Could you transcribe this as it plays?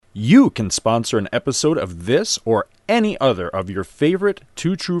You can sponsor an episode of this or any other of your favorite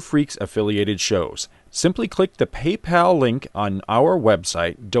Two True Freaks affiliated shows. Simply click the PayPal link on our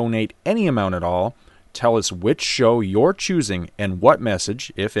website, donate any amount at all, tell us which show you're choosing and what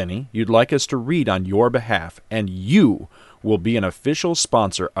message, if any, you'd like us to read on your behalf, and you will be an official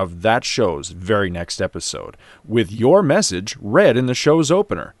sponsor of that show's very next episode, with your message read in the show's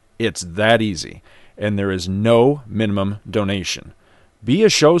opener. It's that easy, and there is no minimum donation. Be a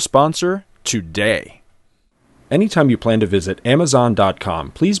show sponsor today. Anytime you plan to visit Amazon.com,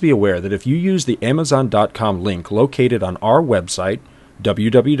 please be aware that if you use the Amazon.com link located on our website,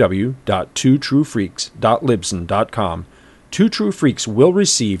 www.twotruefreaks.libsyn.com, Two True Freaks will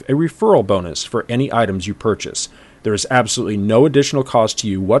receive a referral bonus for any items you purchase. There is absolutely no additional cost to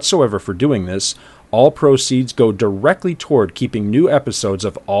you whatsoever for doing this. All proceeds go directly toward keeping new episodes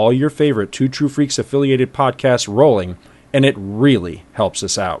of all your favorite Two True Freaks affiliated podcasts rolling, and it really helps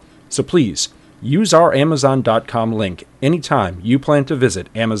us out. So please, use our Amazon.com link anytime you plan to visit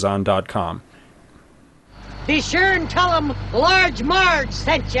Amazon.com. Be sure and tell them Large Marge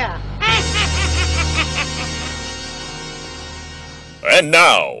sent ya. And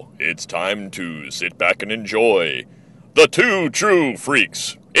now, it's time to sit back and enjoy the Two True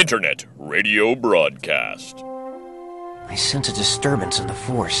Freaks Internet Radio Broadcast. I sense a disturbance in the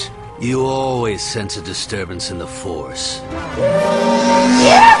Force. You always sense a disturbance in the Force. It's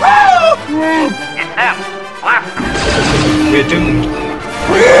them. Blast them. We're doomed.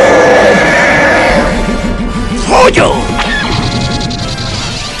 Toyo!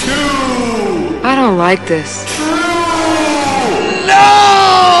 I don't like this.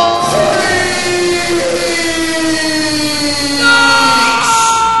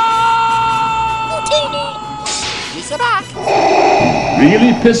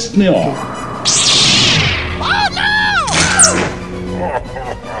 Really pissed me off. Oh no!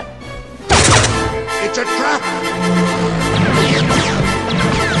 It's a trap!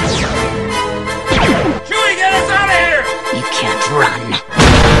 Chewie, get us out of here! You can't run.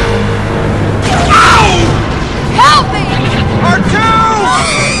 Ow! Help me! R2!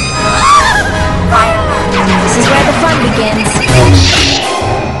 This is where the fun begins.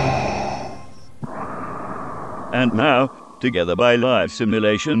 And now, together by live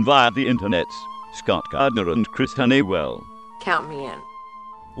simulation via the internets, Scott Gardner and Chris Honeywell. Count me in.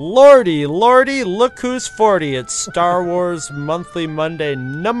 Lordy, look who's 40. It's Star Wars Monthly Monday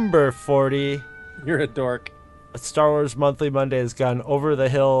number 40. You're a dork. Star Wars Monthly Monday has gone over the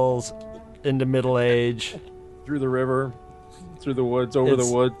hills into middle age. Through the river, through the woods, over the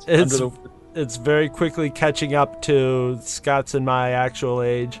woods, under the woods. It's very quickly catching up to Scott's and my actual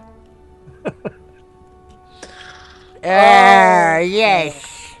age.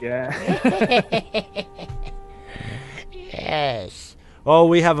 Yes. Yeah. Yes. Oh,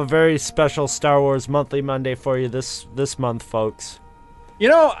 we have a very special Star Wars Monthly Monday for you this month, folks. You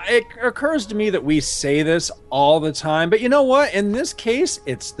know, it occurs to me that we say this all the time, but you know what? In this case,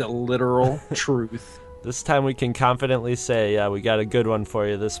 it's the literal truth. This time we can confidently say, yeah, we got a good one for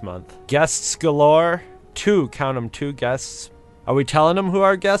you this month. Guests galore. 2, count them, 2 guests. Are we telling them who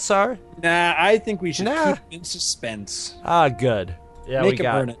our guests are? Nah, I think we should keep it in suspense. Ah, good. Yeah, Make it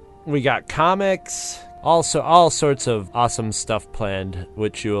burn it. We got comics, also all sorts of awesome stuff planned,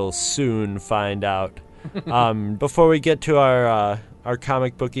 which you'll soon find out. Before we get to our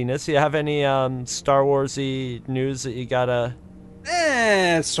comic bookiness, do you have any Star Wars-y news that you gotta?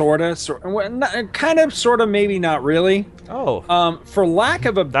 Sorta. Well, kind of, sorta, maybe not really. Oh. For lack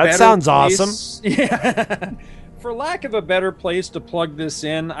of a better That sounds place, awesome. Yeah. For lack of a better place to plug this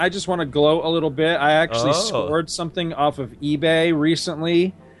in, I just want to gloat a little bit. I actually scored something off of eBay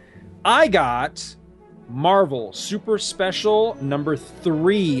recently. I got Marvel Super Special number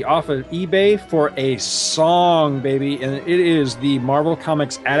 3 off of eBay for a song, baby. And it is the Marvel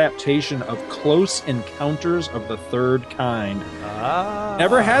Comics adaptation of Close Encounters of the Third Kind.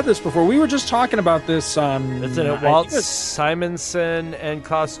 Never had this before. We were just talking about this on... Isn't it Walt Simonson and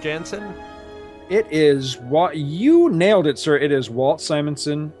Klaus Janson? It is what you nailed it, sir. It is Walt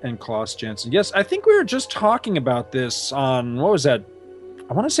Simonson and Klaus Janson. Yes, I think we were just talking about this on, what was that?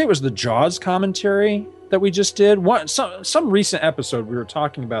 I want to say it was the Jaws commentary that we just did. Some recent episode we were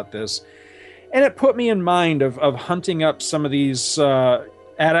talking about this, and it put me in mind of hunting up some of these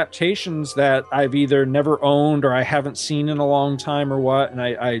adaptations that I've either never owned or I haven't seen in a long time or what. And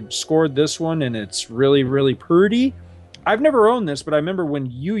I scored this one, and it's really, really pretty. I've never owned this, but I remember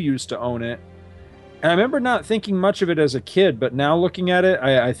when you used to own it. And I remember not thinking much of it as a kid, but now looking at it,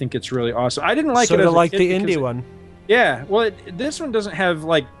 I think it's really awesome. I didn't like it as a kid. Like the indie one. Yeah, well, this one doesn't have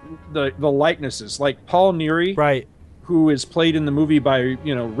like the likenesses, like Paul Neary, right? who is played in the movie by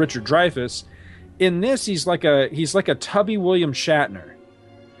Richard Dreyfuss. In this, he's like a tubby William Shatner,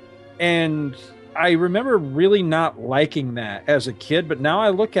 and I remember really not liking that as a kid. But now I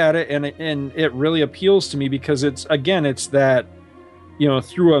look at it and it really appeals to me because it's that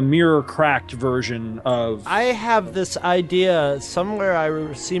through a mirror cracked version of. I have this idea somewhere.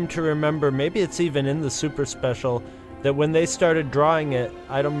 I seem to remember. Maybe it's even in the Super Special. That when they started drawing it,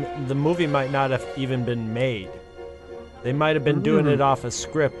 the movie might not have even been made. They might have been doing it off a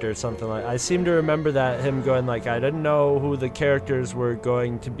script or something like. I seem to remember that him going like, I didn't know who the characters were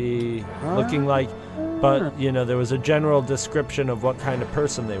going to be looking like, but there was a general description of what kind of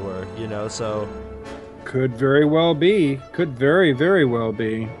person they were. So could very well be. Could very, very well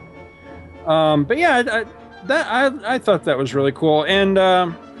be. But yeah, I thought that was really cool. And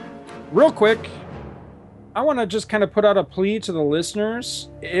real quick, I want to just kind of put out a plea to the listeners.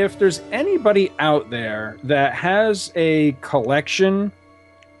 If there's anybody out there that has a collection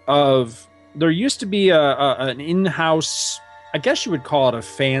of... There used to be an in-house, I guess you would call it a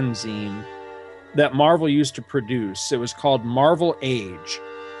fanzine, that Marvel used to produce. It was called Marvel Age.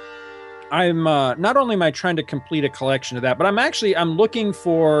 Not only am I trying to complete a collection of that, but I'm looking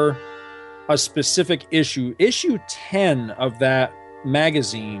for a specific issue. Issue 10 of that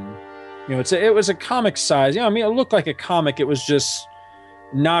magazine... it was a comic size. It looked like a comic. It was just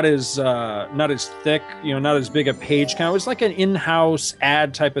not as thick, not as big a page count. It was like an in-house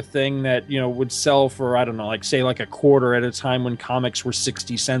ad type of thing that, would sell for, I don't know, like say like a quarter at a time when comics were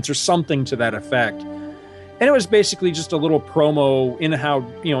 60 cents or something to that effect. And it was basically just a little promo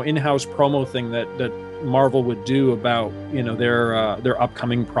in-house promo thing that Marvel would do about, their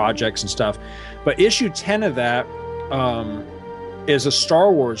upcoming projects and stuff. But issue 10 of that, is a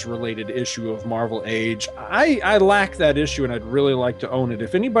Star Wars related issue of Marvel Age. I lack that issue and I'd really like to own it.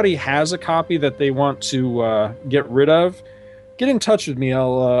 If anybody has a copy that they want to get rid of, get in touch with me.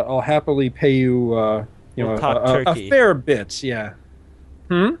 I'll happily pay you a fair bit. Yeah.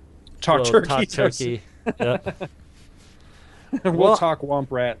 Talk turkey. Talk turkey. Yeah. We'll talk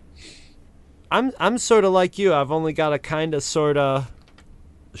Womp Rat. I'm sort of like you. I've only got a kind of sort of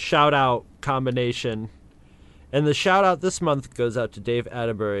shout out combination. And the shout-out this month goes out to Dave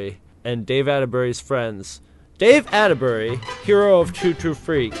Atterbury and Dave Atterbury's friends. Dave Atterbury, hero of Two True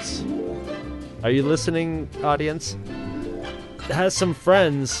Freaks. Are you listening, audience? Has some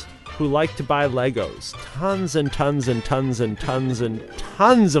friends who like to buy Legos. Tons and tons and tons and tons and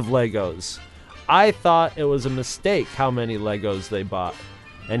tons of Legos. I thought it was a mistake how many Legos they bought.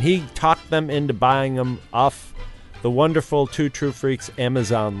 And he talked them into buying them off the wonderful Two True Freaks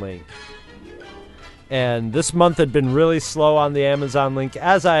Amazon link. And this month had been really slow on the Amazon link,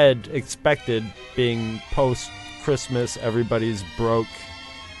 as I had expected, being post-Christmas, everybody's broke.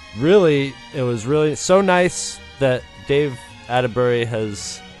 Really, it was really so nice that Dave Atterbury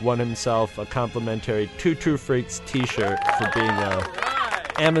has won himself a complimentary Two True Freaks t-shirt for being an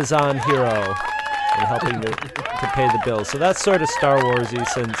Amazon hero and helping to pay the bills. So that's sort of Star Wars-y,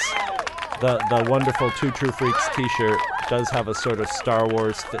 since the wonderful Two True Freaks t-shirt does have a sort of Star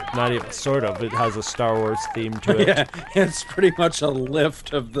Wars, not even sort of, it has a Star Wars theme to it. Yeah, it's pretty much a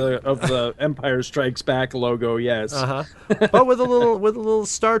lift of the Empire Strikes Back logo, yes. But with a little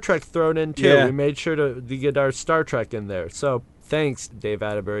Star Trek thrown in too. Yeah. We made sure to get our Star Trek in there. So thanks, Dave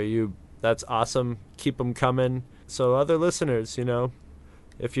Atterbury. That's awesome. Keep them coming. So other listeners,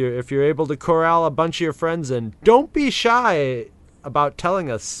 if you're able to corral a bunch of your friends in, don't be shy about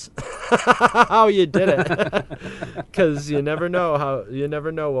telling us how you did it, because you never know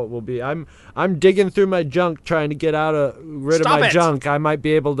what will be. I'm digging through my junk trying to get rid of my junk. I might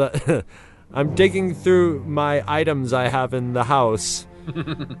be able to. I'm digging through my items I have in the house,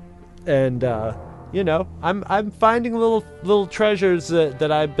 and I'm finding little treasures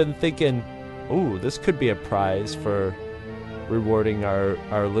that I've been thinking, ooh, this could be a prize for rewarding our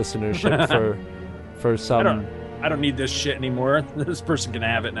listenership for some. I don't need this shit anymore. This person can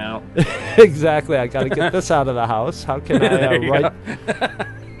have it now. Exactly. I got to get this out of the house. How can I write?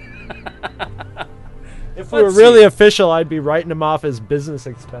 If we were really official, I'd be writing him off as business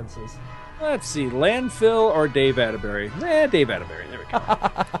expenses. Let's see. Landfill or Dave Atterbury? Dave Atterbury. There we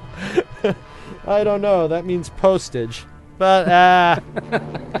go. I don't know. That means postage. But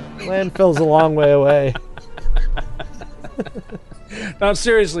landfill's a long way away. No,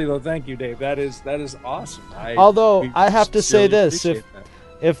 seriously though, thank you, Dave. That is awesome. Although I have to say this,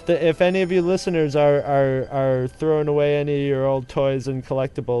 if any of you listeners are throwing away any of your old toys and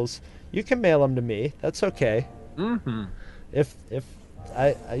collectibles, you can mail them to me. That's okay. Mm-hmm. If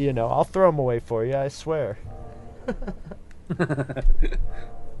I'll throw them away for you. I swear.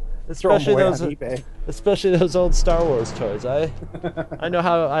 Especially them away those, on eBay. especially those old Star Wars toys. I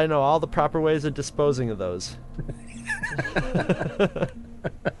know all the proper ways of disposing of those.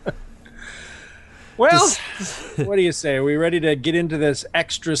 Well, what do you say? Are we ready to get into this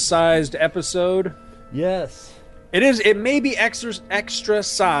extra-sized episode? Yes. It is. It may be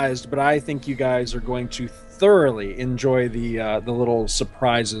extra-sized, but I think you guys are going to thoroughly enjoy the little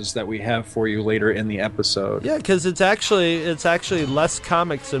surprises that we have for you later in the episode. Yeah, because it's actually less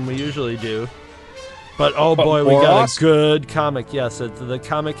comics than we usually do. But oh boy, we got awesome. a good comic. Yes, the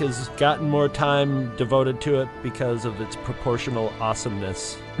comic has gotten more time devoted to it because of its proportional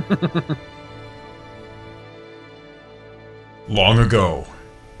awesomeness. Long ago,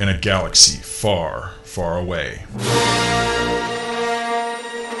 in a galaxy far, far away.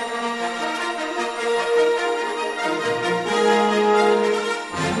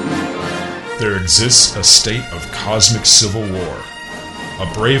 There exists a state of cosmic civil war.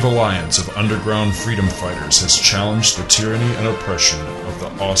 A brave alliance of underground freedom fighters has challenged the tyranny and oppression of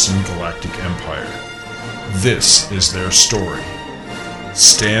the awesome galactic empire. This is their story.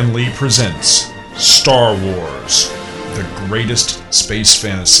 Stan Lee presents Star Wars, the greatest space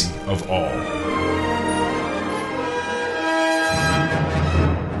fantasy of all.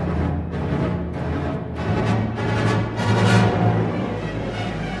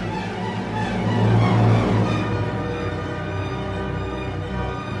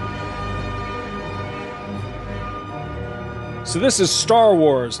 So this is Star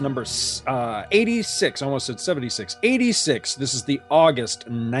Wars number 86. I almost said 76. 86. This is the August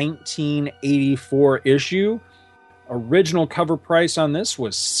 1984 issue. Original cover price on this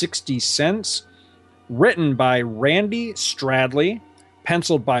was 60 cents. Written by Randy Stradley.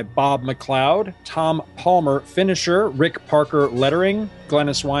 Penciled by Bob McLeod. Tom Palmer finisher. Rick Parker lettering.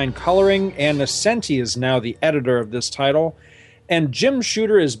 Glennis Wine coloring. And Nocenti is now the editor of this title. And Jim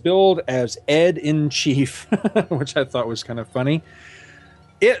Shooter is billed as Ed-in-Chief, which I thought was kind of funny.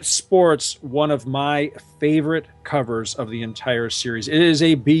 It sports one of my favorite covers of the entire series. It is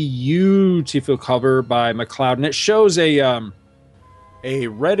a beautiful cover by McLeod, and it shows a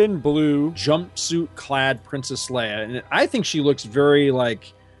red and blue jumpsuit-clad Princess Leia, and I think she looks very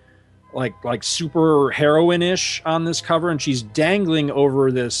like super heroine-ish on this cover, and she's dangling over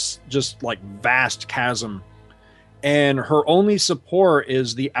this just like vast chasm. And her only support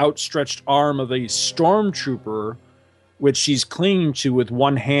is the outstretched arm of a stormtrooper, which she's clinging to with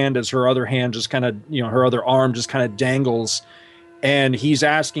one hand as her other hand just kind of, her other arm just kind of dangles. And he's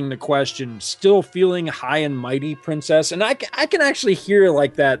asking the question, still feeling high and mighty, princess? And I can actually hear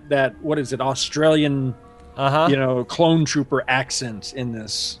like that what is it, Australian, clone trooper accent in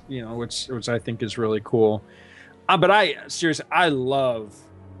this, which I think is really cool. But I love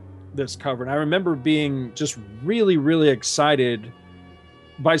this cover, and I remember being just really, really excited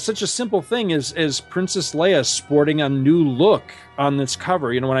by such a simple thing as Princess Leia sporting a new look on this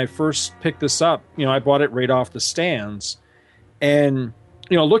cover. When I first picked this up, I bought it right off the stands, and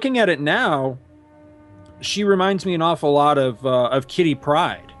looking at it now, she reminds me an awful lot of Kitty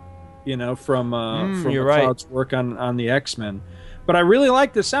Pryde, from McLeod's work on the X-Men. But I really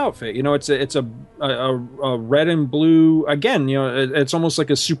like this outfit. It's a red and blue. Again, it's almost like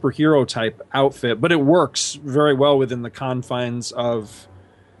a superhero type outfit, but it works very well within the confines of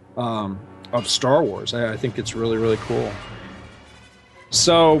Star Wars. I think it's really, really cool.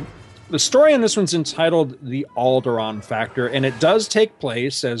 So the story in this one's entitled The Alderaan Factor, and it does take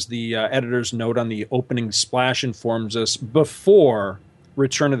place, as the editor's note on the opening splash informs us, before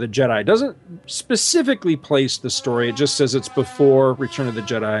Return of the Jedi. It doesn't specifically place the story. It just says it's before Return of the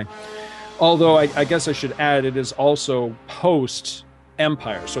Jedi. Although I guess I should add, it is also post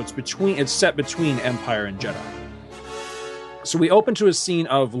Empire. So it's set between Empire and Jedi. So we open to a scene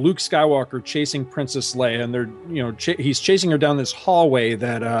of Luke Skywalker chasing Princess Leia, and he's chasing her down this hallway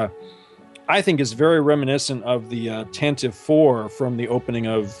that I think is very reminiscent of the Tantive 4 from the opening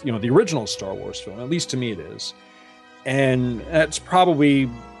of the original Star Wars film. At least to me, it is. And that's probably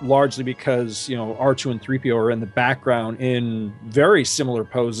largely because, R2 and 3PO are in the background in very similar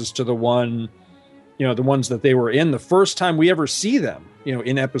poses to the ones that they were in the first time we ever see them,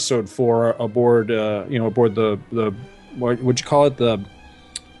 in episode 4 aboard the what'd you call it? The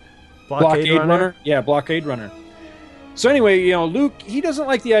blockade runner? Yeah, blockade runner. So anyway, Luke, he doesn't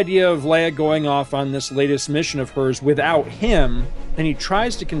like the idea of Leia going off on this latest mission of hers without him, and he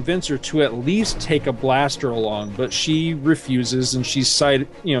tries to convince her to at least take a blaster along, but she refuses, and she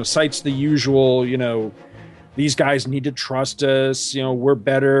cites the usual, these guys need to trust us, we're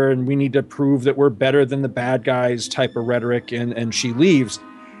better, and we need to prove that we're better than the bad guys type of rhetoric, and she leaves.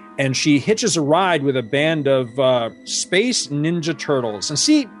 And she hitches a ride with a band of space ninja turtles. And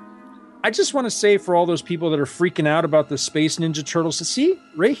see, I just want to say for all those people that are freaking out about the Space Ninja Turtles, see,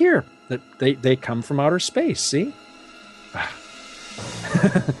 right here, that they come from outer space, see?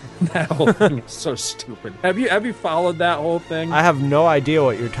 That whole thing is so stupid. Have you followed that whole thing? I have no idea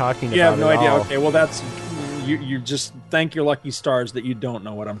what you're talking about. You have no idea. All. Okay, well that's you just thank your lucky stars that you don't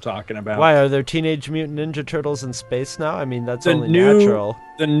know what I'm talking about. Why are there Teenage Mutant Ninja Turtles in space now? I mean, that's only natural.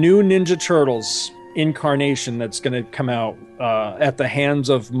 The new Ninja Turtles incarnation that's going to come out at the hands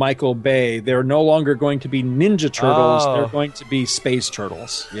of Michael Bay. They're no longer going to be Ninja Turtles. Oh. They're going to be Space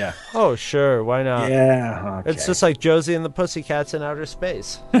Turtles. Yeah. Oh, sure. Why not? Yeah. Okay. It's just like Josie and the Pussycats in outer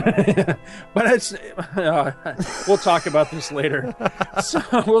space. But it's we'll talk about this later. So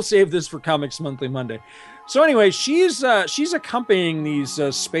we'll save this for Comics Monthly Monday. So anyway, she's accompanying these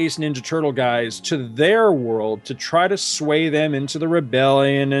Space Ninja Turtle guys to their world to try to sway them into the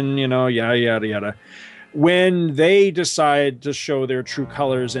rebellion and, yada, yada, yada. When they decide to show their true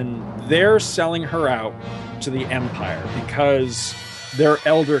colors, and they're selling her out to the Empire because their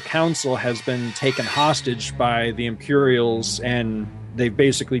elder council has been taken hostage by the Imperials, and they've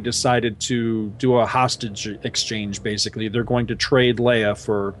basically decided to do a hostage exchange. Basically, they're going to trade Leia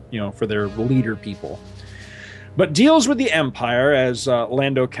for their leader people. But deals with the Empire, as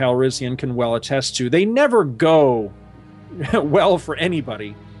Lando Calrissian can well attest to, they never go well for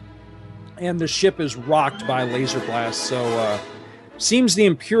anybody. And the ship is rocked by laser blasts, so seems the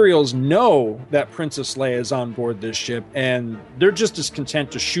Imperials know that Princess Leia is on board this ship, and they're just as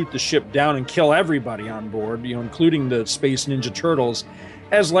content to shoot the ship down and kill everybody on board, including the Space Ninja Turtles,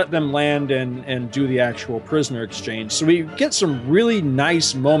 as let them land and do the actual prisoner exchange. So we get some really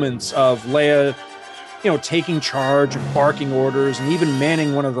nice moments of Leia taking charge and barking orders and even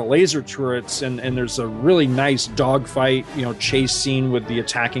manning one of the laser turrets. And there's a really nice dogfight, chase scene with the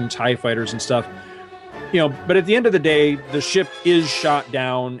attacking TIE fighters and stuff. But at the end of the day, the ship is shot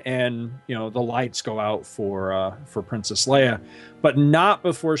down and, the lights go out for Princess Leia, but not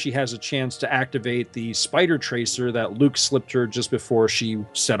before she has a chance to activate the spider tracer that Luke slipped her just before she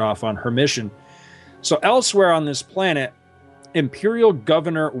set off on her mission. So elsewhere on this planet, Imperial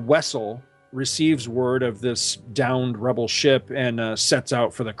Governor Wessel receives word of this downed rebel ship and sets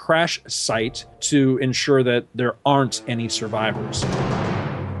out for the crash site to ensure that there aren't any survivors.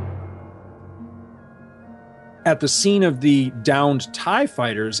 At the scene of the downed TIE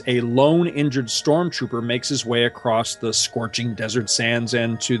fighters, a lone injured stormtrooper makes his way across the scorching desert sands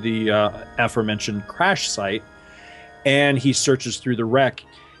and to the aforementioned crash site, and he searches through the wreck.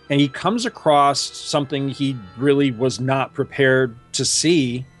 And he comes across something he really was not prepared to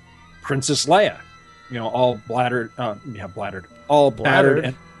see: Princess Leia, all battered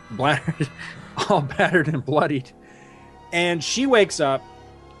and bloodied. And she wakes up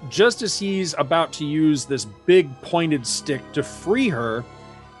just as he's about to use this big pointed stick to free her,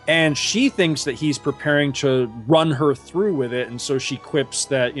 and she thinks that he's preparing to run her through with it, and so she quips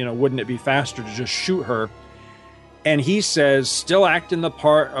that, wouldn't it be faster to just shoot her? And he says, still acting the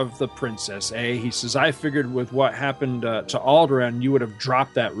part of the princess, eh? He says, I figured with what happened to Alderaan, you would have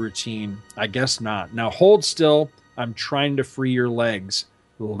dropped that routine. I guess not. Now hold still. I'm trying to free your legs,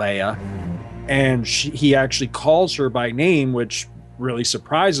 Leia. And he actually calls her by name, which really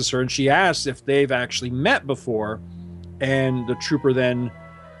surprises her. And she asks if they've actually met before. And the trooper then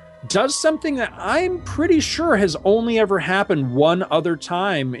does something that I'm pretty sure has only ever happened one other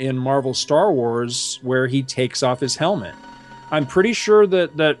time in Marvel Star Wars, where he takes off his helmet. I'm pretty sure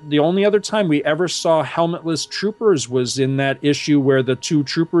that the only other time we ever saw helmetless troopers was in that issue where the two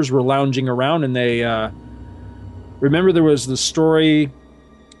troopers were lounging around, and they remember there was the story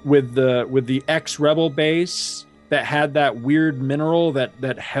with the ex-rebel base that had that weird mineral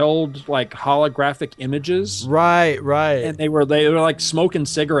that held like holographic images. Right. And they were like smoking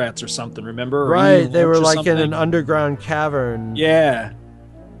cigarettes or something, remember? Right, they were like in an underground cavern. Yeah.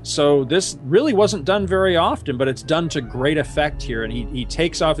 So this really wasn't done very often, but it's done to great effect here. And he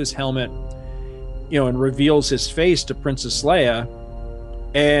takes off his helmet, and reveals his face to Princess Leia.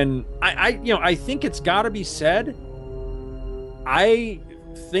 And I think it's got to be said, I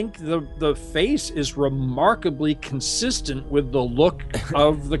think the face is remarkably consistent with the look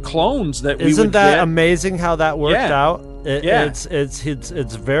of the clones that we would get. Isn't that amazing how that worked out? It's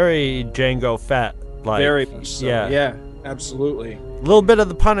very Jango Fett like. Very much so. Yeah, absolutely. A little bit of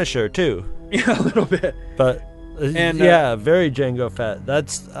the Punisher too. Yeah, a little bit. But very Jango Fett.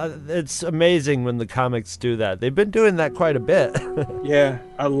 That's it's amazing when the comics do that. They've been doing that quite a bit. Yeah,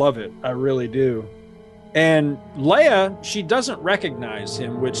 I love it. I really do. And Leia, she doesn't recognize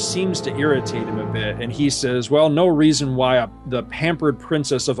him, which seems to irritate him a bit. And he says, well, no reason why the pampered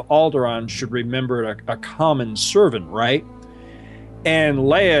princess of Alderaan should remember a common servant, right? And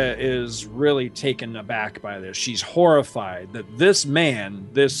Leia is really taken aback by this. She's horrified that this man,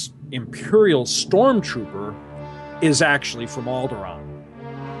 this Imperial stormtrooper, is actually from Alderaan.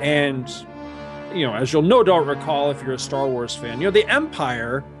 And, as you'll no doubt recall if you're a Star Wars fan, the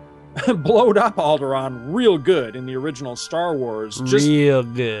Empire blowed up Alderaan real good in the original Star Wars. Real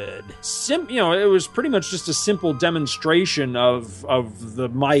good. It was pretty much just a simple demonstration of the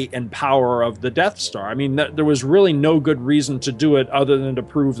might and power of the Death Star. I mean, there was really no good reason to do it other than to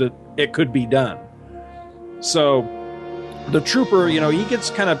prove that it could be done. So the trooper, he gets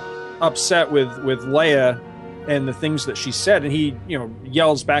kind of upset with Leia and the things that she said, and he,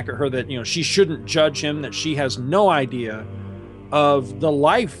 yells back at her that, she shouldn't judge him, that she has no idea of the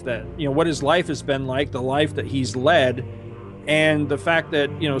life that, what his life has been like, the life that he's led, and the fact that,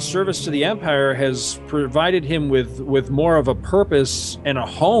 service to the Empire has provided him with more of a purpose and a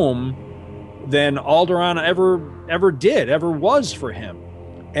home than Alderaan ever was for him.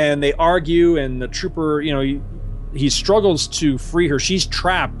 And they argue, and the trooper, he struggles to free her. She's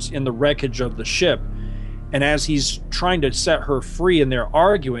trapped in the wreckage of the ship. And as he's trying to set her free and they're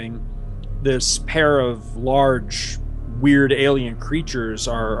arguing, this pair of large, weird alien creatures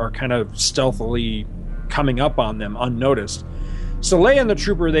are kind of stealthily coming up on them unnoticed. So Leia and the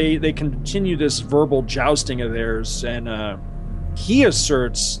trooper, they continue this verbal jousting of theirs, and he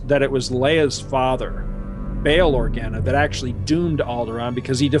asserts that it was Leia's father, Bail Organa, that actually doomed Alderaan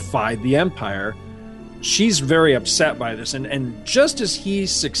because he defied the Empire. She's very upset by this, and just as he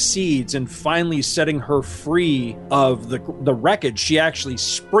succeeds in finally setting her free of the wreckage, she actually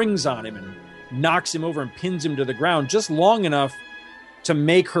springs on him and knocks him over and pins him to the ground just long enough to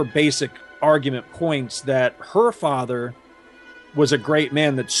make her basic argument points that her father was a great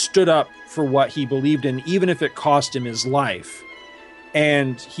man that stood up for what he believed in, even if it cost him his life.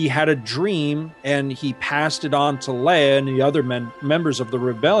 And he had a dream, and he passed it on to Leia and the other members of the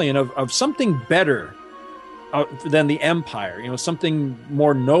rebellion of something better than the Empire, something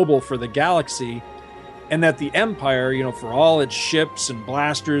more noble for the galaxy. And that the Empire, for all its ships and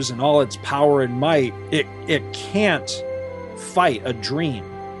blasters and all its power and might, it can't fight a dream.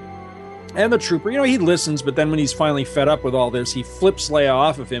 And the trooper, he listens, but then when he's finally fed up with all this, he flips Leia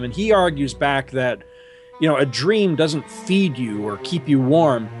off of him, and he argues back that, a dream doesn't feed you or keep you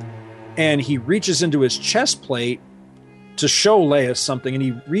warm. And he reaches into his chest plate to show Leia something, and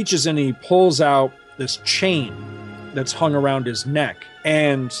he reaches in and he pulls out this chain that's hung around his neck.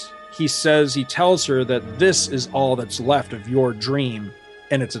 And he tells her that this is all that's left of your dream.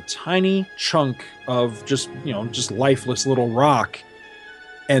 And it's a tiny chunk of just lifeless little rock.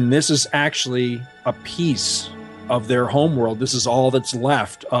 And this is actually a piece of their homeworld. This is all that's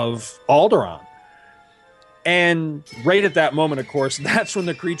left of Alderaan. And right at that moment, of course, that's when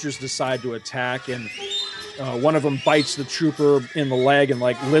the creatures decide to attack. And one of them bites the trooper in the leg and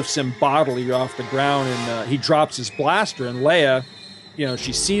lifts him bodily off the ground. And he drops his blaster. And Leia,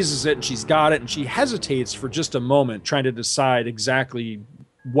 she seizes it and she's got it, and she hesitates for just a moment, trying to decide exactly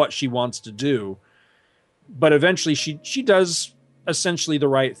what she wants to do. But eventually she does essentially the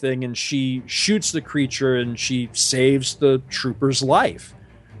right thing, and she shoots the creature and she saves the trooper's life.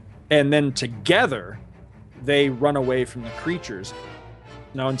 And then together they run away from the creatures.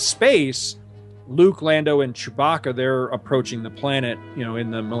 Now in space, Luke, Lando, and Chewbacca, they're approaching the planet,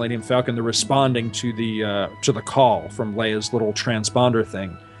 in the Millennium Falcon. They're responding to the call from Leia's little transponder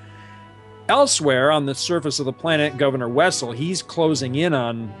thing. Elsewhere, on the surface of the planet, Governor Wessel, he's closing in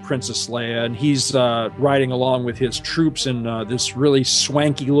on Princess Leia, and he's riding along with his troops in this really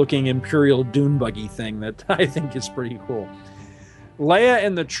swanky-looking Imperial dune buggy thing that I think is pretty cool. Leia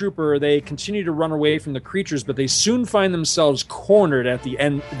and the trooper, they continue to run away from the creatures, but they soon find themselves cornered at the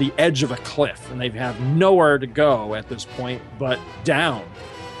edge of a cliff, and they have nowhere to go at this point but down.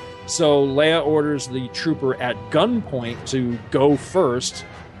 So Leia orders the trooper at gunpoint to go first,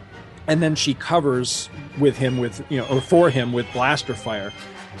 and then she covers for him with blaster fire.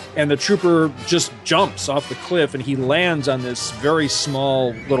 And the trooper just jumps off the cliff, and he lands on this very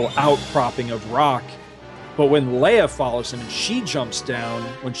small little outcropping of rock. But when Leia follows him and she jumps down,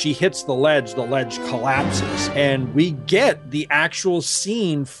 when she hits the ledge collapses. And we get the actual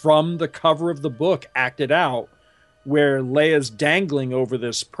scene from the cover of the book acted out, where Leia's dangling over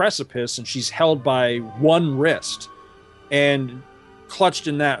this precipice and she's held by one wrist. And clutched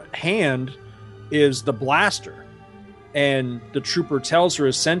in that hand is the blaster. And the trooper tells her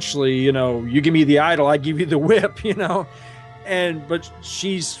essentially, you give me the idol, I give you the whip, But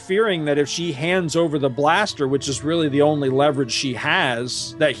she's fearing that if she hands over the blaster, which is really the only leverage she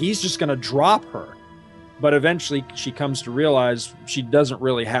has, that he's just going to drop her. But eventually she comes to realize she doesn't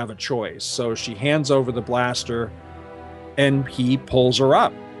really have a choice. So she hands over the blaster, and he pulls her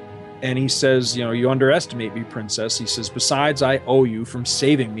up. And he says, you know, you underestimate me, princess. He says, besides, I owe you from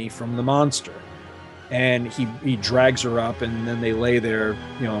saving me from the monster. And he drags her up, and then they lay there,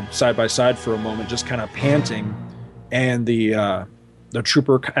 you know, side by side for a moment, just kind of panting. And the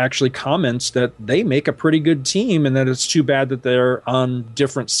trooper actually comments that they make a pretty good team, and that it's too bad that they're on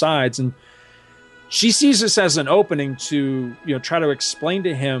different sides. And she sees this as an opening to, you know, try to explain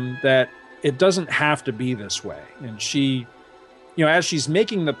to him that it doesn't have to be this way. And she, you know, as she's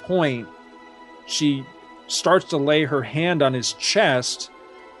making the point, she starts to lay her hand on his chest,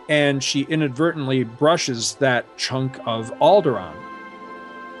 and she inadvertently brushes that chunk of Alderaan.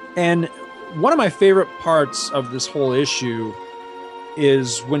 And one of my favorite parts of this whole issue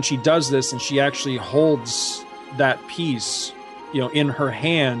is when she does this and she actually holds that piece, you know, in her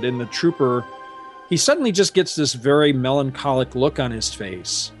hand, and the trooper, he suddenly just gets this very melancholic look on his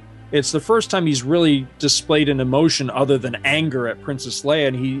face. It's the first time he's really displayed an emotion other than anger at Princess Leia,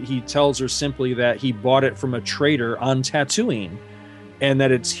 and he tells her simply that he bought it from a trader on Tatooine, and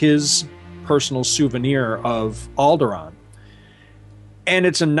that it's his personal souvenir of Alderaan. And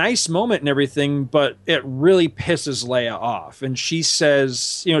it's a nice moment and everything, but it really pisses Leia off. And she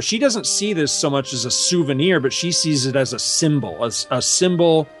says, you know, she doesn't see this so much as a souvenir, but she sees it as a symbol, as a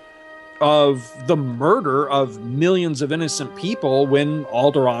symbol of the murder of millions of innocent people when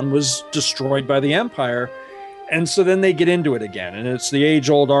Alderaan was destroyed by the Empire. And so then they get into it again, and it's the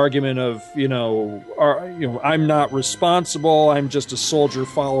age-old argument of, you know, I'm not responsible, I'm just a soldier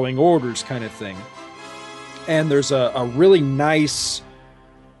following orders kind of thing. And there's a really nice,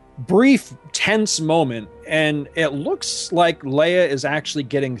 brief, tense moment, and it looks like Leia is actually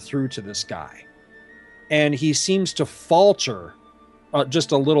getting through to this guy. And he seems to falter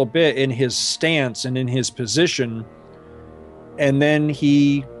just a little bit in his stance and in his position. And then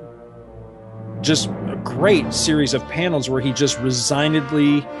he just a great series of panels where he just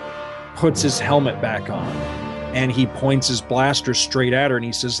resignedly puts his helmet back on, and he points his blaster straight at her, and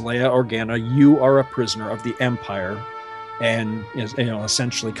he says, Leia Organa, you are a prisoner of the Empire, and, you know,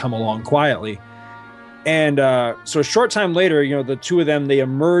 essentially come along quietly. And so a short time later, you know, the two of them, they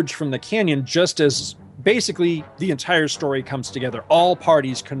emerge from the canyon just as basically the entire story comes together. All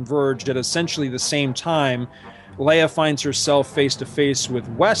parties converged at essentially the same time. Leia finds herself face to face with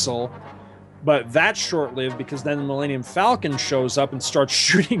Wessel, but that's short-lived because then the Millennium Falcon shows up and starts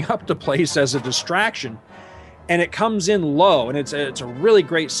shooting up the place as a distraction. And it comes in low, and it's a really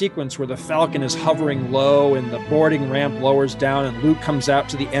great sequence where the Falcon is hovering low and the boarding ramp lowers down, and Luke comes out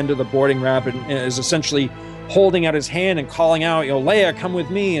to the end of the boarding ramp and is essentially holding out his hand and calling out, you know, Leia, come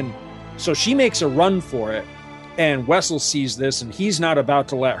with me. And so she makes a run for it, and Wessel sees this, and he's not about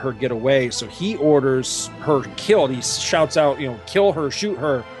to let her get away, so he orders her killed. He shouts out, you know, kill her, shoot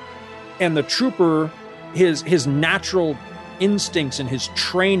her. And the trooper, his natural instincts and his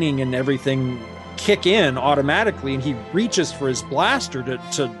training and everything kick in automatically, and he reaches for his blaster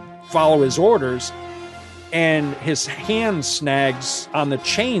to follow his orders, and his hand snags on the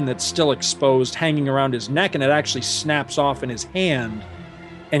chain that's still exposed hanging around his neck, and it actually snaps off in his hand,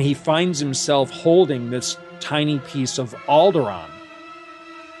 and he finds himself holding this tiny piece of Alderaan.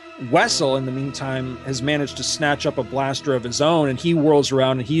 Wessel, in the meantime, has managed to snatch up a blaster of his own, and he whirls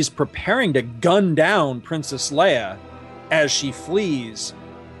around and he's preparing to gun down Princess Leia as she flees.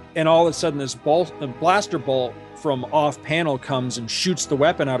 And all of a sudden, this blaster bolt from off-panel comes and shoots the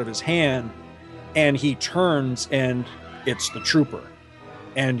weapon out of his hand, and he turns, and it's the trooper.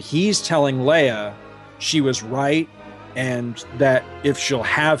 And he's telling Leia she was right, and that if she'll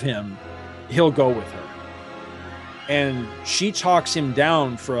have him, he'll go with her. And she talks him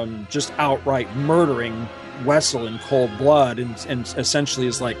down from just outright murdering Wessel in cold blood, and essentially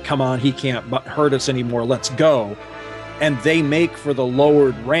is like, come on, he can't hurt us anymore, let's go. And they make for the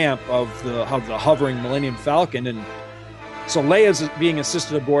lowered ramp of the hovering Millennium Falcon, and so Leia's being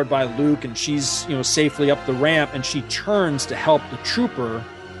assisted aboard by Luke, and she's, you know, safely up the ramp, and she turns to help the trooper,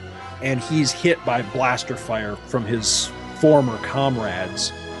 and he's hit by blaster fire from his former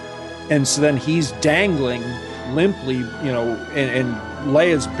comrades. And so then he's dangling limply, you know, and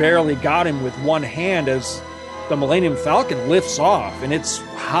Leia's barely got him with one hand as the Millennium Falcon lifts off, and it's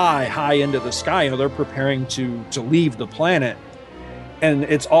high into the sky. You know, they're preparing to leave the planet, and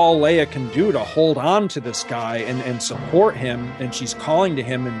it's all Leia can do to hold on to this guy and support him, and she's calling to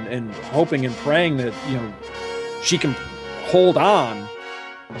him and hoping and praying that, you know, she can hold on,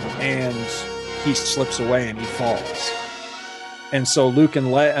 and he slips away and he falls. And so Luke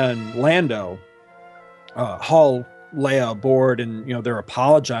and Lando haul Leia aboard, and, you know, they're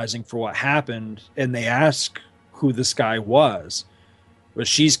apologizing for what happened, and they ask who this guy was, but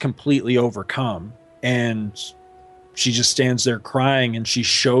she's completely overcome. And she just stands there crying, and she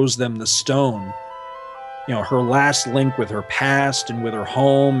shows them the stone. You know, her last link with her past and with her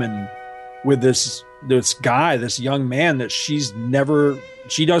home and with this guy, this young man that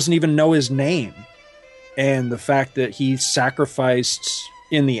she doesn't even know his name. And the fact that he sacrificed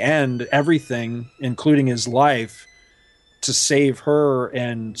in the end everything, including his life, to save her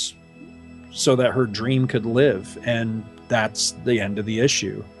and so that her dream could live. And that's the end of the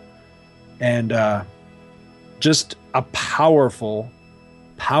issue. And just a powerful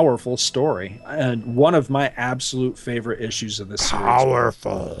story, and one of my absolute favorite issues of this series.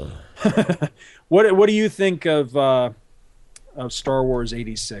 Powerful. What do you think of Star Wars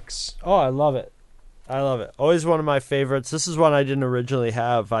 86? Oh, I love it. Always one of my favorites. This is one I didn't originally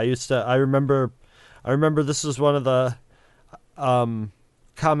have. I remember this was one of the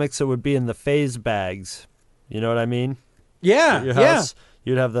comics that would be in the phase bags. You know what I mean? Yeah, At your house,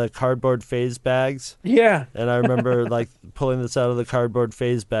 you'd have the cardboard phase bags. Yeah. And I remember like pulling this out of the cardboard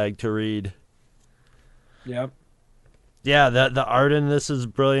phase bag to read. Yep. Yeah, the art in this is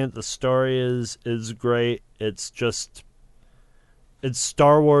brilliant. The story is great. It's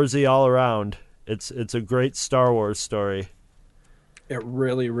Star Warsy all around. It's a great Star Wars story. It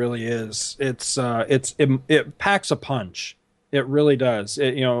really, really is. It packs a punch. It really does.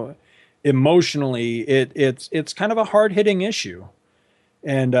 Emotionally, it's kind of a hard-hitting issue.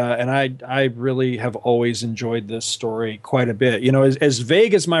 And I really have always enjoyed this story quite a bit. You know, as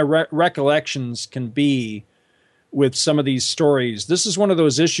vague as my recollections can be with some of these stories, this is one of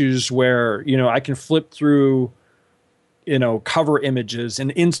those issues where, you know, I can flip through, you know, cover images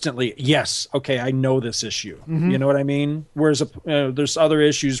and instantly, yes, okay, I know this issue. Mm-hmm. You know what I mean? Whereas there's other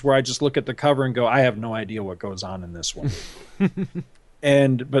issues where I just look at the cover and go, I have no idea what goes on in this one.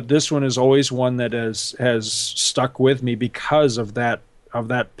 But this one is always one that has stuck with me because of that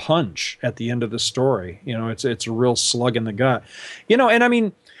punch at the end of the story. You know, it's a real slug in the gut. You know, and I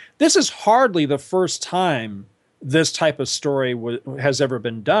mean, this is hardly the first time this type of story has ever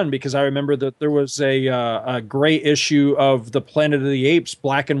been done, because I remember that there was a great issue of the Planet of the Apes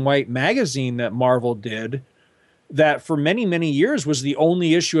black and white magazine that Marvel did that for many, many years was the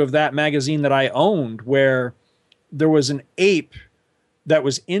only issue of that magazine that I owned, where there was an ape that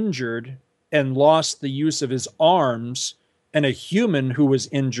was injured and lost the use of his arms, and a human who was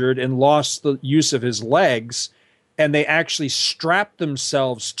injured and lost the use of his legs, and they actually strap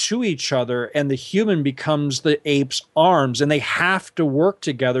themselves to each other, and the human becomes the ape's arms, and they have to work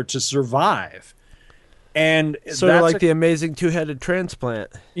together to survive. And sort of like the Amazing Two-Headed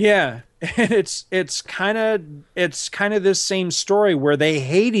Transplant. Yeah, and it's kind of this same story where they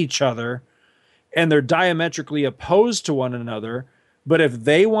hate each other, and they're diametrically opposed to one another. But if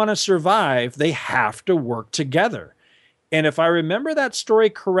they want to survive, they have to work together. And if I remember that story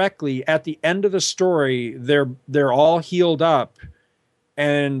correctly, at the end of the story, they're all healed up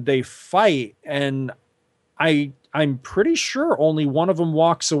and they fight. And I'm pretty sure only one of them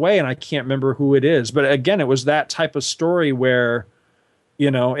walks away, and I can't remember who it is. But again, it was that type of story where,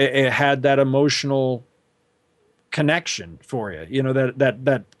 you know, it had that emotional connection for you. You know,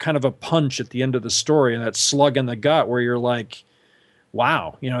 that kind of a punch at the end of the story, and that slug in the gut where you're like,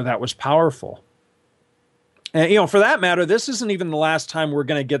 wow, you know, that was powerful. And, you know, for that matter, this isn't even the last time we're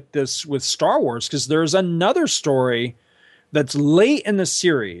going to get this with Star Wars, because there's another story that's late in the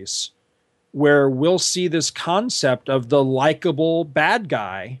series where we'll see this concept of the likable bad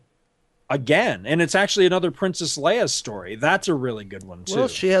guy again. And it's actually another Princess Leia story. That's a really good one, too. Well,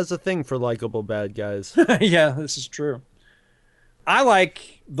 she has a thing for likable bad guys. Yeah, this is true. I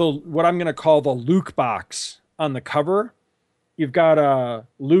like what I'm going to call the Luke box on the cover. You've got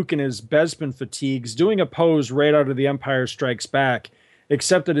Luke in his Bespin fatigues doing a pose right out of The Empire Strikes Back,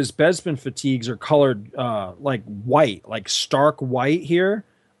 except that his Bespin fatigues are colored like white, like stark white here.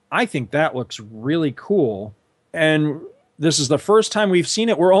 I think that looks really cool. And this is the first time we've seen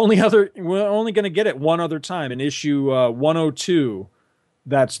it. We're only going to get it one other time in issue 102.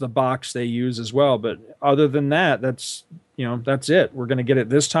 That's the box they use as well. But other than that, that's it. We're going to get it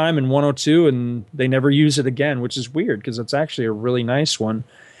this time in 102, and they never use it again, which is weird because it's actually a really nice one.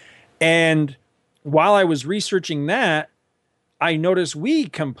 And while I was researching that, I noticed we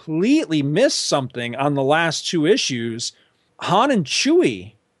completely missed something on the last two issues. Han and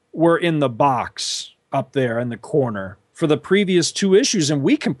Chewie were in the box up there in the corner for the previous two issues, and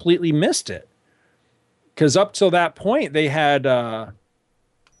we completely missed it. Because up till that point, they had R2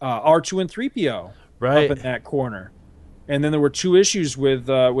 and 3PO right up in that corner. And then there were two issues with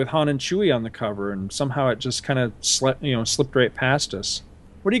Han and Chewie on the cover, and somehow it just kind of slipped right past us.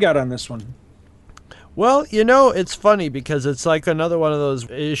 What do you got on this one? Well, you know, it's funny because it's like another one of those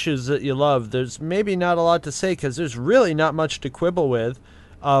issues that you love. There's maybe not a lot to say because there's really not much to quibble with.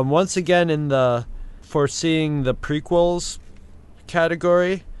 Once again, in the foreseeing the prequels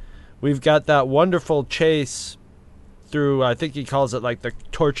category, we've got that wonderful chase through, I think he calls it like the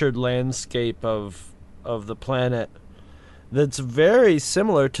tortured landscape of the planet that's very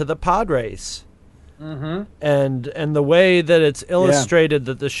similar to the pod race. Mm-hmm. And the way that it's illustrated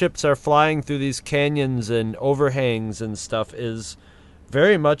that the ships are flying through these canyons and overhangs and stuff is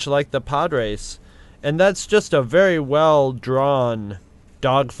very much like the pod race. And that's just a very well drawn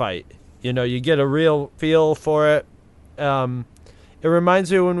dogfight. You know, you get a real feel for it. It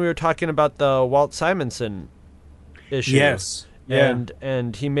reminds me when we were talking about the Walt Simonson issue. Yes. Yeah.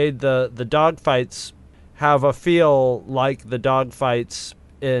 And he made the dogfights have a feel like the dogfights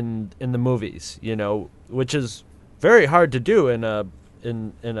in the movies, you know, which is very hard to do in a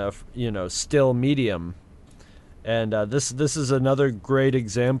you know, still medium. And this is another great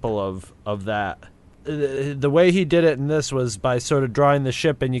example of that. The way he did it in this was by sort of drawing the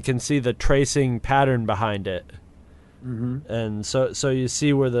ship, and you can see the tracing pattern behind it. Mm-hmm. And so you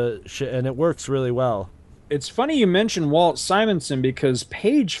see where and it works really well. It's funny you mentioned Walt Simonson because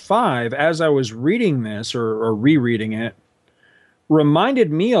page 5, as I was reading this or rereading it,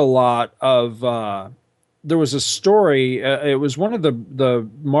 reminded me a lot of there was a story, it was one of the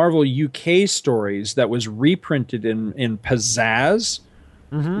Marvel UK stories that was reprinted in Pizzazz,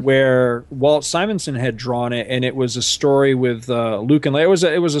 where Walt Simonson had drawn it, and it was a story with Luke and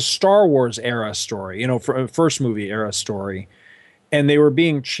Leia. It was a Star Wars era story, you know, first movie era story, and they were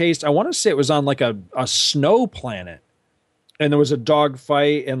being chased. I want to say it was on like a snow planet, and there was a dog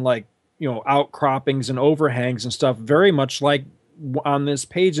fight and like, you know, outcroppings and overhangs and stuff, very much like on this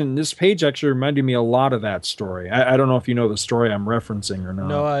page. And this page actually reminded me a lot of that story. I don't know if you know the story I'm referencing or not.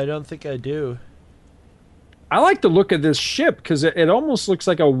 No, I don't think I do. I like the look of this ship because it almost looks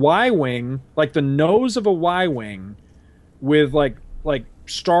like a Y-wing, like the nose of a Y-wing with like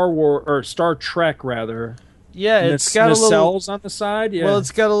Star Wars or Star Trek rather. Yeah, it's got a little nacelles on the side. Yeah. Well,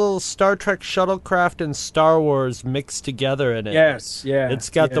 it's got a little Star Trek shuttlecraft and Star Wars mixed together in it. Yes, yeah. It's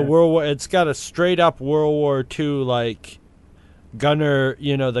got the World War. It's got a straight up World War II like gunner.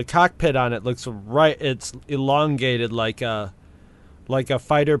 You know, the cockpit on it looks right. It's elongated like a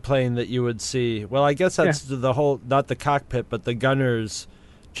fighter plane that you would see. Well, I guess that's the whole, not the cockpit, but the gunner's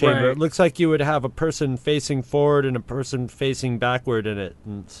chamber. Right. It looks like you would have a person facing forward and a person facing backward in it.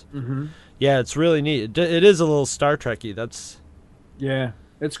 And yeah, it's really neat. It is a little Star Trek-y. Yeah,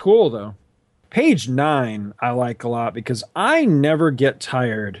 it's cool though. Page 9 I like a lot because I never get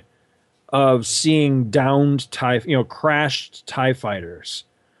tired of seeing downed crashed TIE fighters.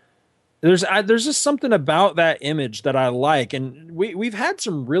 There's just something about that image that I like, and we've had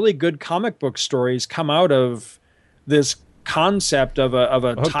some really good comic book stories come out of this concept of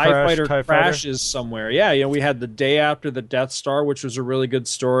a TIE fighter crashes somewhere. Yeah, you know, we had The Day After the Death Star, which was a really good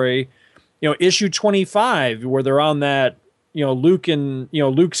story. You know, issue 25 where they're on that, you know, Luke's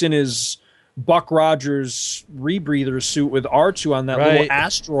in his Buck Rogers rebreather suit with R2 on that little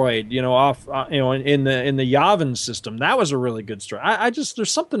asteroid, you know, off, in the Yavin system. That was a really good story. I just,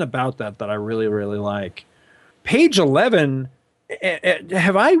 there's something about that I really, really like. Page 11,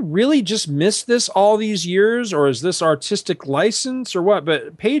 have I really just missed this all these years, or is this artistic license or what?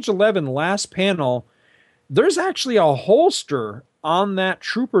 But page 11, last panel, there's actually a holster on that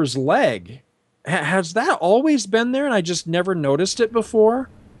trooper's leg. Has that always been there and I just never noticed it before?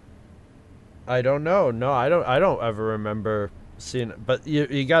 I don't know. No, I don't ever remember seeing it. But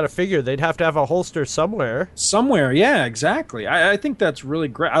you got to figure they'd have to have a holster somewhere. Somewhere, yeah, exactly. I think that's really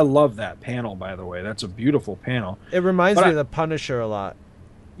great. I love that panel, by the way. That's a beautiful panel. It reminds me of the Punisher a lot.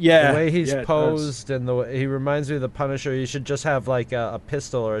 Yeah. The way he's posed and the way he reminds me of the Punisher. He should just have like a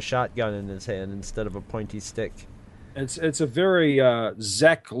pistol or a shotgun in his hand instead of a pointy stick. It's a very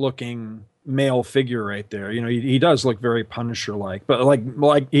Zek looking male figure right there. You know, he does look very Punisher-like, but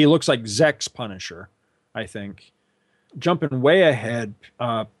like he looks like Zek's Punisher, I think. Jumping way ahead,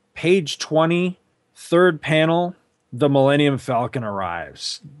 page 20, third panel, the Millennium Falcon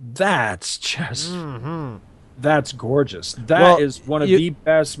arrives. That's just... That's gorgeous. That is one of the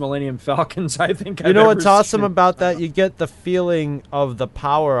best Millennium Falcons I think I've ever seen. You know what's awesome about that? You get the feeling of the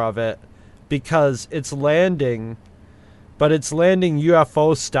power of it because it's landing... But it's landing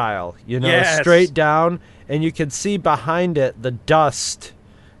UFO style, you know, straight down, and you can see behind it the dust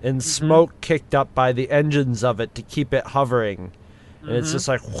and smoke kicked up by the engines of it to keep it hovering. And it's just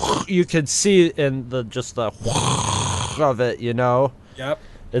like, you can see in the of it, you know. Yep.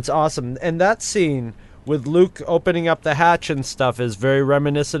 It's awesome. And that scene with Luke opening up the hatch and stuff is very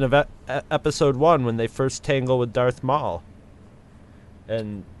reminiscent of episode 1 when they first tangle with Darth Maul.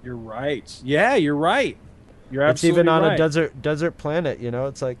 And you're right. Yeah, you're right. You're absolutely it's even on right. a desert planet, you know.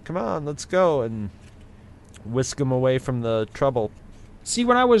 It's like, come on, let's go, and whisk them away from the trouble. See,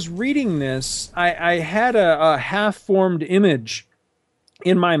 when I was reading this, I had a half-formed image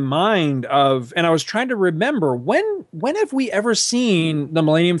in my mind of, and I was trying to remember, when have we ever seen the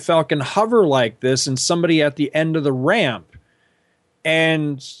Millennium Falcon hover like this and somebody at the end of the ramp?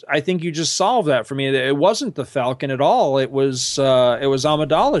 And I think you just solved that for me. It wasn't the Falcon at all. It was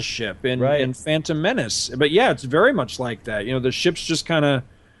Amidala's ship in Phantom Menace. But yeah, it's very much like that. You know, the ship's just kind of,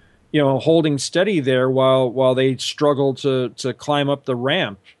 you know, holding steady there while they struggle to climb up the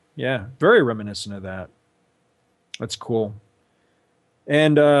ramp. Yeah, very reminiscent of that. That's cool.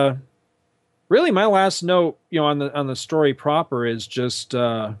 And really, my last note, you know, on the story proper is just.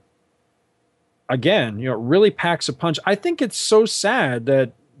 Again, you know, it really packs a punch. I think it's so sad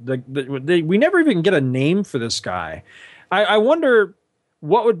that we never even get a name for this guy. I wonder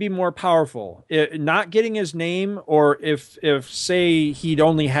what would be more powerful, not getting his name, or if say he'd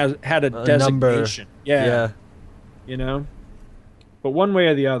only had a designation. Number. Yeah, you know. But one way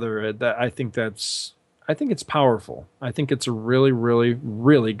or the other, I think it's powerful. I think it's a really, really,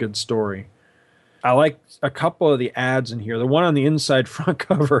 really good story. I like a couple of the ads in here. The one on the inside front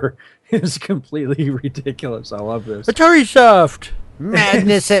cover is completely ridiculous. I love this. Atari Soft!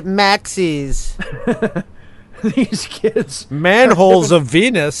 Madness at Maxie's. These kids. Manholes of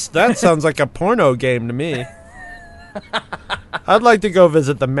Venus. That sounds like a porno game to me. I'd like to go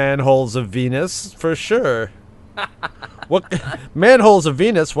visit the Manholes of Venus, for sure. What Manholes of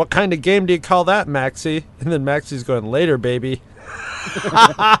Venus? What kind of game do you call that, Maxie? And then Maxie's going, later, baby.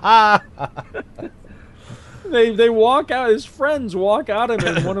 They walk out. His friends walk out of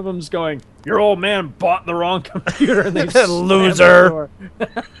him, and one of them's going, "Your old man bought the wrong computer." And they loser.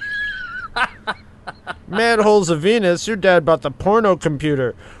 Manholes of Venus. Your dad bought the porno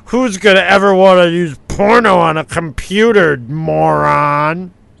computer. Who's gonna ever want to use porno on a computer,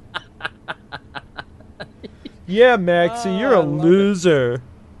 moron? Yeah, Maxie, you're a loser.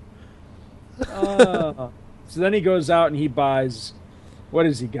 So then he goes out and he buys. What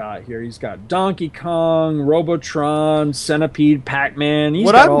has he got here? He's got Donkey Kong, Robotron, Centipede, Pac-Man.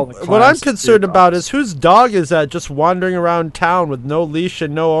 What I'm concerned about is whose dog is that just wandering around town with no leash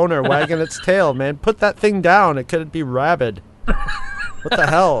and no owner wagging its tail, man? Put that thing down. It could be rabid. What the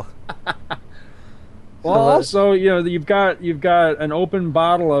hell? Well, also, you know, you've got an open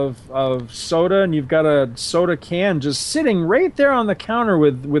bottle of soda, and you've got a soda can just sitting right there on the counter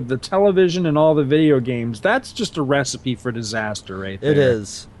with the television and all the video games. That's just a recipe for disaster right there. It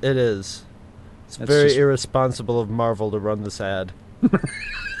is. It's very irresponsible of Marvel to run this ad.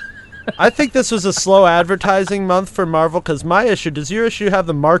 I think this was a slow advertising month for Marvel, because my issue, does your issue have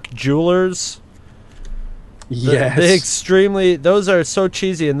the Mark Jewelers? Yes. Those are so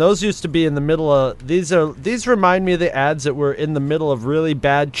cheesy, and those used to be in the middle of, these remind me of the ads that were in the middle of really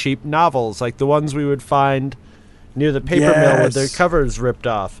bad, cheap novels, like the ones we would find near the paper mill with their covers ripped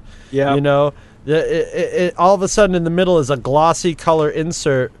off. Yeah. You know, all of a sudden in the middle is a glossy color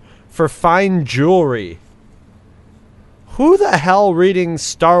insert for fine jewelry. Who the hell reading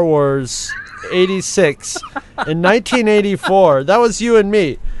Star Wars 86 in 1984? That was you and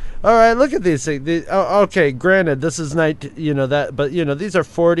me. All right, look at these things. Okay, granted, this is but these are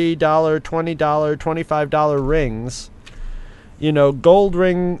 $40, $20, $25 rings. You know,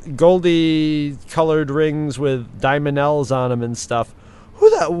 goldy colored rings with diamond L's on them and stuff. Who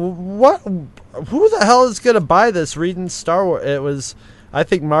the hell is gonna buy this reading Star Wars? I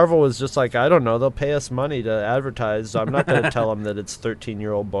think Marvel was just like, I don't know, they'll pay us money to advertise, so I'm not gonna tell them that it's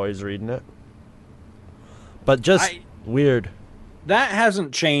 13-year-old boys reading it. But weird. That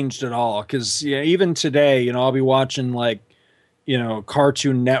hasn't changed at all, because even today, you know, I'll be watching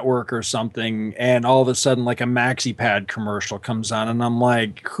Cartoon Network or something, and all of a sudden like a MaxiPad commercial comes on, and I'm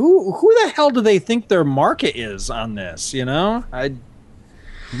like, who the hell do they think their market is on this? You know,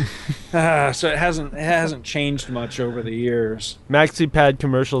 so it hasn't changed much over the years. MaxiPad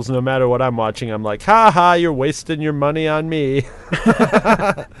commercials, no matter what I'm watching, I'm like, ha ha, you're wasting your money on me.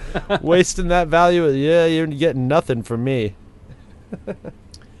 Wasting that value. Yeah, you're getting nothing from me.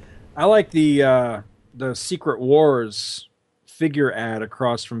 I like the Secret Wars figure ad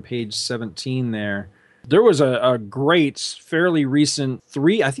across from page 17 there. There was a great, fairly recent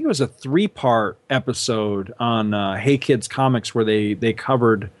I think it was a 3-part episode on Hey Kids Comics where they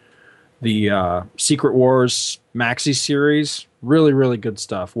covered the Secret Wars Maxi series. Really, really good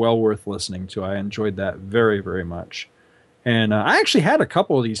stuff. Well worth listening to. I enjoyed that very, very much. And I actually had a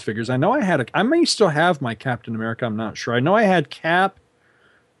couple of these figures. I know I may still have my Captain America. I'm not sure. I know I had Cap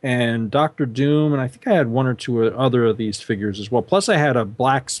and Doctor Doom, and I think I had one or two other of these figures as well. Plus, I had a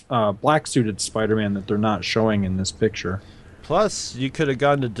black suited Spider-Man that they're not showing in this picture. Plus, you could have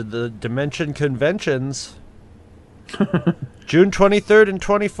gone to the Dimension conventions. June 23rd and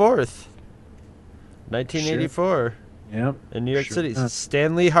 24th, 1984. Yep. In New York City.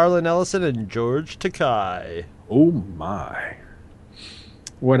 Stanley Harlan Ellison and George Takei. Oh my.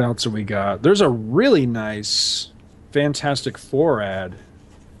 What else have we got? There's a really nice Fantastic Four ad.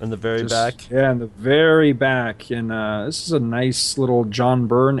 In the very back? Yeah, in the very back. And this is a nice little John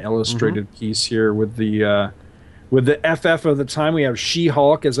Byrne illustrated piece here with the FF of the time. We have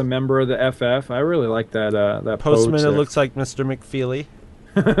She-Hulk as a member of the FF. I really like that Postman, pose it there. looks like Mr. McFeely.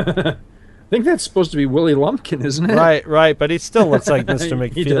 I think that's supposed to be Willie Lumpkin, isn't it? Right, but he still looks like Mr.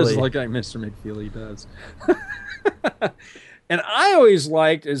 McFeely. He does look like Mr. McFeely does. And I always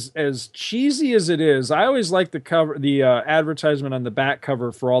liked, as cheesy as it is, I always liked the advertisement on the back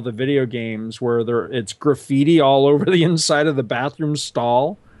cover for all the video games where it's graffiti all over the inside of the bathroom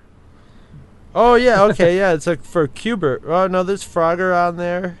stall. Oh yeah, okay, yeah, it's like for Cubert. Oh no, there's Frogger on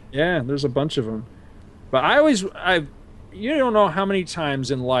there. Yeah, there's a bunch of them. But you don't know how many times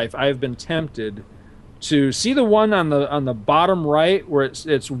in life I've been tempted to see the one on the bottom right where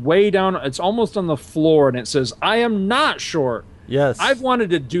it's way down, it's almost on the floor, and it says, "I am not short." Yes. I've wanted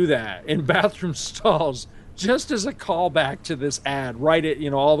to do that in bathroom stalls just as a callback to this ad. Write it,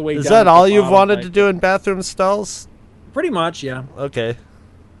 all the way down. Is that all you've wanted to do in bathroom stalls? Pretty much, yeah. Okay.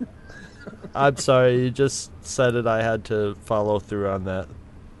 I'm sorry, you just said it. I had to follow through on that.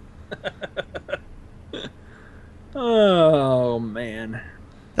 Oh, man.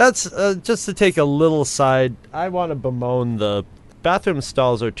 That's just to take a little side. I want to bemoan the bathroom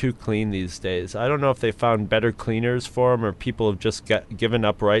stalls are too clean these days. I don't know if they found better cleaners for them or people have just given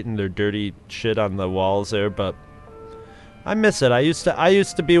up writing their dirty shit on the walls there, but I miss it. I used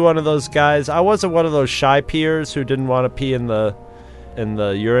to be one of those guys. I wasn't one of those shy peers who didn't want to pee in the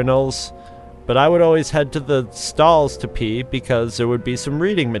urinals, but I would always head to the stalls to pee because there would be some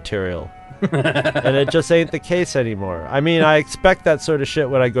reading material. And it just ain't the case anymore. I mean, I expect that sort of shit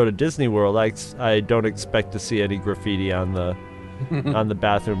when I go to Disney World. I don't expect to see any graffiti on the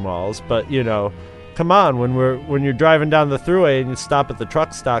bathroom walls, but come on, when you're driving down the thruway and you stop at the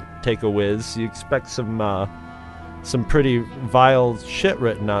truck stop, take a whiz, you expect some pretty vile shit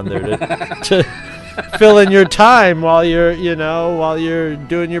written on there to fill in your time while you're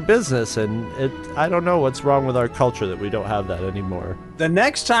doing your business. And I don't know what's wrong with our culture that we don't have that anymore. The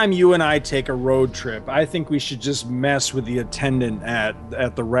next time you and I take a road trip, I think we should just mess with the attendant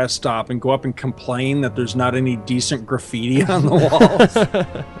at the rest stop and go up and complain that there's not any decent graffiti on the walls.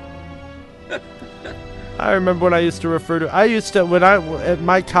 I remember when at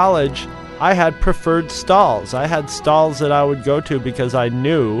my college, I had preferred stalls. I had stalls that I would go to because I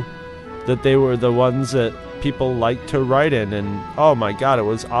knew that they were the ones that people liked to write in, and oh my god, it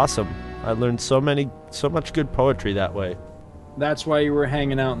was awesome. I learned so much good poetry that way. That's why you were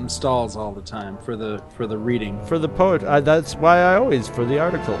hanging out in stalls all the time for the reading. For the poet. That's why I always for the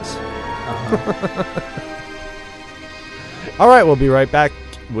articles. All right, we'll be right back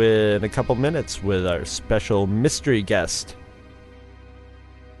in a couple minutes with our special mystery guest.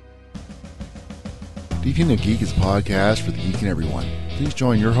 Geekin' and Geek is a podcast for the geek and everyone. Please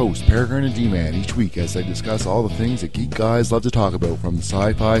join your host, Peregrine and D-Man, each week as they discuss all the things that geek guys love to talk about from the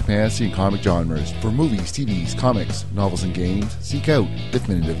sci-fi, fantasy, and comic genres. For movies, TVs, comics, novels, and games, seek out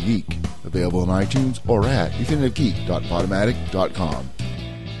Definitive Geek. Available on iTunes or at definitivegeek.podomatic.com.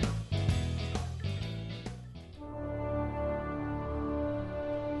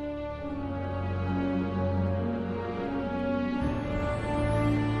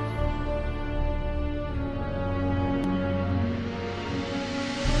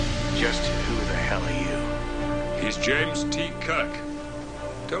 Just who the hell are you? He's James T. Kirk.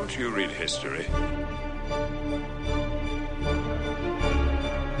 Don't you read history?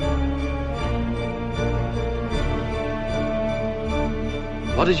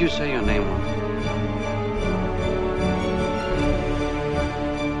 What did you say your name was?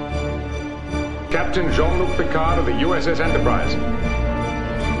 Captain Jean-Luc Picard of the USS Enterprise.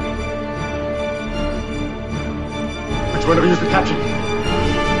 Which one of you is the captain?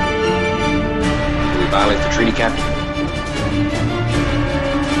 Did we violate the treaty, Captain?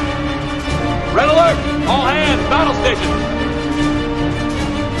 Red alert! All hands, battle stations!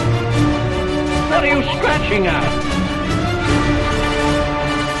 What are you scratching at?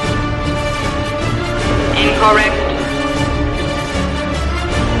 Incorrect.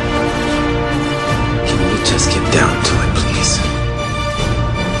 Can we just get down to it, please?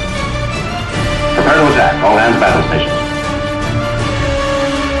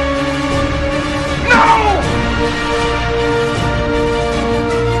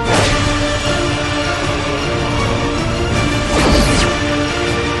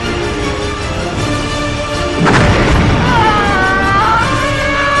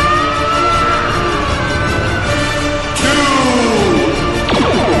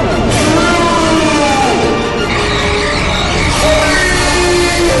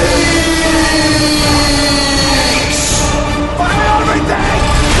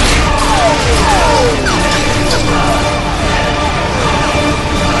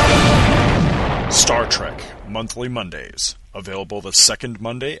 Monthly Mondays, available the second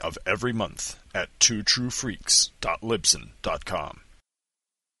Monday of every month at twotruefreaks.libsyn.com.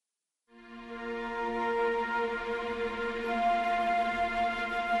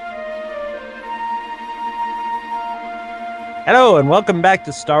 Hello, and welcome back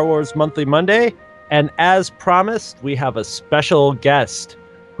to Star Wars Monthly Monday. And as promised, we have a special guest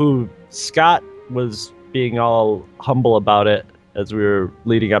who Scott was being all humble about it as we were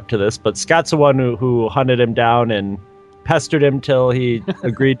leading up to this. But Scott's the one who hunted him down and pestered him till he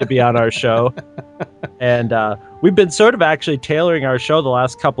agreed to be on our show. And we've been sort of actually tailoring our show the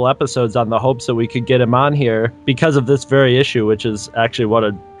last couple episodes on the hopes that we could get him on here because of this very issue, which is actually one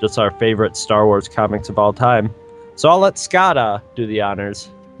of just our favorite Star Wars comics of all time. So I'll let Scott do the honors.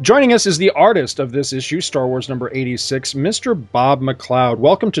 Joining us is the artist of this issue, Star Wars number 86, Mr. Bob McLeod.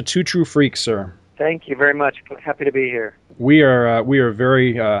 Welcome to Two True Freaks, sir. Thank you very much. Happy to be here. We are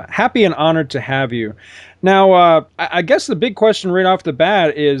very happy and honored to have you. Now, I guess the big question right off the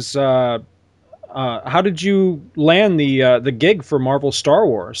bat is, how did you land the gig for Marvel Star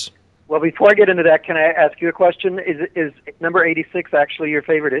Wars? Well, before I get into that, can I ask you a question? Is number 86 actually your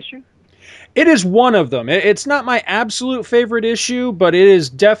favorite issue? It is one of them. It's not my absolute favorite issue, but it is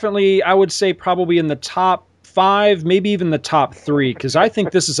definitely, I would say, probably in the top 5, maybe even the top 3, because I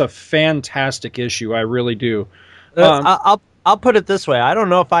think this is a fantastic issue. I really do. I'll put it this way. I don't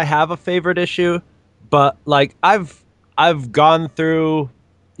know if I have a favorite issue, but like I've gone through,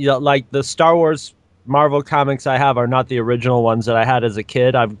 like the Star Wars Marvel comics I have are not the original ones that I had as a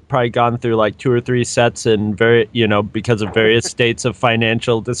kid. I've probably gone through like 2 or 3 sets in because of various states of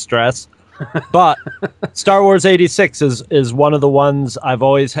financial distress. But Star Wars 86 is one of the ones I've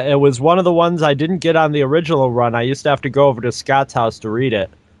always. It was one of the ones I didn't get on the original run. I used to have to go over to Scott's house to read it,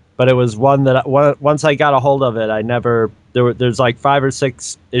 but it was one that once I got a hold of it, I never. There's like 5 or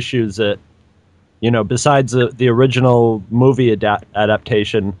 6 issues that, besides the original movie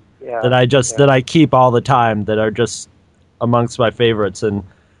adaptation. Yeah, that I keep all the time, that are just amongst my favorites. And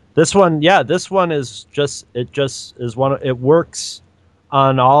this one is just one. It works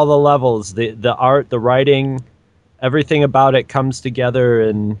on all the levels. The art, the writing, everything about it comes together,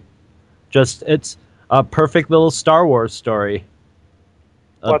 and just it's a perfect little Star Wars story.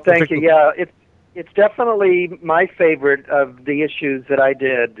 Well, thank you. Yeah, it's definitely my favorite of the issues that I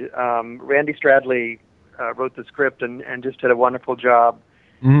did. Randy Stradley wrote the script and just did a wonderful job.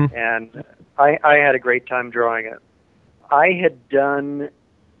 Mm-hmm. And I had a great time drawing it. I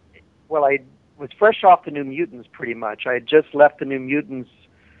was fresh off the New Mutants pretty much. I had just left the New Mutants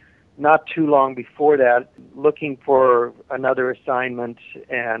not too long before that, looking for another assignment,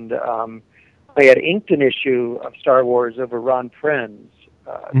 and I had inked an issue of Star Wars over Ron Friends.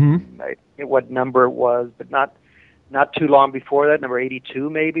 I forget what number it was, but not too long before that, number 82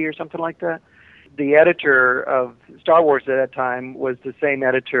 maybe or something like that. The editor of Star Wars at that time was the same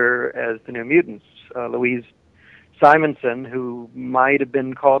editor as the New Mutants, Louise Simonson, who might have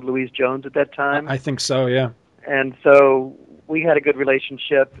been called Louise Jones at that time. I think so, yeah. And so we had a good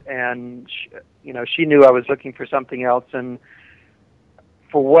relationship, and she knew I was looking for something else. And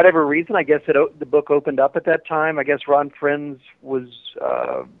for whatever reason, I guess the book opened up at that time. I guess Ron Friends was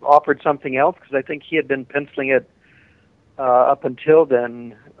offered something else, because I think he had been penciling it up until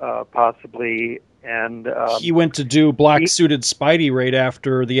then, possibly. And he went to do black-suited Spidey right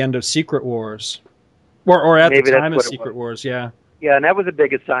after the end of Secret Wars. Or at the time of Secret Wars, yeah. Yeah, and that was a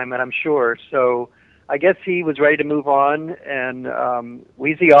big assignment, I'm sure. So I guess he was ready to move on, and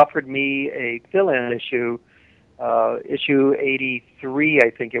Weezy offered me a fill-in issue, issue 83, I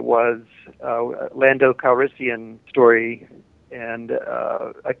think it was, Lando Calrissian story, and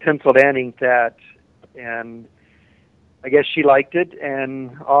I penciled and inked that, and I guess she liked it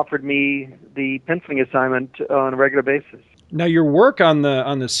and offered me the penciling assignment on a regular basis. Now, your work on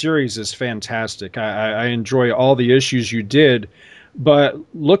the series is fantastic. I enjoy all the issues you did, but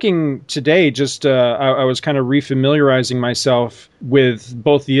looking today, I was kind of refamiliarizing myself with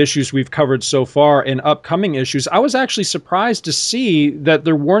both the issues we've covered so far and upcoming issues. I was actually surprised to see that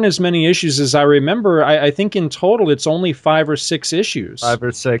there weren't as many issues as I remember. I think in total it's only 5 or 6 issues. 5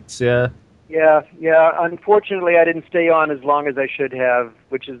 or 6, yeah. Yeah. Unfortunately, I didn't stay on as long as I should have,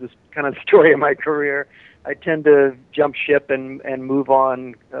 which is the kind of story of my career. I tend to jump ship and move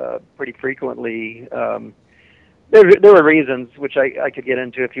on pretty frequently. There were reasons which I could get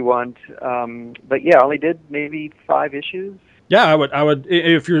into if you want, but yeah, I only did maybe 5 issues. Yeah, I would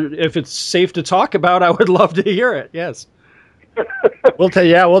if it's safe to talk about, I would love to hear it. Yes. We'll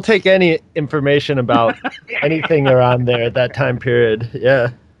take any information about anything around there at that time period.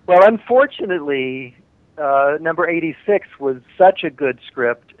 Yeah. Well, unfortunately, number 86 was such a good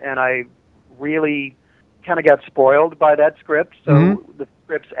script, and I really kind of got spoiled by that script. So the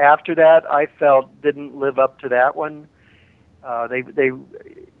scripts after that, I felt didn't live up to that one. They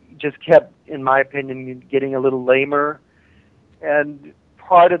just kept, in my opinion, getting a little lamer. And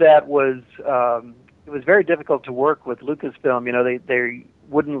part of that was it was very difficult to work with Lucasfilm. You know, they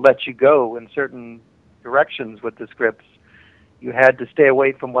wouldn't let you go in certain directions with the scripts. You had to stay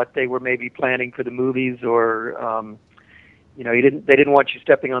away from what they were maybe planning for the movies, or you know, they didn't want you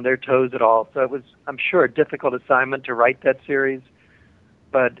stepping on their toes at all. So it was, I'm sure, a difficult assignment to write that series.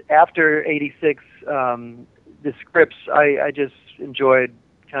 But after '86, the scripts I just enjoyed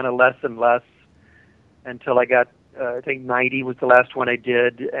kind of less and less until I got, I think 90 was the last one I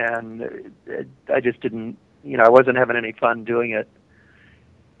did, and I just didn't, you know, I wasn't having any fun doing it.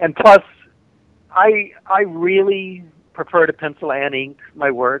 And plus, I really prefer to pencil and ink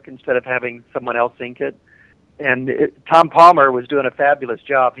my work instead of having someone else ink it. And Tom Palmer was doing a fabulous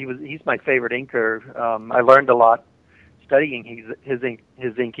job. He's my favorite inker. I learned a lot studying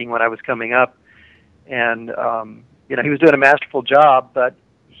his inking when I was coming up, and you know, he was doing a masterful job. But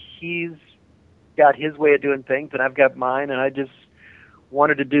he's got his way of doing things, and I've got mine, and I just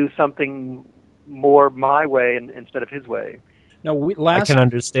wanted to do something more my way instead of his way. No, I can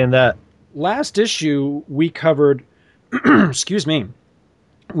understand that. Last issue we covered, excuse me,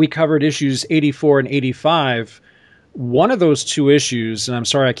 we covered issues 84 and 85. One of those two issues, and I'm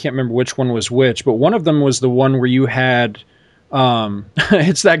sorry I can't remember which one was which, but one of them was the one where you had,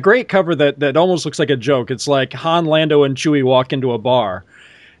 it's that great cover that almost looks like a joke. It's like Han, Lando, and Chewie walk into a bar.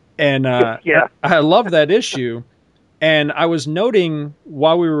 And yeah. I love that issue. And I was noting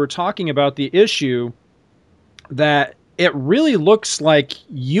while we were talking about the issue that it really looks like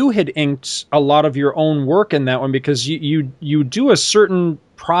you had inked a lot of your own work in that one, because you do a certain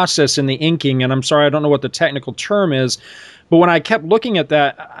process in the inking, and I'm sorry, I don't know what the technical term is, but when I kept looking at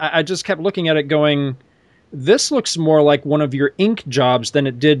that, I just kept looking at it going, this looks more like one of your ink jobs than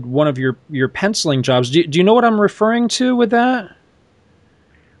it did one of your penciling jobs. Do you know what I'm referring to with that?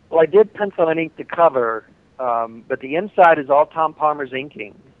 Well, I did pencil and ink the cover, but the inside is all Tom Palmer's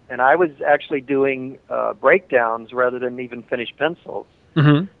inking. And I was actually doing breakdowns rather than even finished pencils.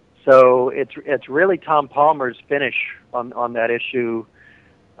 Mm-hmm. So it's really Tom Palmer's finish on that issue.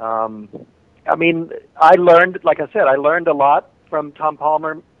 I mean, I learned, like I said, I learned a lot from Tom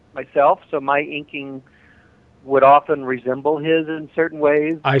Palmer myself, so my inking would often resemble his in certain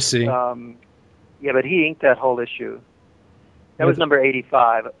ways. I see. Yeah, but he inked that whole issue. That was number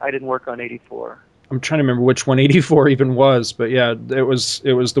 85. I didn't work on 84. I'm trying to remember which one 84 even was, but yeah, it was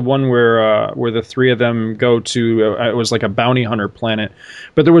the one where the three of them go to it was like a bounty hunter planet,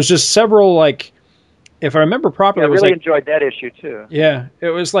 but there was just several, like, if I remember properly, yeah, I it was really like, enjoyed that issue too. Yeah, it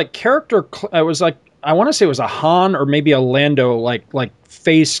was like character. It was like, I want to say it was a Han or maybe a Lando like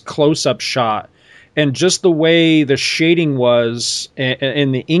face close up shot, and just the way the shading was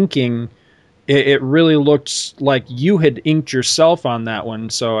in the inking. It really looked like you had inked yourself on that one,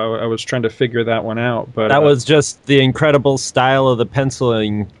 so I was trying to figure that one out. But that was just the incredible style of the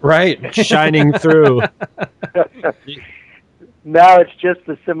penciling, right, shining through. No, it's just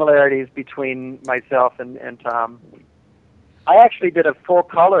the similarities between myself and Tom. I actually did a full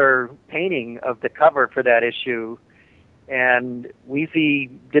color painting of the cover for that issue, and Weezy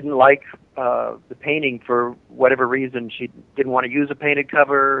didn't like the painting for whatever reason. She didn't want to use a painted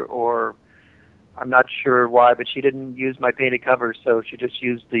cover, or I'm not sure why, but she didn't use my painted cover, so she just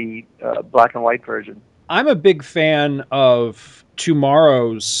used the black and white version. I'm a big fan of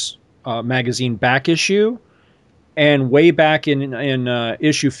Tomorrow's magazine back issue, and way back in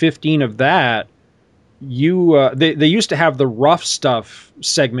issue 15 of that, they used to have the Rough Stuff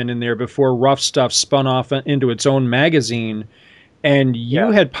segment in there before Rough Stuff spun off into its own magazine, and you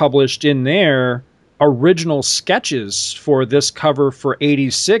had published in there original sketches for this cover for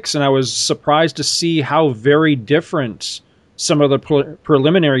 86, and I was surprised to see how very different some of the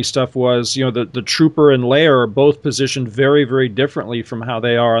preliminary stuff was. You know, the Trooper and Leia are both positioned very, very differently from how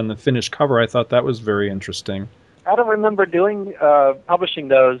they are on the finished cover. I thought that was very interesting. I don't remember publishing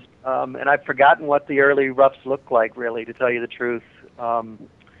those, and I've forgotten what the early roughs looked like, really, to tell you the truth. So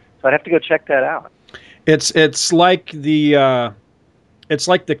I'd have to go check that out. It's like the it's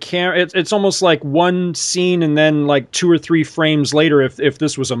like the camera. It's almost like one scene and then like 2 or 3 frames later, if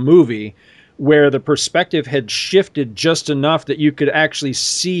this was a movie, where the perspective had shifted just enough that you could actually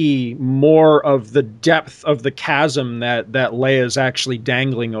see more of the depth of the chasm that Leia's actually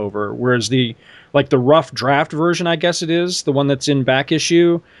dangling over. Whereas the rough draft version, I guess it is, the one that's in back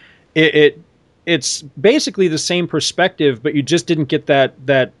issue, it's basically the same perspective, but you just didn't get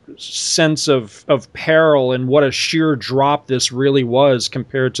that sense of peril and what a sheer drop this really was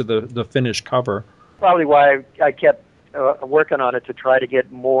compared to the finished cover. probably why I kept working on it, to try to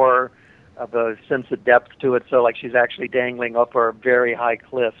get more of a sense of depth to it. So like she's actually dangling up a very high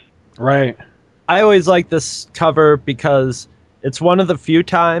cliff. Right. I always like this cover because it's one of the few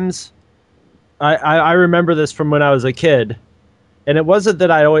times I remember this from when I was a kid. And it wasn't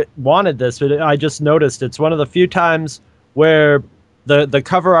that I always wanted this, but I just noticed it's one of the few times where the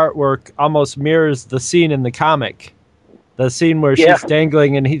cover artwork almost mirrors the scene in the comic. The scene where she's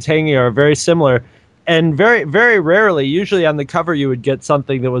dangling and he's hanging are very similar. And very, very rarely, usually on the cover, you would get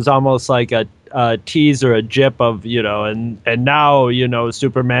something that was almost like a tease or a jip of, and now,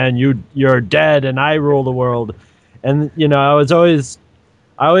 Superman, you're dead and I rule the world. And,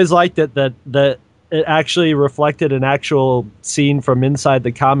 I always liked it that it actually reflected an actual scene from inside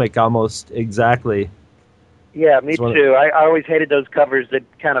the comic almost exactly. Yeah, me too. I always hated those covers that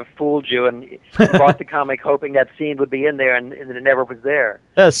kind of fooled you and you bought the comic hoping that scene would be in there, and it never was there.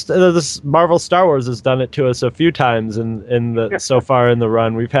 Yes, this Marvel Star Wars has done it to us a few times so far in the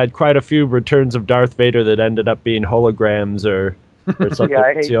run. We've had quite a few returns of Darth Vader that ended up being holograms or something. Yeah,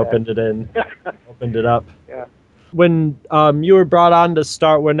 I hate you opened it up. Yeah. When you were brought on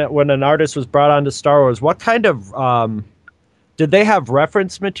to when an artist was brought on to Star Wars, what kind of did they have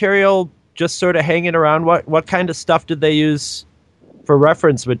reference material just sort of hanging around? What kind of stuff did they use for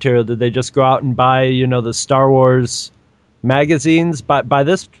reference material? Did they just go out and buy the Star Wars magazines? By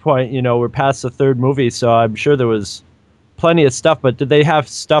this point, we're past the third movie, so I'm sure there was plenty of stuff. But did they have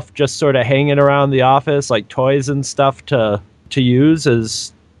stuff just sort of hanging around the office, like toys and stuff to use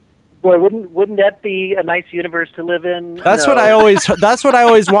as? Boy, wouldn't that be a nice universe to live in? That's what I always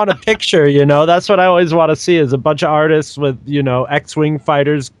want to picture, That's what I always want to see, is a bunch of artists with, X-Wing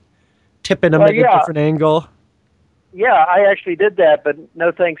fighters tipping them at a different angle. Yeah, I actually did that, but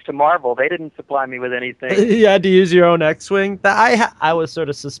no thanks to Marvel. They didn't supply me with anything. You had to use your own X-Wing? I was sort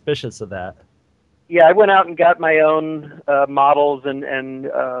of suspicious of that. Yeah, I went out and got my own models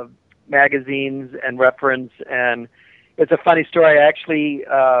and magazines and reference, and it's a funny story. I actually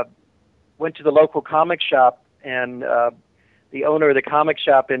went to the local comic shop, and the owner of the comic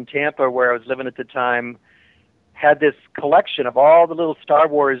shop in Tampa, where I was living at the time, had this collection of all the little Star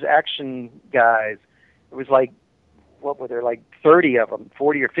Wars action guys. It was like, what were there, like 30 of them,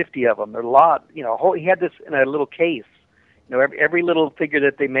 40 or 50 of them. There were a lot, he had this in a little case, every little figure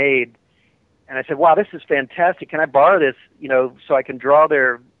that they made. And I said, wow, this is fantastic. Can I borrow this, so I can draw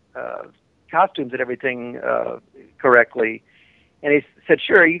their costumes and everything correctly? And he said,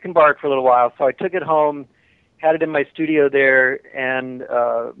 sure, you can borrow it for a little while. So I took it home, had it in my studio there, and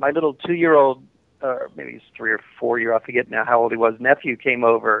my little 2-year-old, maybe he's 3 or 4 year, I forget now how old he was, nephew came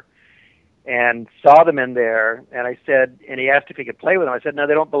over and saw them in there. And I said, and he asked if he could play with them. I said, no,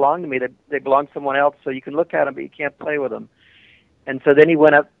 they don't belong to me. They belong to someone else, so you can look at them, but you can't play with them. And so then he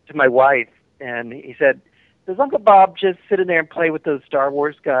went up to my wife, and he said, does Uncle Bob just sit in there and play with those Star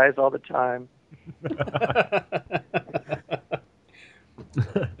Wars guys all the time?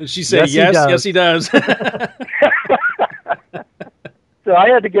 She said, yes, he does. So I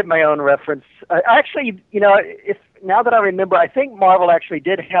had to get my own reference. Actually, if now that I remember, I think Marvel actually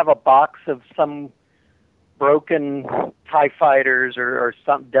did have a box of some broken TIE fighters or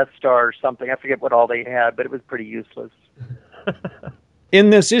some Death Star or something. I forget what all they had, but it was pretty useless. In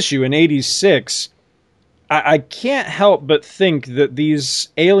this issue, in 86, I can't help but think that these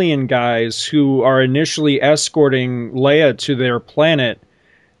alien guys who are initially escorting Leia to their planet,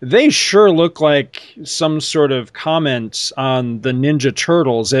 they sure look like some sort of comment on the Ninja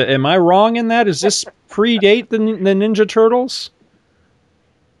Turtles. Am I wrong in that? Does this predate the Ninja Turtles?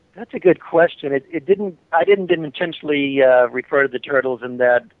 That's a good question. I didn't intentionally refer to the Turtles in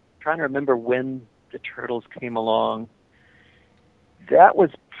that. I'm trying to remember when the Turtles came along. That was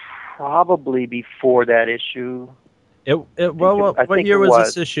probably before that issue. What year was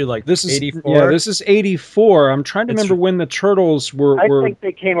this issue? Like this is 84? Yeah, this is 84. I'm trying to remember when the Turtles were. I think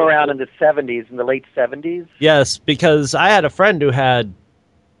they came around in the 70s, in the late 70s. Yes, because I had a friend who had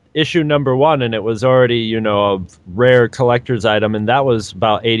issue number 1, and it was already, a rare collector's item, and that was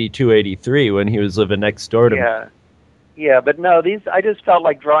about 82, 83 when he was living next door to me. Yeah, but no, I just felt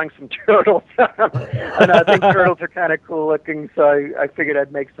like drawing some turtles. And I think turtles are kind of cool looking, so I figured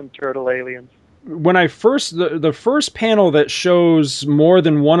I'd make some turtle aliens. When I the first panel that shows more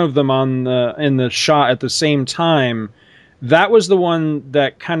than one of them in the shot at the same time, that was the one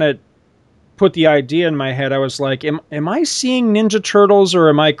that kind of put the idea in my head. I was like, am I seeing Ninja Turtles or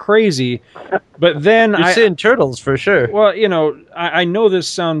am I crazy? But then You're seeing turtles for sure. Well, I know this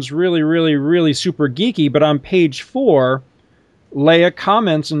sounds really, really, really super geeky, but on page 4, Leia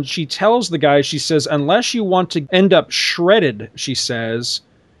comments and she tells the guy, she says, unless you want to end up shredded, she says,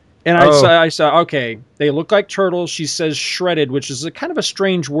 And I saw, okay, they look like turtles. She says shredded, which is a kind of a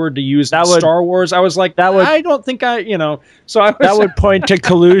strange word to use in Star Wars. I was like, I don't think so that would point to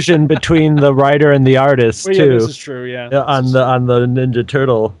collusion between the writer and the artist, too. Yeah, this is true, yeah. On the Ninja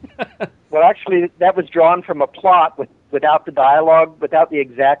Turtle. Well, actually, that was drawn from a plot without the dialogue, without the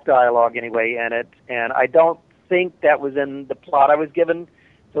exact dialogue anyway in it. And I don't think that was in the plot I was given.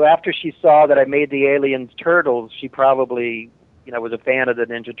 So after she saw that I made the aliens turtles, she probably, was a fan of the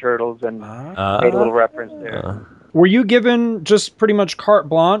Ninja Turtles and made a little reference there. Were you given just pretty much carte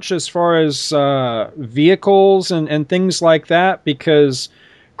blanche as far as vehicles and things like that? Because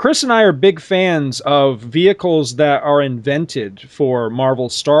Chris and I are big fans of vehicles that are invented for Marvel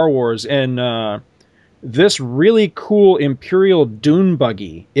Star Wars, and this really cool Imperial Dune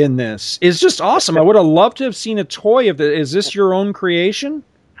buggy in this is just awesome. I would have loved to have seen a toy of it. Is this your own creation?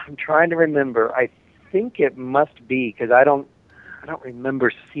 I'm trying to remember. I think it must be, because I don't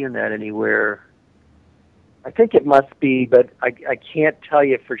remember seeing that anywhere. I think it must be, but I can't tell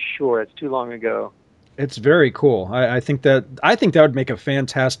you for sure. It's too long ago. It's very cool. I think that would make a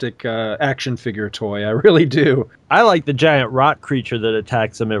fantastic action figure toy. I really do. I like the giant rock creature that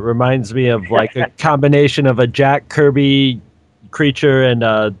attacks him. It reminds me of like a combination of a Jack Kirby creature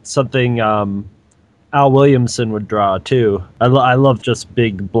and something Al Williamson would draw too. I love just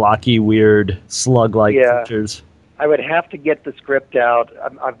big, blocky, weird, slug-like creatures. I would have to get the script out.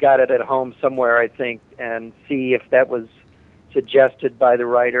 I've got it at home somewhere, I think, and see if that was suggested by the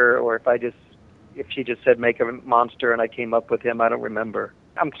writer or if she just said make a monster and I came up with him. I don't remember.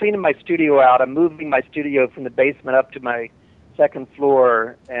 I'm cleaning my studio out. I'm moving my studio from the basement up to my second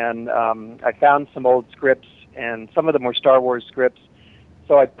floor, and I found some old scripts, and some of them were Star Wars scripts.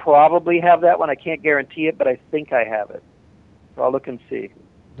 So I probably have that one. I can't guarantee it, but I think I have it. So I'll look and see.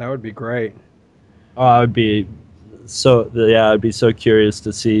 That would be great. Oh, I'd be so curious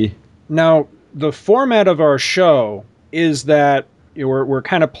to see. Now, the format of our show is that we're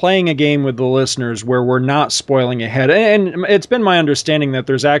kind of playing a game with the listeners where we're not spoiling ahead. And it's been my understanding that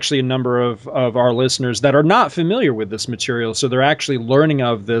there's actually a number of our listeners that are not familiar with this material, so they're actually learning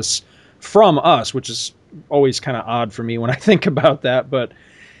of this from us, which is always kind of odd for me when I think about that. But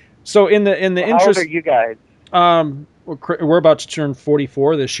so in the interest, how old are you guys? We're about to turn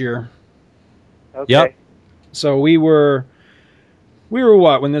 44 this year. Okay. Yep. So we were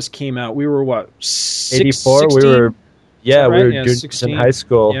what when this came out? We were what? 84. 16? We were. Yeah, right? we were juniors in high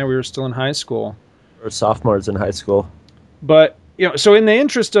school. Yeah, we were still in high school. Or sophomores in high school. But so in the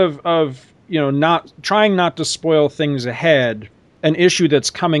interest of not trying not to spoil things ahead, an issue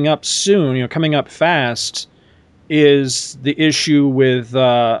that's coming up soon, coming up fast, is the issue with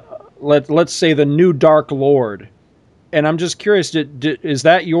let's say the new Dark Lord. And I'm just curious, is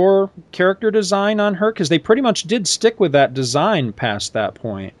that your character design on her? Because they pretty much did stick with that design past that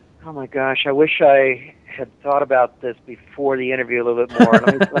point. Oh my gosh, I wish I had thought about this before the interview a little bit more.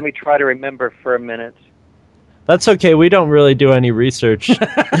 Let me try to remember for a minute. That's okay. We don't really do any research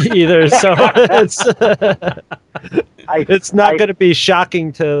either, so it's not going to be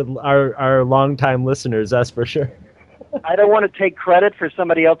shocking to our longtime listeners, that's for sure. I don't want to take credit for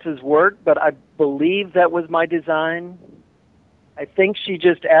somebody else's work, but I believe that was my design. I think she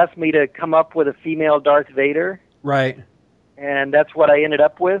just asked me to come up with a female Darth Vader. Right. And that's what I ended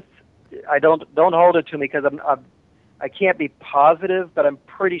up with. I don't hold it to me because I can't be positive, but I'm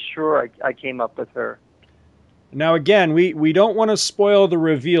pretty sure I came up with her. Now again, we don't want to spoil the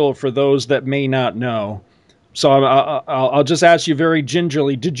reveal for those that may not know. So I'll just ask you very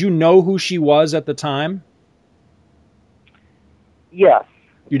gingerly, did you know who she was at the time? Yes.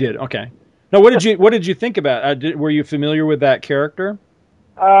 You did. Okay. Now, what did you think about? Were you familiar with that character?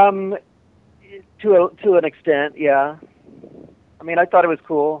 To an extent, yeah. I mean, I thought it was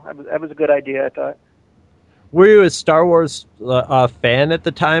cool. That was a good idea, I thought. Were you a Star Wars fan at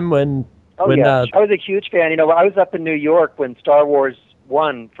the time when? Yeah, I was a huge fan. I was up in New York when Star Wars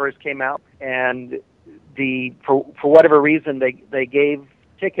 1 first came out, and for whatever reason they gave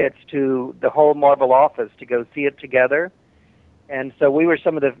tickets to the whole Marvel office to go see it together. And so we were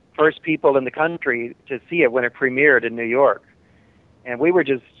some of the first people in the country to see it when it premiered in New York. And we were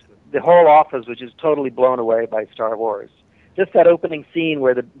the whole office was just totally blown away by Star Wars. Just that opening scene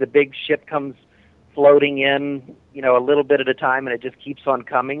where the big ship comes floating in, a little bit at a time, and it just keeps on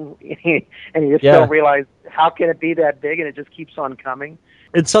coming. And you just don't realize, how can it be that big, and it just keeps on coming.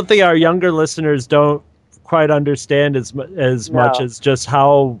 It's something our younger listeners don't quite understand as much as just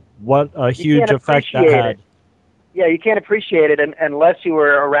what a huge effect that had. Yeah, you can't appreciate it unless you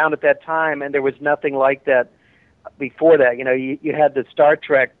were around at that time, and there was nothing like that before that. You had the Star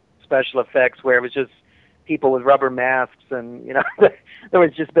Trek special effects where it was just people with rubber masks, and there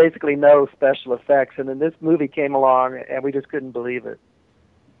was just basically no special effects. And then this movie came along, and we just couldn't believe it.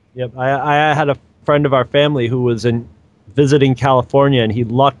 Yep, I had a friend of our family who was visiting California, and he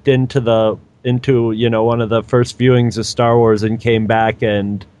lucked into one of the first viewings of Star Wars and came back,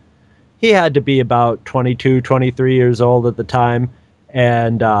 and he had to be about 22, 23 years old at the time,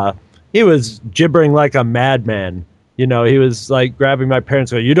 and he was gibbering like a madman. He was like grabbing my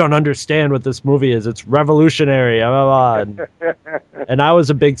parents, going, "You don't understand what this movie is. It's revolutionary." Blah, blah, blah. And I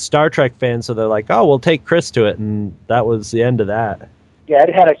was a big Star Trek fan, so they're like, "Oh, we'll take Chris to it," and that was the end of that. Yeah,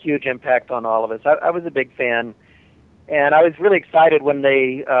 it had a huge impact on all of us. I was a big fan, and I was really excited when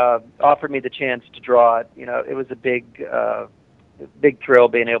they offered me the chance to draw it. It was a big thrill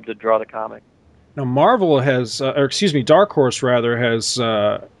being able to draw the comic. Now, Marvel has, Dark Horse rather, has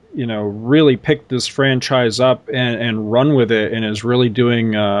really picked this franchise up and run with it, and is really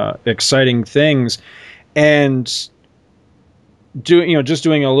doing exciting things. And just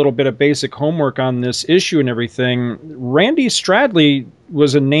doing a little bit of basic homework on this issue and everything, Randy Stradley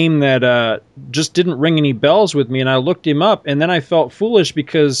was a name that just didn't ring any bells with me, and I looked him up, and then I felt foolish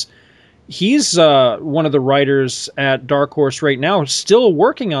because he's one of the writers at Dark Horse right now, still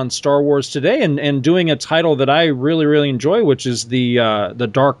working on Star Wars today and doing a title that I really, really enjoy, which is the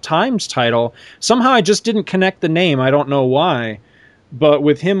Dark Times title. Somehow I just didn't connect the name. I don't know why. But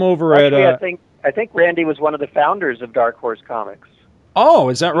with him over Actually, I think Randy was one of the founders of Dark Horse Comics. Oh,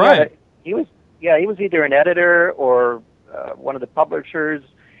 is that right? He was either an editor or one of the publishers.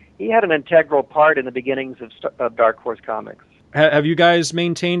 He had an integral part in the beginnings of Dark Horse Comics. Have you guys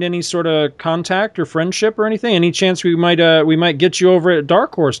maintained any sort of contact or friendship or anything? Any chance we might get you over at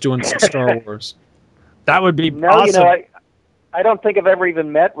Dark Horse doing some Star Wars? That would be no, awesome. I don't think I've ever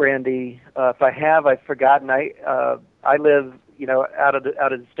even met Randy. If I have, I've forgotten. I live out of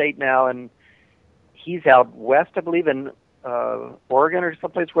the state now, and he's out west, I believe, in Oregon or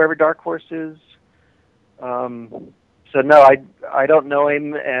someplace, wherever Dark Horse is. So no, I don't know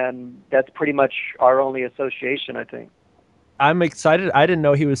him, and that's pretty much our only association, I think. I'm excited. I didn't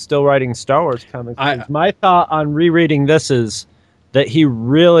know he was still writing Star Wars comics. My thought on rereading this is that he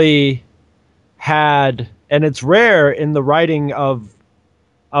really had, and it's rare in the writing of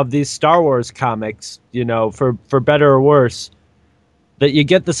these Star Wars comics, for better or worse, that you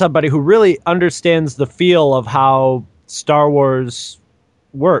get to somebody who really understands the feel of how Star Wars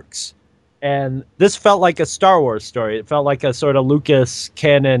works. And this felt like a Star Wars story. It felt like a sort of Lucas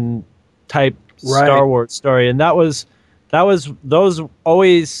canon type Star Wars story. And those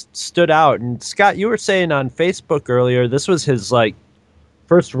always stood out. And Scott, you were saying on Facebook earlier, this was his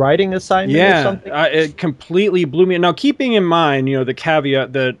first writing assignment or something? It completely blew me. Now, keeping in mind, the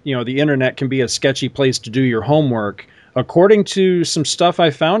caveat that, the internet can be a sketchy place to do your homework. According to some stuff I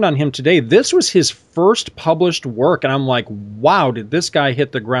found on him today, this was his first published work, and I'm like, wow, did this guy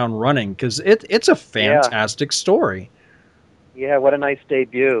hit the ground running? Because it's a fantastic story. Yeah, what a nice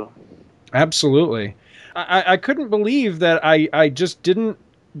debut. Absolutely. I couldn't believe that I just didn't...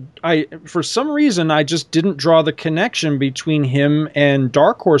 for some reason, I just didn't draw the connection between him and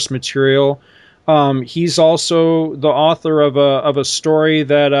Dark Horse material. He's also the author of a story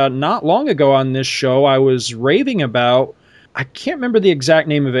that not long ago on this show I was raving about. I can't remember the exact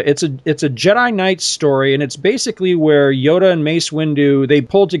name of it. It's a Jedi Knight story, and it's basically where Yoda and Mace Windu, they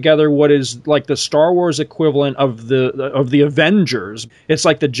pulled together what is like the Star Wars equivalent of the Avengers. It's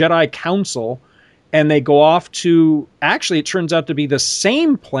like the Jedi Council, and they go off to, actually it turns out to be the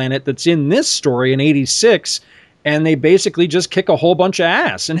same planet that's in this story in 86. And they basically just kick a whole bunch of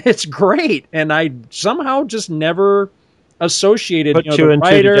ass, and it's great. And I somehow just never associated the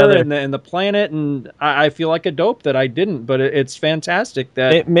writer and the planet, and I feel like a dope that I didn't. But it's fantastic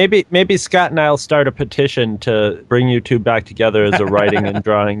that maybe Scott and I'll start a petition to bring you two back together as a writing and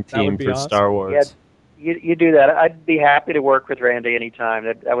drawing team for awesome. Star Wars. Yeah, you do that. I'd be happy to work with Randy anytime.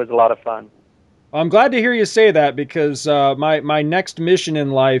 That was a lot of fun. I'm glad to hear you say that, because my next mission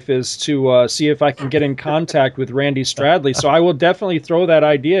in life is to see if I can get in contact with Randy Stradley. So I will definitely throw that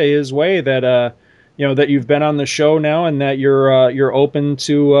idea his way, that that you've been on the show now and that you're open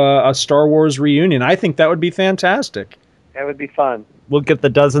to a Star Wars reunion. I think that would be fantastic. That would be fun. We'll get the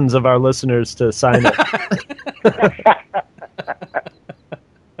dozens of our listeners to sign it.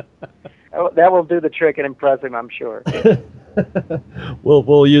 That will do the trick and impress him, I'm sure.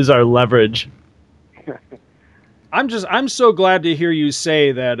 We'll use our leverage. I'm so glad to hear you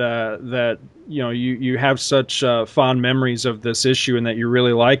say that you have such fond memories of this issue and that you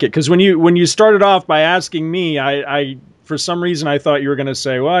really like it. Because when you started off by asking me, I for some reason I thought you were going to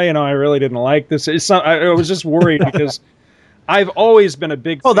say, well, I really didn't like this. I was just worried because I've always been a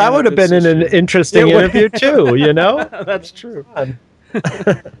big. Oh, that would have been an interesting interview too. You know, that's true.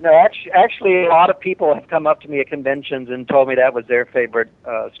 No, actually, a lot of people have come up to me at conventions and told me that was their favorite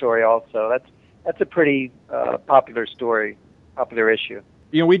story. Also, that's a pretty popular story, popular issue.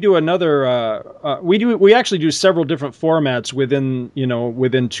 We do another. We actually do several different formats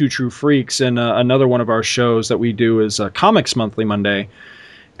within Two True Freaks, and another one of our shows that we do is Comics Monthly Monday,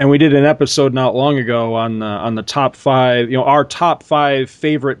 and we did an episode not long ago on the top 5, our top 5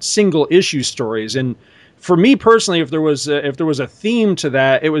 favorite single issue stories. And for me personally, if there was a theme to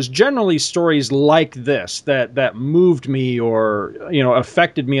that, it was generally stories like this that moved me or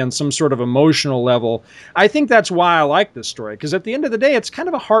affected me on some sort of emotional level. I think that's why I like this story, because at the end of the day, it's kind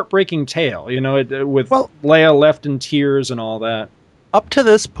of a heartbreaking tale. With Leia left in tears and all that. Up to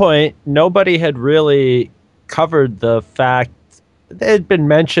this point, nobody had really covered the fact that it had been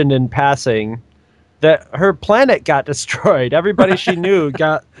mentioned in passing that her planet got destroyed. Everybody she knew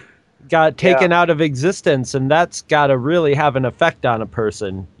got taken out of existence, and that's got to really have an effect on a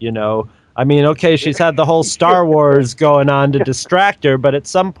person, I mean, okay, she's had the whole Star Wars going on to distract her, but at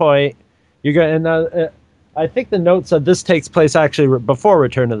some point, you're going to... I think the note said this takes place actually before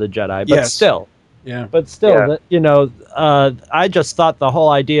Return of the Jedi, but still. Yeah. But still, I just thought the whole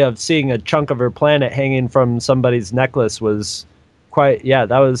idea of seeing a chunk of her planet hanging from somebody's necklace was quite... Yeah,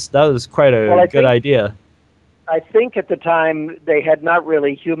 that was quite a good idea. I think at the time they had not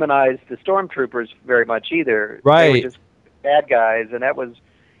really humanized the stormtroopers very much either. Right. They were just bad guys, and that was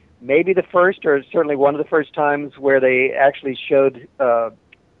maybe the first, or certainly one of the first times where they actually showed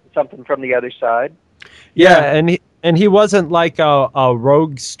something from the other side. Yeah, and he wasn't like a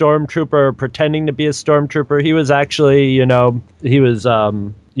rogue stormtrooper pretending to be a stormtrooper. He was actually, he was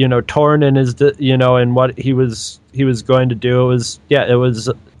torn in his, in what he was going to do. It was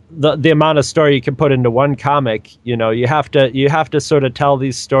the amount of story you can put into one comic. You have to sort of tell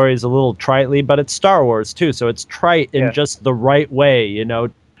these stories a little tritely, but it's Star Wars too, so it's trite in just the right way.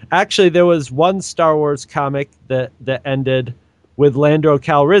 Actually, there was one Star Wars comic that ended with Lando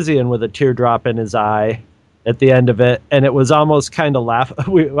Calrissian with a teardrop in his eye at the end of it, and it was almost kind of I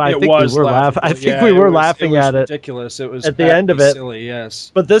think we were laughing at it. Ridiculous. It was at the end of it. Silly,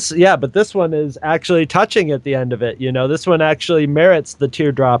 yes. But this one is actually touching at the end of it. This one actually merits the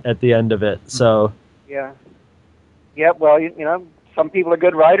teardrop at the end of it. So yeah. Well, some people are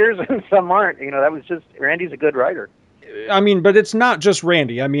good writers and some aren't. That was just Randy's a good writer. I mean, but it's not just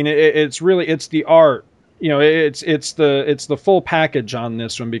Randy. I mean, it's the art. It's the full package on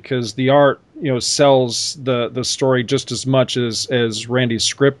this one, because the art sells the story just as much as Randy's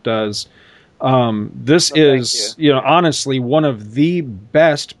script does. This is honestly one of the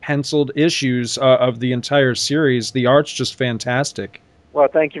best penciled issues of the entire series. The art's just fantastic. Well,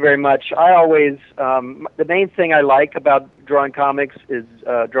 thank you very much. I always the main thing I like about drawing comics is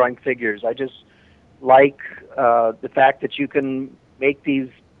drawing figures. I just like the fact that you can make these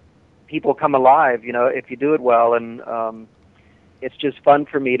people come alive, if you do it well, and it's just fun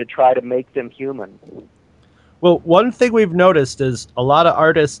for me to try to make them human. Well, one thing we've noticed is a lot of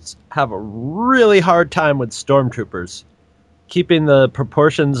artists have a really hard time with stormtroopers, keeping the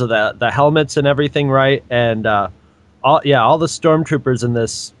proportions of the helmets and everything right, and all the stormtroopers in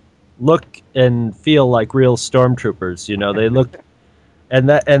this look and feel like real stormtroopers. They look, and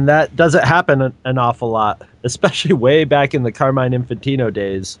that doesn't happen an awful lot, especially way back in the Carmine Infantino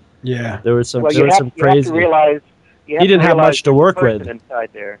days. Yeah, there was some crazy. You have to realize he didn't have much to work with inside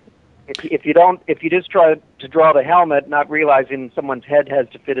there. If you just try to draw the helmet, not realizing someone's head has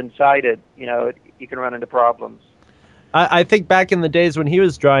to fit inside it, you can run into problems. I think back in the days when he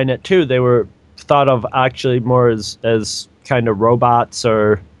was drawing it too, they were thought of actually more as kind of robots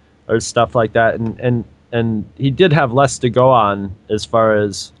or stuff like that, and he did have less to go on as far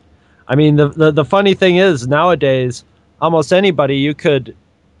as. I mean, the funny thing is nowadays, almost anybody you could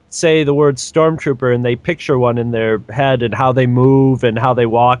say the word stormtrooper and they picture one in their head and how they move and how they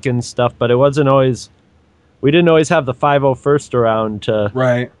walk and stuff, but we didn't always have the 501st around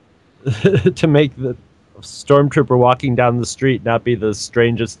to make the stormtrooper walking down the street not be the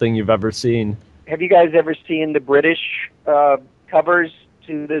strangest thing you've ever seen. Have you guys ever seen the British covers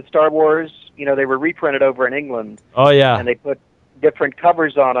to the Star Wars? They were reprinted over in England. Oh yeah. And they put different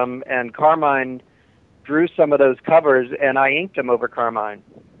covers on them, and Carmine drew some of those covers, and I inked them over Carmine.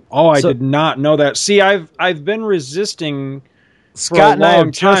 Oh, I did not know that. See, I've been resisting Scott and I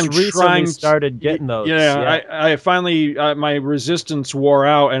have just recently started getting those. Yeah. I finally my resistance wore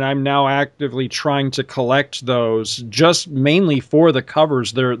out, and I'm now actively trying to collect those, just mainly for the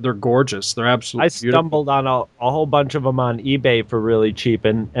covers. They're gorgeous. They're absolutely beautiful. I stumbled on a whole bunch of them on eBay for really cheap,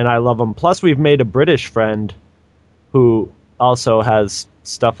 and I love them. Plus, we've made a British friend who also has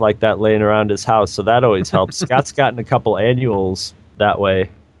stuff like that laying around his house, so that always helps. Scott's gotten a couple annuals that way.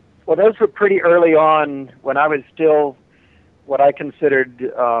 Well, those were pretty early on when I was still what I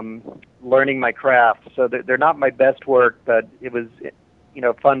considered learning my craft. So they're not my best work, but it was,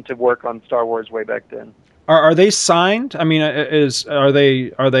 fun to work on Star Wars way back then. Are they signed? I mean, are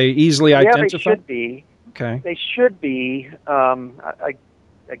they easily identified? Yeah, they should be. Okay. They should be. I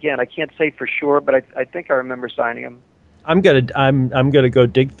can't say for sure, but I think I remember signing them. I'm gonna go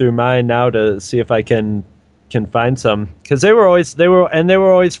dig through mine now to see if I can find some, because they were always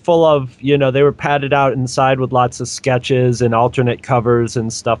full of, they were padded out inside with lots of sketches and alternate covers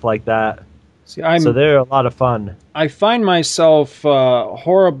and stuff like that. See, so they're a lot of fun. I find myself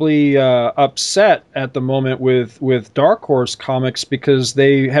horribly upset at the moment with Dark Horse Comics, because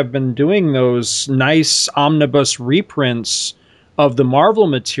they have been doing those nice omnibus reprints of the Marvel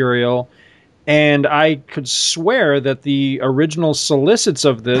material, and I could swear that the original solicits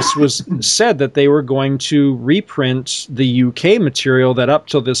of this was said that they were going to reprint the UK material that up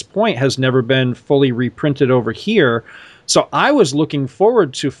till this point has never been fully reprinted over here. So I was looking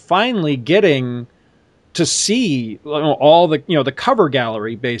forward to finally getting to see all the the cover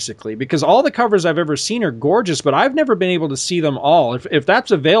gallery, basically, because all the covers I've ever seen are gorgeous, but I've never been able to see them all. If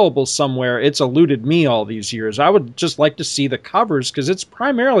that's available somewhere, it's eluded me all these years. I would just like to see the covers, because it's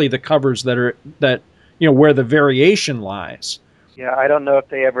primarily the covers that where the variation lies. Yeah, I don't know if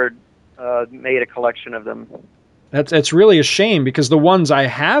they ever made a collection of them. It's really a shame, because the ones I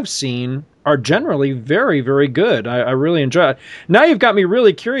have seen are generally very, very good. I really enjoy it. Now you've got me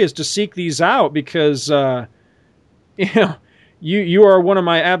really curious to seek these out, because you are one of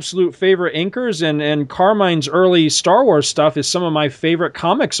my absolute favorite inkers, and Carmine's early Star Wars stuff is some of my favorite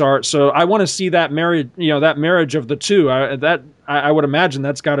comics art. So I want to see that marriage of the two. I would imagine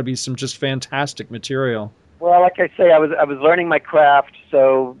that's got to be some just fantastic material. Well, like I say, I was learning my craft,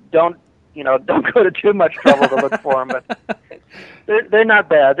 so don't go to too much trouble to look for them. But they're not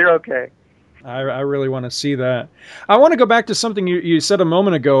bad. They're okay. I really want to see that. I want to go back to something you said a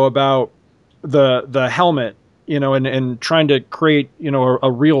moment ago about the helmet, and trying to create,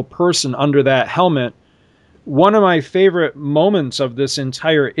 a real person under that helmet. One of my favorite moments of this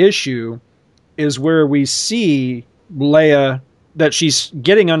entire issue is where we see Leia, that she's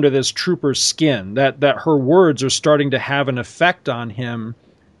getting under this trooper's skin, that her words are starting to have an effect on him.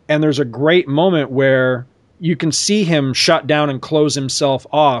 And there's a great moment where you can see him shut down and close himself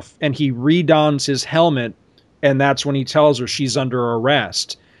off, and he redons his helmet, and that's when he tells her she's under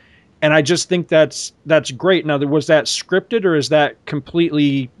arrest. And I just think that's great. Now, was that scripted, or is that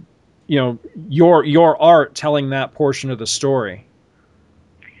completely, your art telling that portion of the story?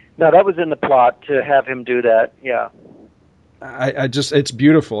 No, that was in the plot to have him do that. Yeah. It's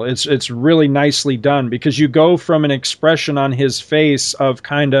beautiful. It's really nicely done, because you go from an expression on his face of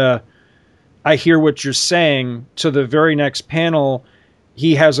kind of, I hear what you're saying, to the very next panel,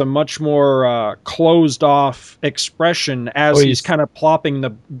 he has a much more closed off expression as he's kind of plopping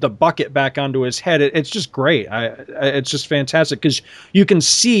the bucket back onto his head. It's just great. It's just fantastic, because you can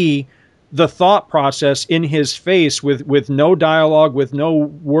see the thought process in his face with no dialogue, with no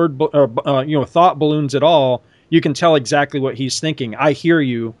word, thought balloons at all. You can tell exactly what he's thinking. I hear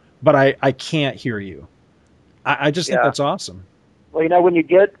you, but I can't hear you. I just think that's awesome. Well, when you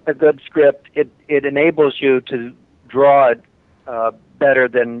get a good script, it enables you to draw it better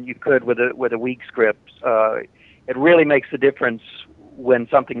than you could with a weak script. It really makes a difference when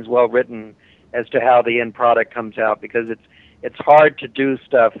something's well written as to how the end product comes out, because it's hard to do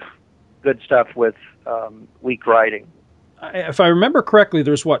good stuff with weak writing. If I remember correctly,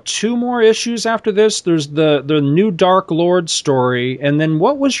 there's 2 more issues after this. There's the new Dark Lord story, and then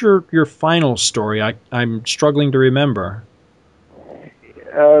what was your final story? I'm struggling to remember.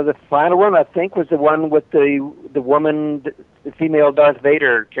 The final one, I think, was the one with the woman, the female Darth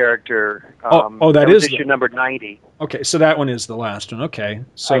Vader character. That is issue number 90. Okay, so that one is the last one. Okay,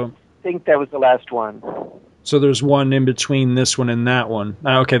 so I think that was the last one. So there's one in between this one and that one.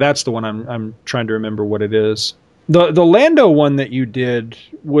 Okay, that's the one I'm trying to remember what it is. The Lando one that you did,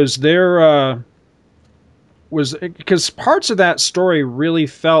 was there was because parts of that story really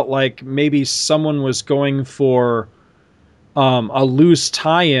felt like maybe someone was going for a loose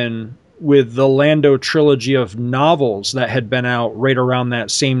tie-in with the Lando trilogy of novels that had been out right around that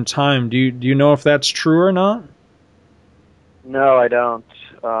same time. Do you know if that's true or not? No, I don't.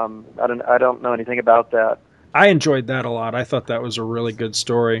 I don't know anything about that. I enjoyed that a lot. I thought that was a really good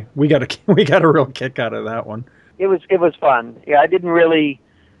story. We got a real kick out of that one. It was fun. Yeah, I didn't really.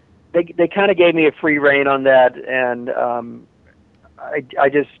 They kind of gave me a free rein on that, and I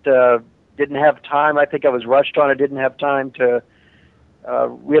just didn't have time. I think I was rushed on it. Didn't have time to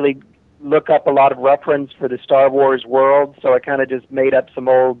really look up a lot of reference for the Star Wars world. So I kind of just made up some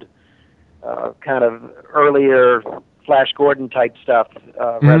old, kind of earlier Flash Gordon type stuff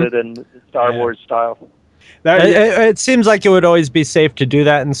rather than the Star Wars style. It seems like it would always be safe to do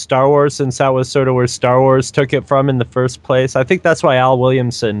that in Star Wars, since that was sort of where Star Wars took it from in the first place. I think that's why Al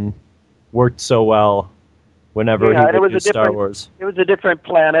Williamson worked so well whenever he would do Star Wars. It was a different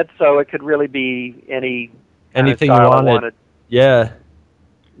planet, so it could really be anything you wanted. Yeah.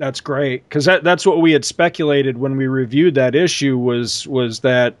 That's great, because that's what we had speculated when we reviewed that issue was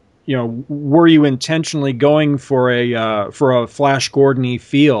that, you know, were you intentionally going for a Flash Gordon-y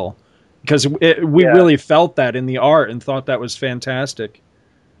feel? Because we really felt that in the art and thought that was fantastic.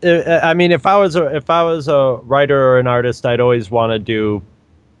 I mean, if I was a writer or an artist, I'd always want to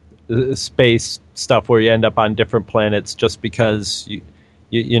do space stuff where you end up on different planets, just because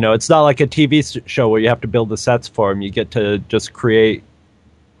you know, it's not like a TV show where you have to build the sets for them. You get to just create,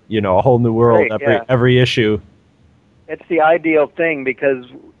 you know, a whole new world every issue. It's the ideal thing, because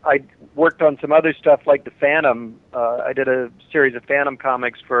I worked on some other stuff like the Phantom. I did a series of Phantom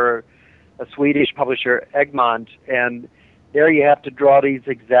comics for a Swedish publisher, Egmont, and there you have to draw these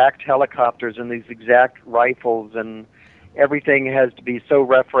exact helicopters and these exact rifles, and everything has to be so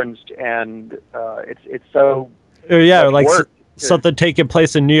referenced, and it's so like something taking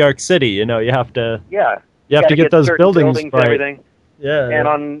place in New York City. You know, you have to you have to get those buildings right. And everything. Yeah,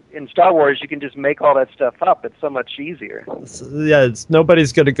 and in Star Wars, you can just make all that stuff up. It's so much easier.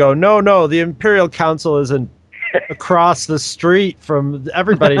 Nobody's going to go, no, the Imperial Council isn't across the street from.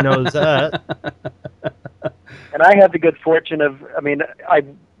 Everybody knows that. And I had the good fortune of, I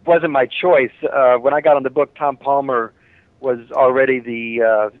wasn't my choice. When I got on the book, Tom Palmer was already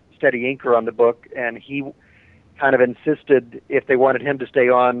the steady inker on the book, and he kind of insisted, if they wanted him to stay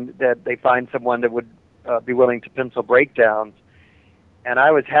on, that they find someone that would be willing to pencil breakdowns. And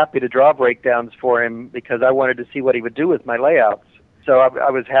I was happy to draw breakdowns for him because I wanted to see what he would do with my layouts. So I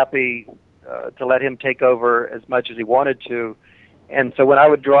was happy to let him take over as much as he wanted to. And so when I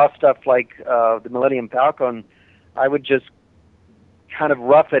would draw stuff like the Millennium Falcon, I would just kind of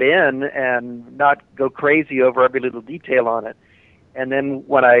rough it in and not go crazy over every little detail on it. And then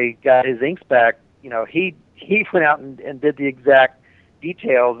when I got his inks back, you know, he went out and did the exact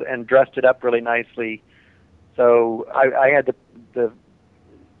details and dressed it up really nicely. So I had the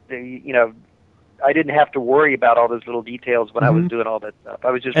you know, I didn't have to worry about all those little details when I was doing all that stuff. I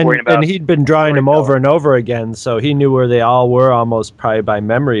was just worrying about. And he'd been drawing them over and over again, so he knew where they all were almost probably by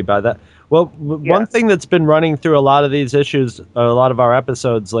memory by that. Well, one thing that's been running through a lot of these issues, a lot of our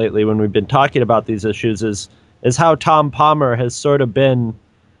episodes lately when we've been talking about these issues is how Tom Palmer has sort of been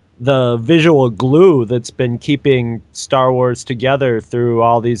the visual glue that's been keeping Star Wars together through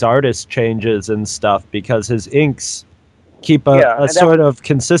all these artist changes and stuff, because his inks keep a sort of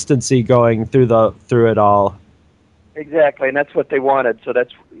consistency going through it all. Exactly, and that's what they wanted. So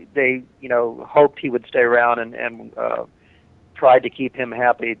they hoped he would stay around and tried to keep him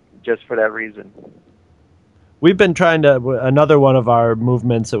happy just for that reason. We've been trying to. Another one of our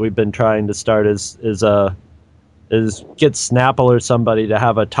movements that we've been trying to start is get Snapple or somebody to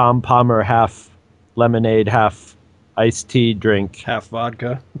have a Tom Palmer half lemonade, half iced tea drink, half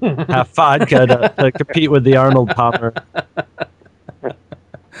vodka to compete with the Arnold Palmer.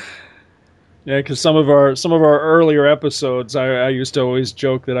 Yeah, because some of our earlier episodes, I used to always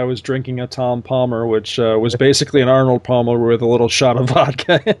joke that I was drinking a Tom Palmer, which was basically an Arnold Palmer with a little shot of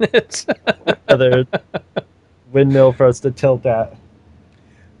vodka in it. Another windmill for us to tilt at.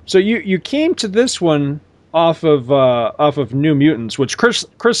 So you came to this one off of New Mutants, which Chris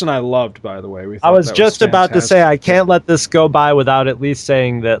and I loved, by the way. I was just about to say I can't let this go by without at least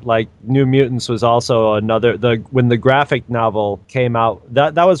saying that, like, New Mutants was also when the graphic novel came out.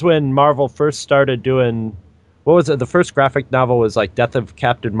 That was when Marvel first started doing. What was it? The first graphic novel was like Death of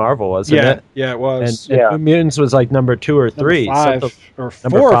Captain Marvel, wasn't it? Yeah, it was. And New Mutants was like number 2 or 3, number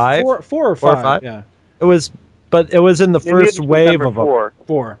 4 or 5. Yeah, it was, but it was in the first wave of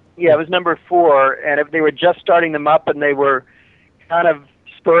 4. Yeah, it was number 4, and if they were just starting them up, and they were kind of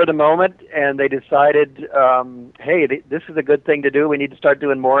spur of the moment, and they decided, hey, this is a good thing to do. We need to start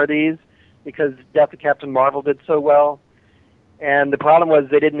doing more of these because Death of Captain Marvel did so well. And the problem was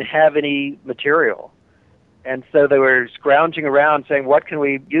they didn't have any material, and so they were scrounging around saying, what can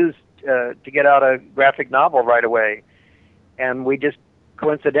we use to get out a graphic novel right away? And we just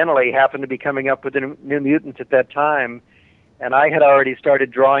coincidentally happened to be coming up with the New Mutants at that time. And I had already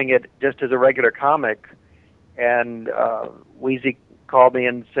started drawing it just as a regular comic. And Wheezy called me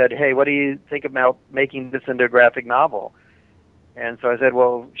and said, hey, what do you think about making this into a graphic novel? And so I said,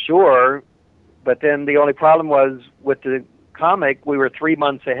 well, sure. But then the only problem was with the comic, we were 3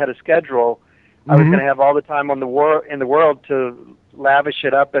 months ahead of schedule. I was going to have all the time in the world to lavish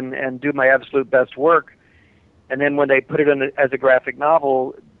it up and do my absolute best work. And then when they put it in as a graphic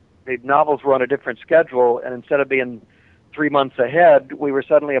novel, the novels were on a different schedule, and instead of being 3 months ahead, we were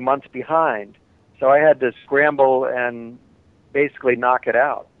suddenly a month behind. So I had to scramble and basically knock it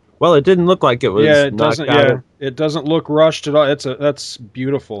out. Well, it didn't look like it was. Yeah, it doesn't. Yeah, it doesn't look rushed at all. That's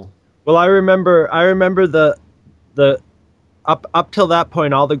beautiful. Well, I remember the up till that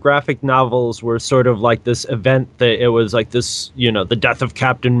point, all the graphic novels were sort of like this event that it was like this, the death of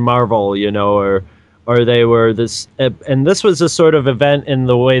Captain Marvel, or they were this, and this was a sort of event in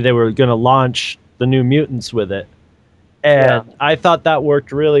the way they were going to launch the New Mutants with it. And I thought that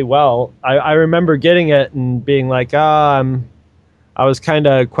worked really well. I remember getting it and being like, I was kind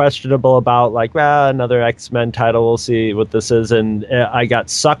of questionable about like, another X-Men title. We'll see what this is. And I got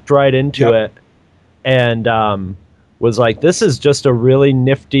sucked right into it and was like, this is just a really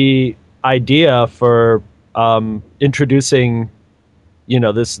nifty idea for introducing,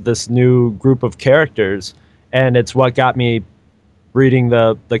 this new group of characters. And it's what got me reading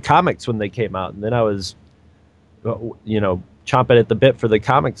the comics when they came out. And then I was, chomping at the bit for the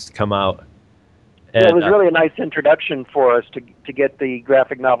comics to come out. And, it was really a nice introduction for us to get the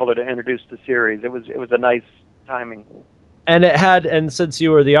graphic novel to introduce the series. It was a nice timing. And it had, and since you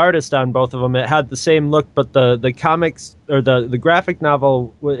were the artist on both of them, it had the same look, but the comics or the graphic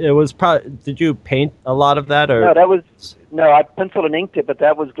novel, it was probably, did you paint a lot of that? Or I penciled and inked it, but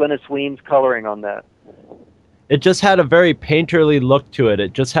that was Glynis Weems coloring on that. It just had a very painterly look to it.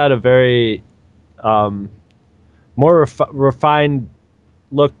 It just had a very more refined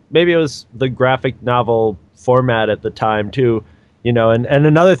look. Maybe it was the graphic novel format at the time too, and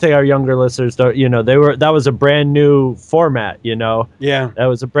another thing our younger listeners don't, that was a brand new format, that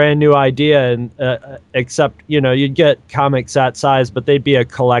was a brand new idea. And except you'd get comics that size, but they'd be a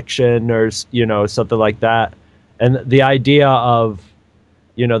collection or something like that. And the idea of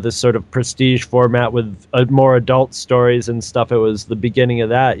this sort of prestige format with more adult stories and stuff, it was the beginning of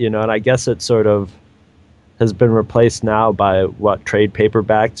that, and I guess it sort of has been replaced now by trade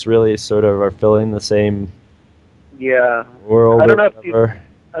paperbacks really sort of are filling the same world. I don't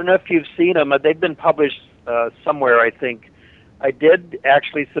know if you've seen them. They've been published somewhere, I think. I did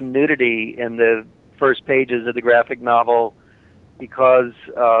actually some nudity in the first pages of the graphic novel because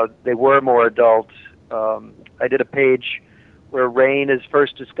they were more adult. I did a page where Rain is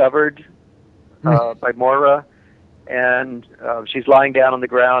first discovered by Moira, and she's lying down on the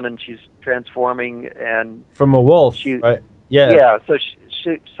ground and she's transforming and from a wolf, right? Yeah.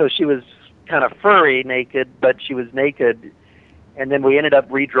 So she was kind of furry naked, but she was naked, and then we ended up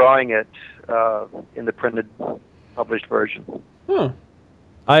redrawing it in the printed published version.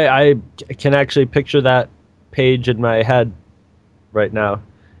 I can actually picture that page in my head right now,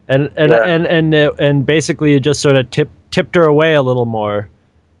 and basically you just sort of tipped her away a little more.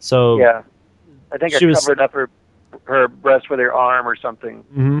 So I think I covered up her breast with her arm or something.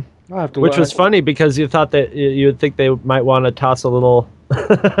 Mm-hmm. Which was funny because you thought that you would think they might want to toss a little.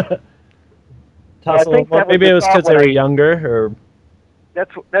 Maybe it was because they were younger, or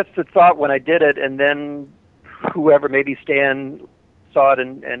that's the thought when I did it, and then whoever, maybe Stan, saw it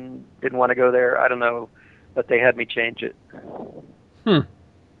and didn't want to go there. I don't know, but they had me change it.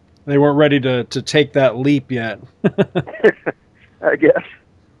 They weren't ready to take that leap yet. I guess.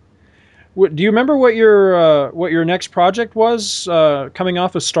 Do you remember what your next project was coming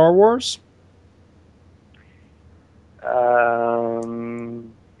off of Star Wars?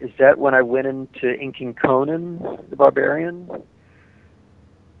 Is that when I went into inking Conan the Barbarian?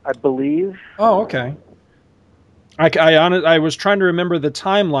 I believe. Oh, okay. I was trying to remember the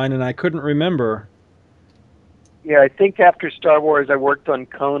timeline and I couldn't remember. Yeah, I think after Star Wars I worked on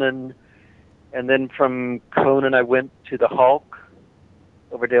Conan, and then from Conan I went to the Hulk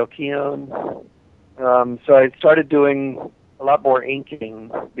over Dale Keown. So I started doing a lot more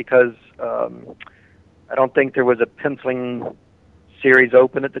inking because I don't think there was a penciling series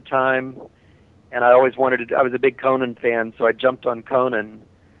open at the time, and I always I was a big Conan fan, so I jumped on Conan.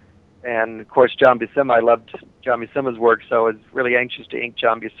 And of course John Buscema, I loved John Buscema's work, so I was really anxious to ink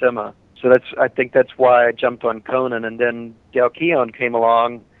John Buscema. So I think that's why I jumped on Conan, and then Dale Keown came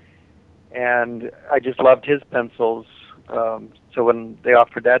along, and I just loved his pencils. So when they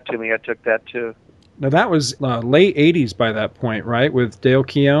offered that to me, I took that too. Now that was late 80s by that point, right? With Dale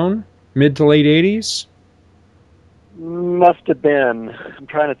Keown? Mid to late 80s? Must have been. I'm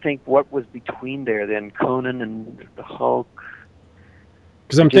trying to think what was between there then, Conan and the Hulk.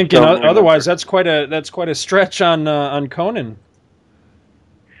 Because I'm thinking otherwise that's quite a stretch on Conan.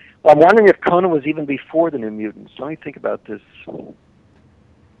 I'm wondering if Conan was even before the New Mutants. Let me think about this.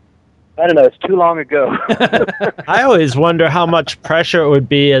 I don't know. It's too long ago. I always wonder how much pressure it would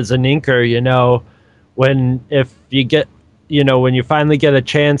be as an inker, when you finally get a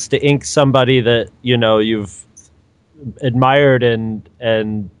chance to ink somebody that, you've admired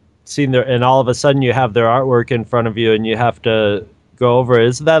and seen and all of a sudden you have their artwork in front of you and you have to go over it.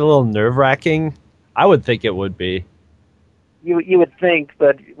 Isn't that a little nerve-wracking? I would think it would be. You would think,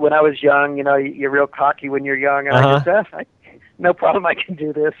 but when I was young, you're real cocky when you're young, and I just, no problem, I can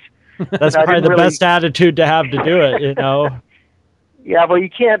do this. That's probably the best attitude to have to do it, Yeah, well, you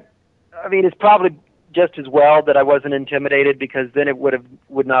can't. I mean, it's probably just as well that I wasn't intimidated, because then it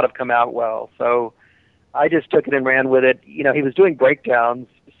would not have come out well. So I just took it and ran with it. He was doing breakdowns,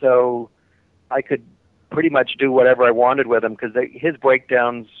 so I could pretty much do whatever I wanted with him, because his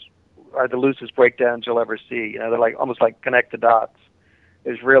breakdowns are the loosest breakdowns you'll ever see. They're almost like connect the dots.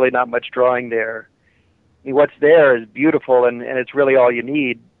 There's really not much drawing there. I mean, what's there is beautiful, and it's really all you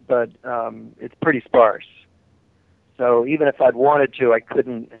need, but it's pretty sparse. So even if I'd wanted to, I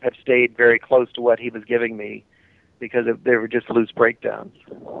couldn't have stayed very close to what he was giving me, because they were just loose breakdowns.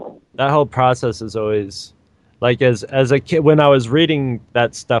 That whole process is always, like, as a kid, when I was reading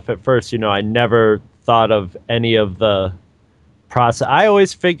that stuff at first, I never thought of any of the process. I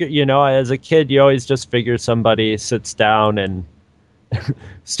always figured, as a kid, you always just figure somebody sits down and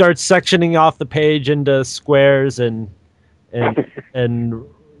starts sectioning off the page into squares and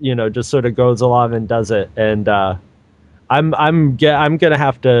just sort of goes along and does it. And I'm gonna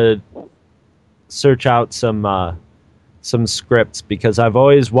have to search out some scripts, because I've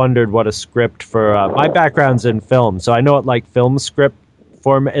always wondered what a script for my background's in film, so I know what like film script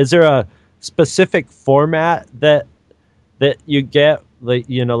format. Is there a specific format that you get,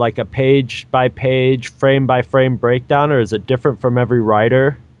 like a page by page, frame by frame breakdown, or is it different from every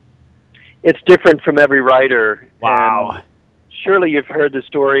writer? It's different from every writer. Wow. And surely you've heard the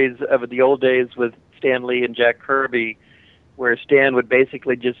stories of the old days with Stan Lee and Jack Kirby, where Stan would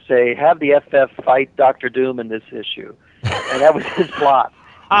basically just say, have the FF fight Dr. Doom in this issue. And that was his plot.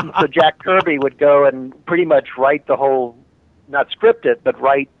 So Jack Kirby would go and pretty much write the whole, not script it, but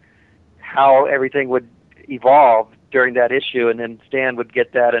write how everything would evolve during that issue, and then Stan would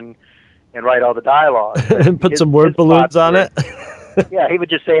get that and write all the dialogue. And put some word balloons on it? Yeah, he would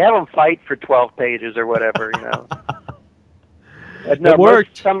just say, have them fight for 12 pages or whatever, But no, it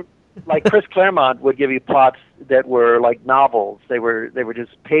worked. Like Chris Claremont would give you plots that were like novels. They were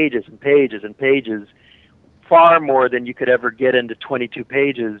just pages and pages and pages, far more than you could ever get into 22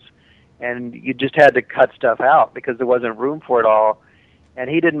 pages, and you just had to cut stuff out because there wasn't room for it all. And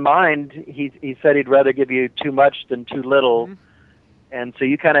he didn't mind. He said he'd rather give you too much than too little. Mm-hmm. And so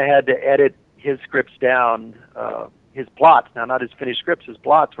you kind of had to edit his scripts down, his plots. Now, not his finished scripts, his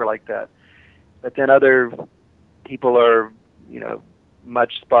plots were like that. But then other people are,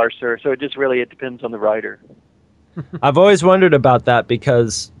 much sparser. So it depends on the writer. I've always wondered about that,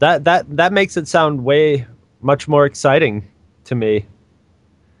 because that makes it sound way much more exciting to me.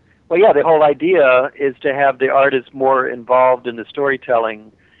 Well, yeah, the whole idea is to have the artist more involved in the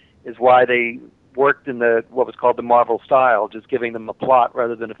storytelling, is why they worked in what was called the Marvel style, just giving them a plot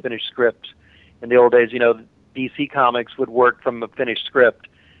rather than a finished script. In the old days, DC Comics would work from a finished script,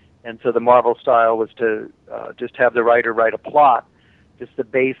 and so the Marvel style was to just have the writer write a plot, just the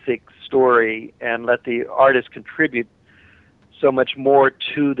basic story, and let the artist contribute so much more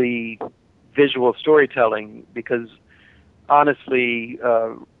to the visual storytelling, because honestly,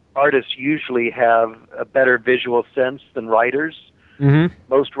 artists usually have a better visual sense than writers. Mm-hmm.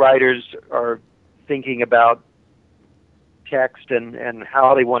 Most writers are thinking about text and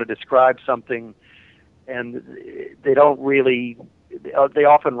how they want to describe something, and they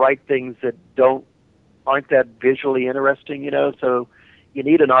often write things that aren't that visually interesting, so you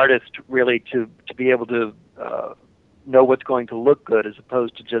need an artist really to be able to know what's going to look good, as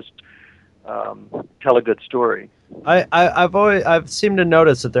opposed to just tell a good story. I've seemed to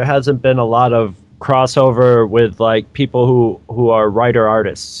notice that there hasn't been a lot of crossover with like people who are writer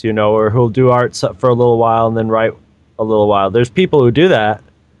artists, or who'll do art for a little while and then write a little while. There's people who do that,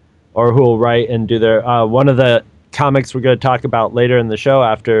 or who will write and do their one of the comics we're going to talk about later in the show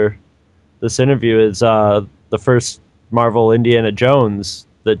after this interview is the first Marvel Indiana Jones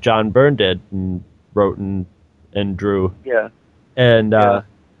that John Byrne did and wrote and drew. Yeah. And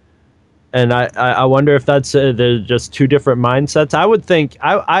and I wonder if that's there's just two different mindsets. I would think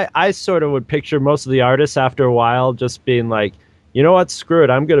I sort of would picture most of the artists after a while just being like, you know what, screw it,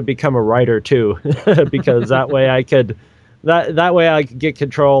 I'm going to become a writer too, because that way I could That way I could get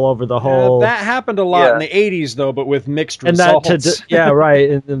control over the whole. That happened a lot in the 80s, though, but with mixed results. Right,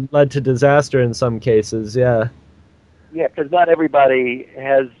 and led to disaster in some cases. Yeah. Yeah, because not everybody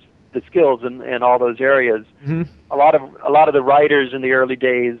has the skills in all those areas. Mm-hmm. A lot of the writers in the early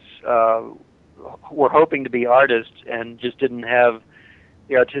days were hoping to be artists and just didn't have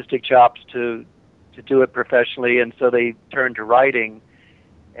the artistic chops to do it professionally, and so they turned to writing.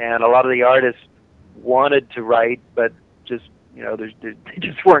 And a lot of the artists wanted to write, but just they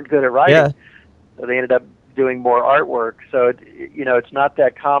just weren't good at writing. Yeah. So they ended up doing more artwork. So it's not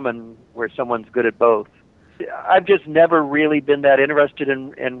that common where someone's good at both. I've just never really been that interested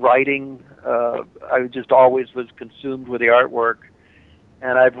in writing. I just always was consumed with the artwork,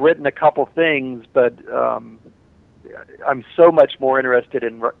 and I've written a couple things, but I'm so much more interested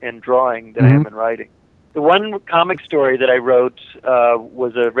in drawing than I am in writing. The one comic story that I wrote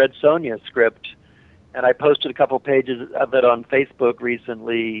was a Red Sonja script, and I posted a couple pages of it on Facebook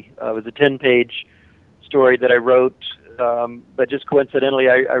recently. It was a 10-page story that I wrote, but just coincidentally,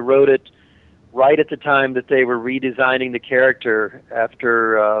 I wrote it right at the time that they were redesigning the character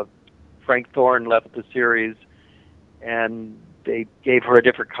after Frank Thorne left the series, and they gave her a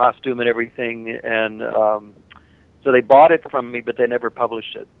different costume and everything, and so they bought it from me, but they never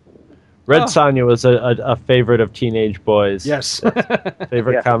published it. Red Sonja was a favorite of teenage boys. Yes.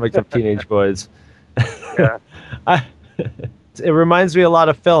 Favorite comic of teenage boys. Yeah. It reminds me a lot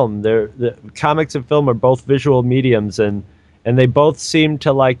of film. The comics and film are both visual mediums, and they both seem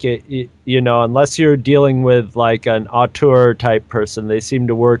to like it, unless you're dealing with like an auteur type person, they seem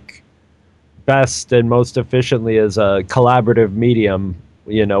to work best and most efficiently as a collaborative medium,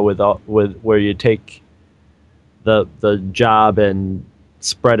 with where you take the job and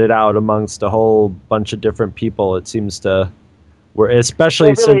spread it out amongst a whole bunch of different people. It seems to work,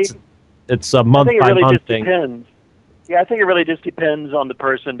 especially since it's a month by month thing. Depends. Yeah, I think it really just depends on the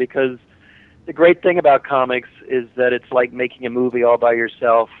person, because the great thing about comics is that it's like making a movie all by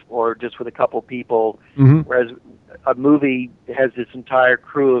yourself or just with a couple people, whereas a movie has this entire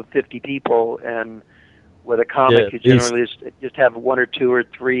crew of 50 people, and with a comic you generally just have one or two or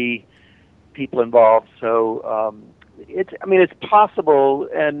three people involved. So it's possible,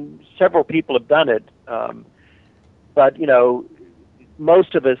 and several people have done it, but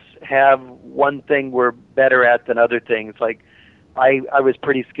most of us have one thing we're better at than other things. Like I was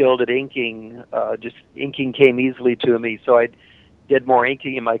pretty skilled at inking. Just inking came easily to me, so I did more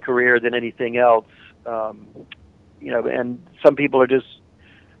inking in my career than anything else. And some people are just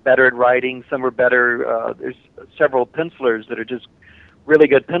better at writing. Some are better. There's several pencilers that are just really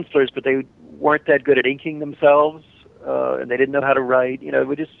good pencilers, but they weren't that good at inking themselves, and they didn't know how to write.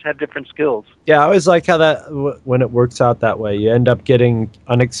 We just have different skills. Yeah, I always like how that when it works out that way, you end up getting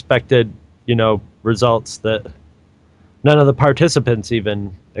unexpected, results that none of the participants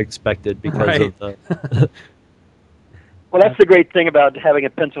even expected because of the. Well, that's the great thing about having a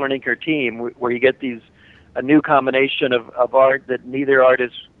pencil and inker team, where you get a new combination of art that neither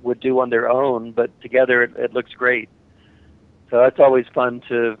artist would do on their own, but together it looks great. So that's always fun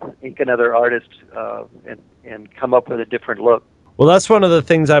to ink another artist and come up with a different look. Well, that's one of the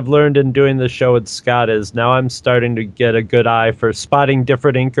things I've learned in doing the show with Scott is now I'm starting to get a good eye for spotting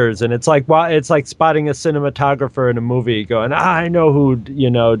different inkers, and it's like spotting a cinematographer in a movie, going, I know who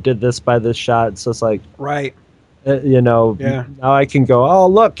did this by this shot. So it's like right. Now I can go, oh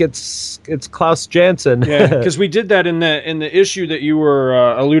look, it's Klaus Janson. Yeah, because we did that in the issue that you were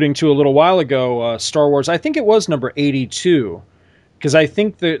alluding to a little while ago, Star Wars. I think it was number 82, because I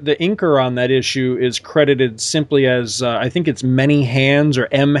think the inker on that issue is credited simply as I think it's Many Hands or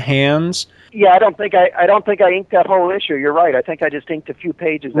M Hands. Yeah, I don't think I inked that whole issue. You're right. I think I just inked a few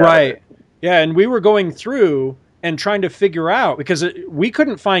pages. Right. Out of it. Yeah, and we were going through and trying to figure out, because we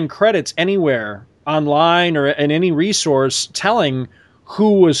couldn't find credits anywhere online or in any resource telling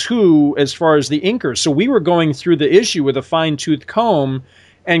who was who as far as the inkers. So we were going through the issue with a fine-tooth comb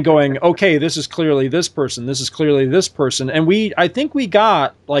and going, okay, this is clearly this person, this is clearly this person. And I think we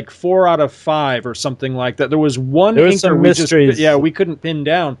got like 4 out of 5 or something like that. There was one inker we couldn't pin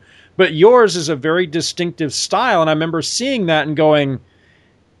down. But yours is a very distinctive style, and I remember seeing that and going,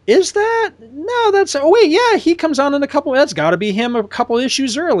 is that? No, that's... Oh, wait, yeah, he comes on in a couple... That's got to be him a couple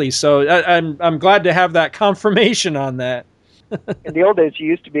issues early. So I'm glad to have that confirmation on that. In the old days, you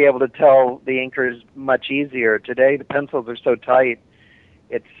used to be able to tell the inkers much easier. Today, the pencils are so tight,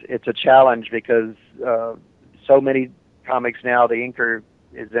 it's a challenge, because so many comics now, the inker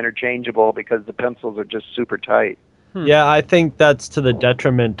is interchangeable because the pencils are just super tight. Yeah, I think that's to the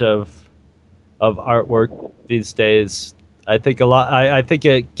detriment of artwork these days. I think a lot. I think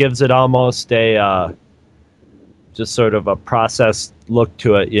it gives it almost a just sort of a processed look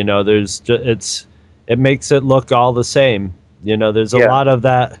to it. It makes it look all the same. There's a lot of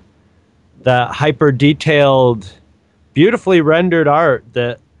that hyper detailed, beautifully rendered art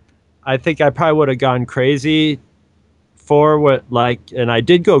that I think I probably would have gone crazy for and I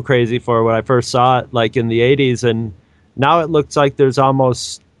did go crazy for when I first saw it, like in the 80s, and now it looks like there's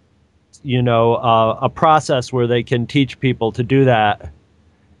almost, a process where they can teach people to do that,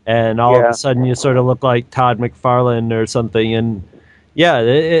 and all of a sudden you sort of look like Todd McFarlane or something, and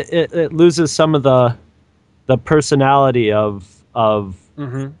it loses some of the personality of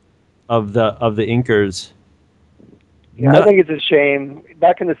the inkers. Yeah, I think it's a shame.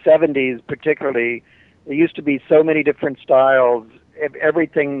 Back in the 70s, particularly, there used to be so many different styles. Every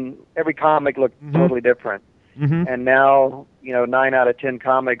comic looked totally different. Mm-hmm. And now, 9 out of 10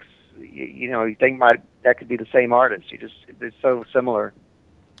 comics, you think that could be the same artist. They're so similar.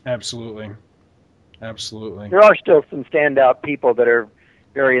 Absolutely. There are still some standout people that are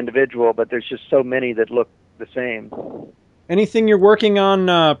very individual, but there's just so many that look the same. Anything you're working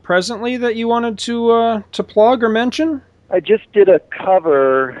on presently that you wanted to plug or mention? I just did a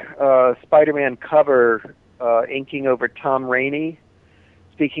cover, Spider-Man cover, inking over Tom Rainey.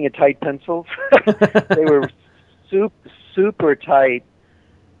 Speaking of tight pencils, they were super tight.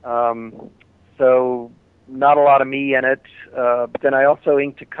 So not a lot of me in it. But then I also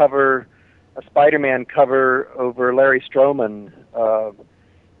inked a Spider-Man cover over Larry Stroman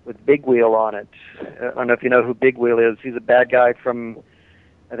with Big Wheel on it. I don't know if you know who Big Wheel is. He's a bad guy from,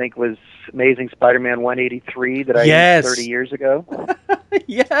 I think, was Amazing Spider-Man 183 that I inked 30 years ago.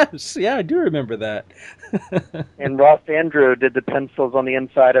 Yes, yeah, I do remember that. And Ross Andrew did the pencils on the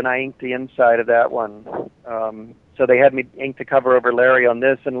inside, and I inked the inside of that one. So they had me ink the cover over Larry on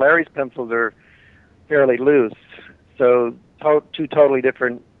this, and Larry's pencils are fairly loose. So two totally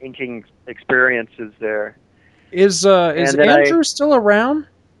different inking experiences there. Is Andrew still around?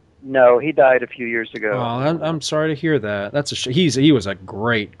 No, he died a few years ago. Oh, I'm sorry to hear that. That's he was a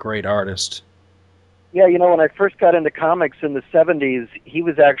great artist. Yeah, when I first got into comics in the 70s, he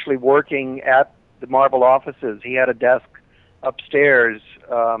was actually working at the Marvel offices. He had a desk upstairs.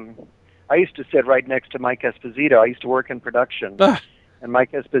 I used to sit right next to Mike Esposito. I used to work in production. And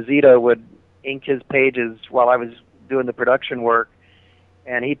Mike Esposito would ink his pages while I was doing the production work.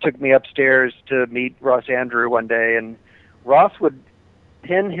 And he took me upstairs to meet Ross Andrew one day. And Ross would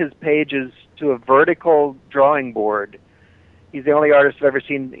pin his pages to a vertical drawing board. He's the only artist I've ever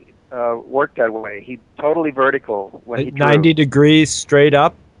seen work that way. He's totally vertical when he drew. 90 degrees straight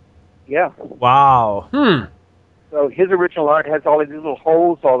up? Yeah. Wow. So his original art has all these little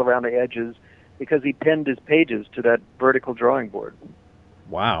holes all around the edges because he pinned his pages to that vertical drawing board.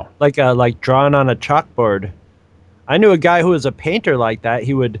 Wow. Like drawn on a chalkboard. I knew a guy who was a painter like that.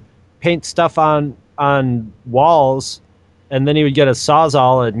 He would paint stuff on walls, and then he would get a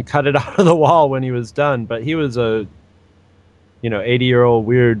Sawzall and cut it out of the wall when he was done. But he was a 80-year-old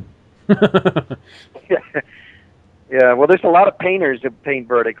weird. Yeah, well, there's a lot of painters that paint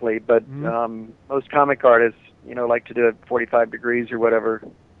vertically, but most comic artists, like to do it 45 degrees or whatever.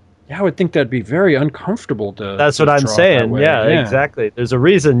 Yeah, I would think that'd be very uncomfortable to. That's what I'm saying. Yeah, exactly. There's a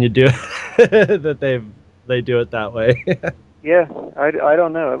reason you do it, that they do it that way. Yeah, I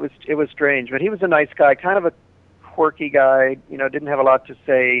don't know. It was strange, but he was a nice guy, kind of a quirky guy. Didn't have a lot to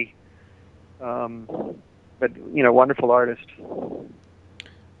say, but wonderful artist.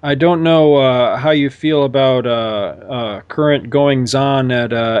 I don't know how you feel about current goings on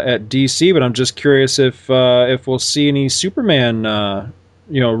at DC, but I'm just curious if we'll see any Superman,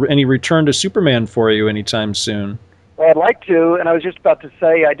 any return to Superman for you anytime soon. Well, I'd like to, and I was just about to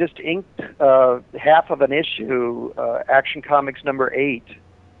say, I just inked half of an issue, Action Comics number 8.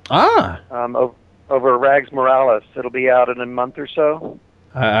 Over Rags Morales. It'll be out in a month or so.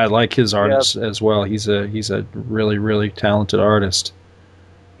 I like his art as well. He's a really, really talented artist.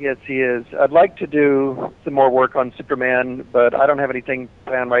 Yes, he is. I'd like to do some more work on Superman, but I don't have anything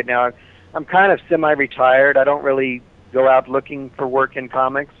planned right now. I'm kind of semi-retired. I don't really go out looking for work in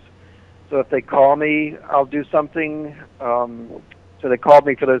comics. So if they call me, I'll do something. So they called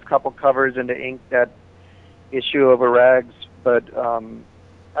me for those couple covers and to ink that issue over Rags. But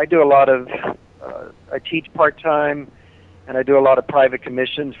I do a lot of... I teach part-time, and I do a lot of private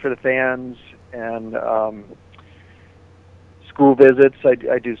commissions for the fans, and... school visits.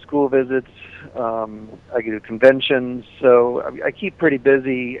 I do school visits. I do conventions. So I keep pretty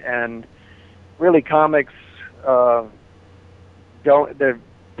busy, and really comics their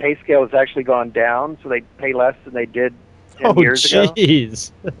pay scale has actually gone down, so they pay less than they did 10 years ago. Oh,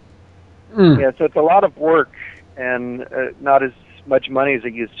 jeez. Yeah, so it's a lot of work and not as much money as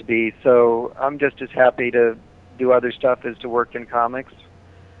it used to be. So I'm just as happy to do other stuff is to work in comics.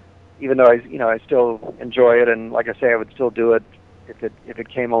 Even though I still enjoy it, and like I say, I would still do it if it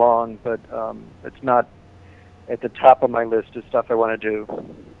came along. But it's not at the top of my list of stuff I want to do.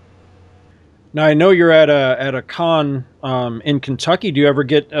 Now I know you're at a con in Kentucky. Do you ever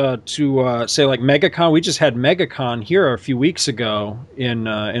get to say like MegaCon? We just had MegaCon here a few weeks ago in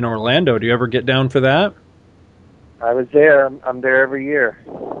Orlando. Do you ever get down for that? I was there. I'm there every year.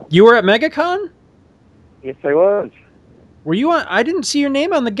 You were at MegaCon? Yes, I was. Were you on? I didn't see your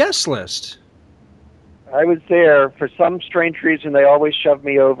name on the guest list. I was there. For some strange reason, they always shoved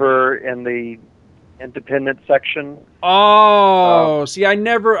me over in the independent section. Oh, see, I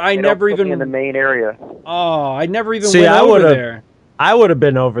never even in the main area. Oh, I never even went over there. I would have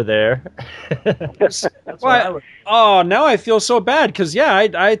been over there. Now I feel so bad because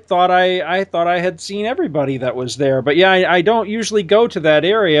I thought I had seen everybody that was there, but I don't usually go to that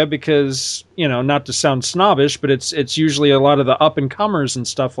area because not to sound snobbish, but it's usually a lot of the up and comers and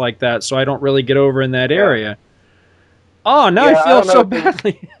stuff like that, so I don't really get over in that area. Oh, now I feel so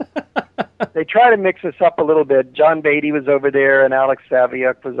badly. They try to mix us up a little bit. John Beatty was over there, and Alex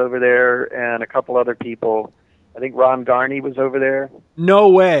Saviuk was over there, and a couple other people. I think Ron Garney was over there. No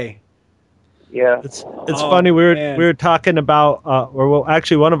way. Yeah. It's funny. We were talking about,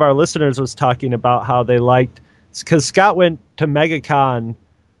 actually one of our listeners was talking about how they liked, because Scott went to MegaCon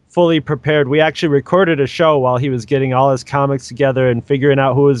fully prepared. We actually recorded a show while he was getting all his comics together and figuring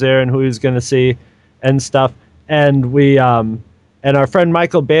out who was there and who he was going to see and stuff. And we, and our friend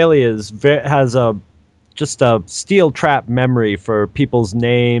Michael Bailey has just a steel trap memory for people's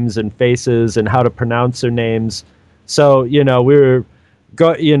names and faces and how to pronounce their names. So, we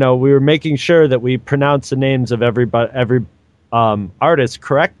were making sure that we pronounce the names of every artist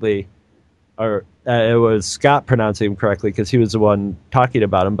correctly, or it was Scott pronouncing them correctly because he was the one talking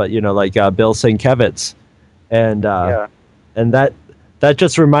about them. But like Bill Sienkiewicz, and that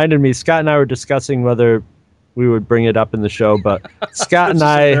just reminded me. Scott and I were discussing whether we would bring it up in the show, but Scott and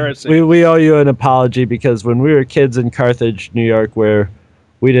I, we owe you an apology because when we were kids in Carthage, New York, where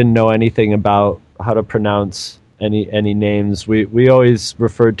we didn't know anything about how to pronounce any names, we always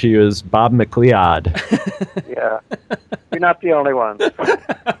referred to you as Bob McLeod. Yeah, you're not the only one.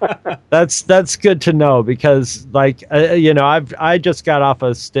 That's good to know because, I just got off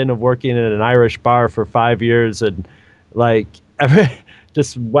a stint of working at an Irish bar for 5 years, and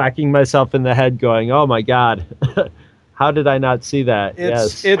just whacking myself in the head going, oh my God, how did I not see that?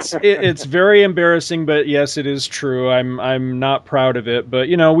 It's very embarrassing, but yes, it is true. I'm not proud of it, but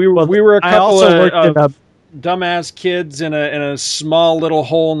we were a couple of dumbass kids in a small little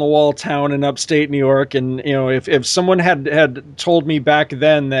hole in the wall town in upstate New York, and if someone had told me back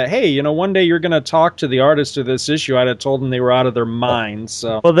then that, hey, one day you're going to talk to the artist of this issue, I'd have told them they were out of their minds.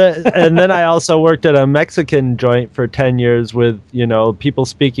 So and then I also worked at a Mexican joint for 10 years with people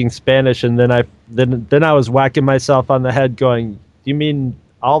speaking Spanish, and then I was whacking myself on the head going, you mean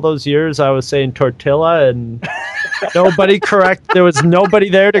all those years I was saying tortilla and there was nobody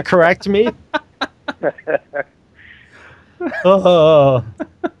there to correct me? Yeah.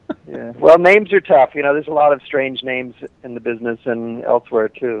 Well, names are tough. There's a lot of strange names in the business and elsewhere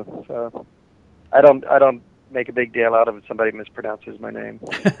too. So I don't make a big deal out of it. Somebody mispronounces my name.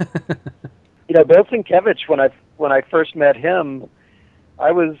 Bill Sienkiewicz, when I first met him,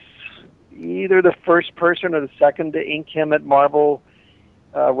 I was either the first person or the second to ink him at Marvel.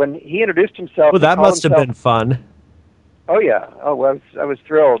 When he introduced himself, that must have been fun. Oh yeah. Oh, well, I was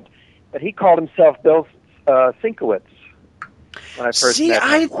thrilled. But he called himself Bill Sienkiewicz when I first met him.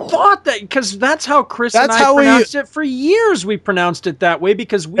 I thought that because that's how Chris and I pronounced it for years. We pronounced it that way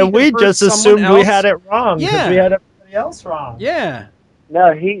because we just assumed we had it wrong because we had everybody else wrong. Yeah.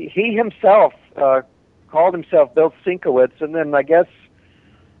 No, he himself called himself Bill Sienkiewicz, and then I guess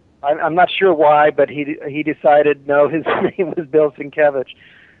I'm not sure why, but he decided no, his name was Bill Sienkiewicz.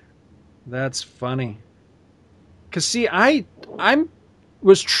 That's funny. Because see, I'm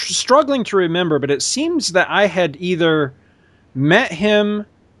was struggling to remember, but it seems that I had either met him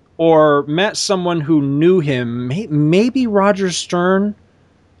or met someone who knew him, maybe Roger Stern,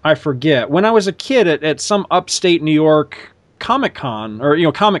 I forget. When I was a kid at some upstate New York Comic-Con,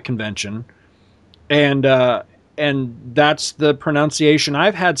 or comic convention, and that's the pronunciation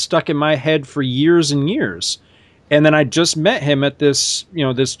I've had stuck in my head for years and years. And then I just met him at this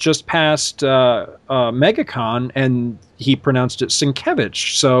just past MegaCon, and he pronounced it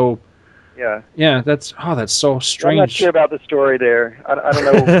Sienkiewicz. So, yeah, that's so strange. I'm not sure about the story there. I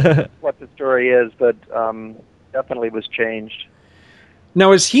don't know what the story is, but definitely was changed.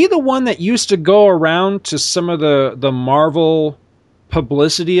 Now, is he the one that used to go around to some of the Marvel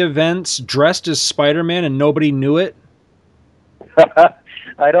publicity events dressed as Spider-Man and nobody knew it?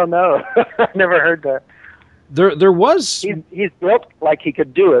 I don't know. I've never heard that. There was... He's built like he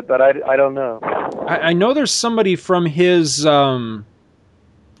could do it, but I don't know. I know there's somebody from his...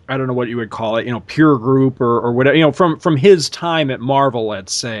 I don't know what you would call it, peer group or whatever, from his time at Marvel,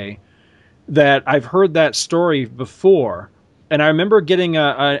 let's say, that I've heard that story before. And I remember getting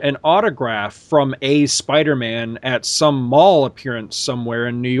an autograph from a Spider-Man at some mall appearance somewhere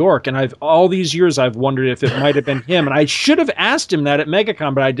in New York. And all these years I've wondered if it might have been him. And I should have asked him that at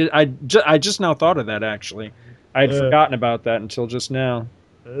MegaCon, but I just now thought of that, actually. I had forgotten about that until just now.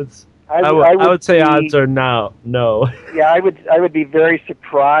 I would say odds are now no. Yeah, I would be very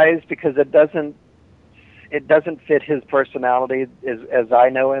surprised because it doesn't fit his personality as I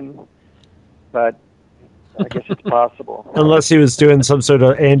know him, but I guess it's possible. Unless he was doing some sort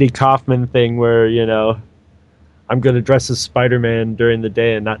of Andy Kaufman thing where I'm going to dress as Spider-Man during the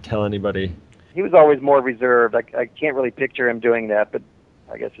day and not tell anybody. He was always more reserved. I can't really picture him doing that, but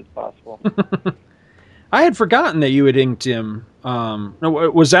I guess it's possible. I had forgotten that you had inked him.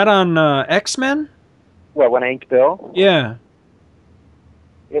 Was that on X-Men? What, when I inked Bill? Yeah.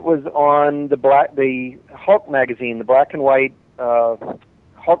 It was on the Hulk magazine, the black and white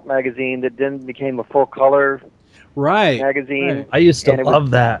Hulk magazine that then became a full color magazine. Right. I used to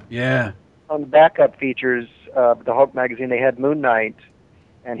love that. Yeah. On the backup features, the Hulk magazine, they had Moon Knight,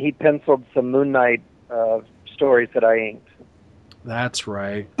 and he penciled some Moon Knight stories that I inked. That's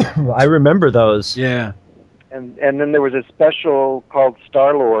right. I remember those. Yeah. And then there was a special called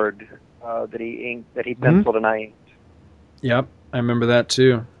Star-Lord that he inked, that he penciled and I inked. Yep, I remember that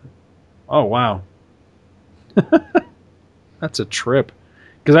too. Oh wow, that's a trip.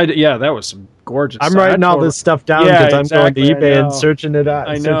 Because that was some gorgeous. I'm writing all this stuff down because I'm going to eBay and searching it out,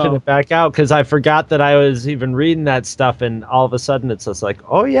 searching it back out because I forgot that I was even reading that stuff, and all of a sudden it's just like,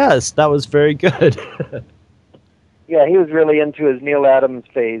 oh yes, that was very good. Yeah, he was really into his Neil Adams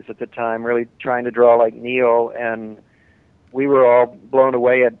phase at the time, really trying to draw like Neil, and we were all blown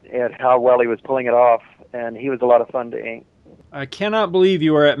away at how well he was pulling it off, and he was a lot of fun to ink. I cannot believe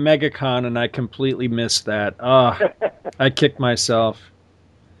you were at MegaCon and I completely missed that. I kicked myself.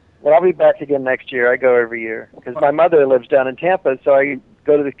 Well, I'll be back again next year. I go every year because my mother lives down in Tampa, so I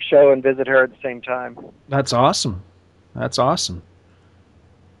go to the show and visit her at the same time. That's awesome. That's awesome.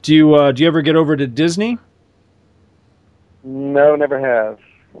 Do you ever get over to Disney? No, never have.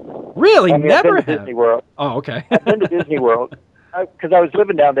 Really? Never I've been to Disney World. Oh, okay. I've been to Disney World because I was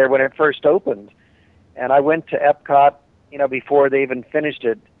living down there when it first opened, and I went to Epcot, before they even finished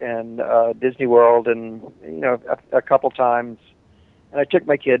it, and Disney World, and a couple times, and I took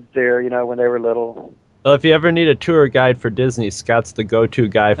my kids there, when they were little. Well, if you ever need a tour guide for Disney, Scott's the go-to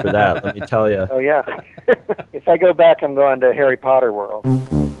guy for that. Let me tell you. Oh yeah. If I go back, I'm going to Harry Potter World.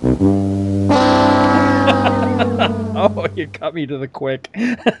 Oh, you cut me to the quick.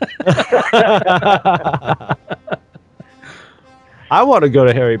 I want to go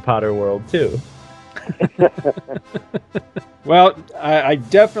to Harry Potter World, too. Well, I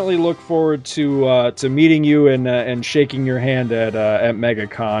definitely look forward to meeting you and shaking your hand at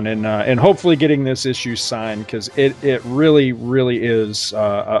MegaCon and hopefully getting this issue signed because it really, really is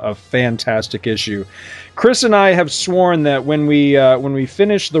a fantastic issue. Chris and I have sworn that when we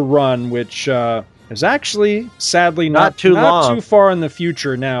finish the run, which is actually sadly not too far in the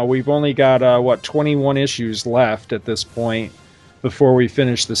future now. We've only got 21 issues left at this point before we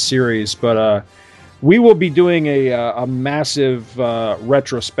finish the series, but we will be doing a massive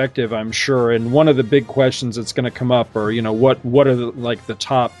retrospective, I'm sure. And one of the big questions that's going to come up are, what are the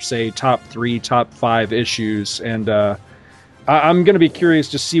top 3, top 5 issues, and I'm going to be curious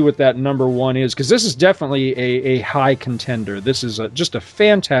to see what that number 1 is because this is definitely a high contender. This is just a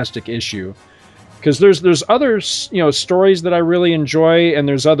fantastic issue. Because there's other stories that I really enjoy, and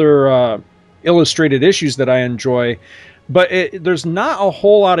there's other illustrated issues that I enjoy, but there's not a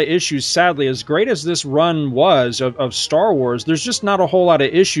whole lot of issues. Sadly, as great as this run was of Star Wars, there's just not a whole lot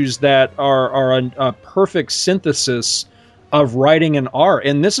of issues that are a perfect synthesis of writing and art,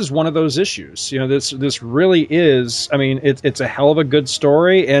 and this is one of those issues. This really is. I mean, it's a hell of a good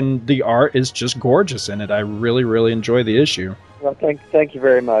story, and the art is just gorgeous in it. I really, really enjoy the issue. Well, thank you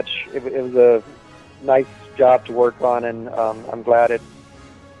very much. It was a nice job to work on, and I'm glad it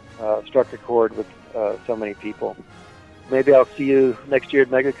struck a chord with so many people. Maybe I'll see you next year at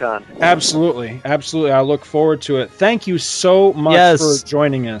MegaCon. Absolutely. I look forward to it. Thank you so much for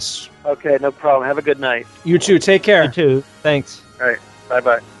joining us. Okay, no problem. Have a good night. You too. Take care. You too. Thanks. All right.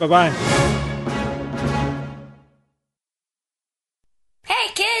 Bye-bye. Bye-bye. Hey,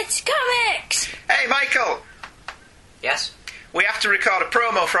 kids, comics! Hey, Michael. Yes? We have to record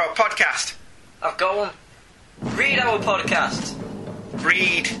for our podcast? I've got one. Read our podcast.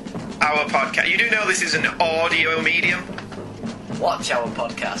 Read our podcast. You do know this is an audio medium? Watch our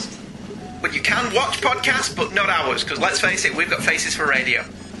podcast. Well, you can watch podcasts, but not ours, because let's face it, we've got faces for radio.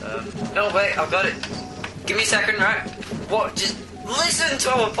 No, wait, I've got it. Give me a second, right? What? Just listen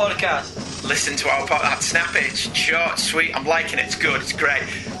to our podcast. Listen to our podcast. Snap it. It's short, sweet. I'm liking it. It's good. It's great.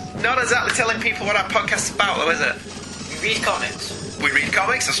 Not exactly telling people what our podcast's about, though, is it? We read comics. We read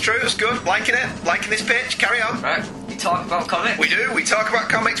comics. That's true. That's good. Liking it. Liking this pitch. Carry on. Right. We talk about comics. We do. We talk about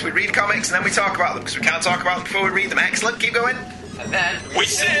comics. We read comics, and then we talk about them, because we can't talk about them before we read them. Excellent. Keep going. And then we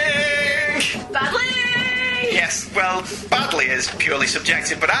sing! Badly! Yes, well, badly is purely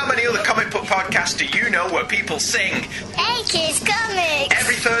subjective, but how many other comic book podcasts do you know where people sing? Hey Kids Comics!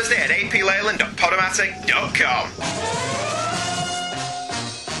 Every Thursday at apleyland.podomatic.com.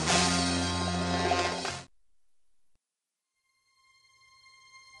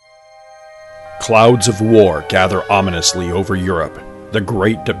 Clouds of war gather ominously over Europe. The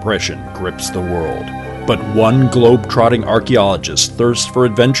Great Depression grips the world. But one globe-trotting archaeologist's thirst for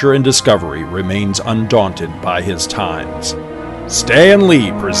adventure and discovery remains undaunted by his times. Stan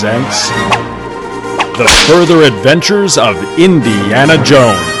Lee presents The Further Adventures of Indiana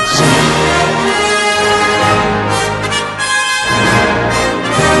Jones.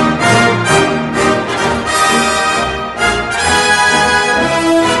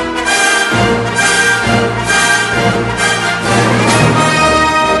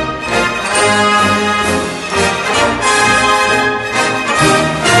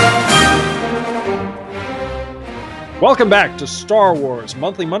 Welcome back to Star Wars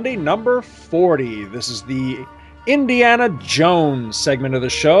Monthly Monday number 40. This is the Indiana Jones segment of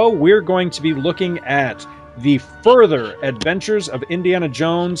the show. We're going to be looking at The Further Adventures of Indiana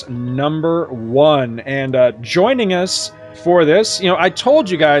Jones number 1. And joining us for this, I told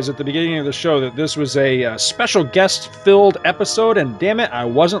you guys at the beginning of the show that this was a special guest-filled episode, and damn it, I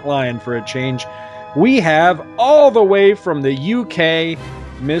wasn't lying for a change. We have, all the way from the UK,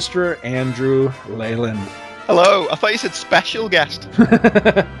 Mr. Andrew Leyland. Hello, I thought you said special guest.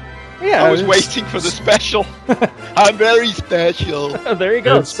 Yeah, I was waiting for the special. I'm very special. There you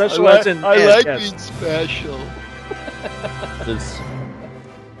go, Yes. special I as in like yes. being special.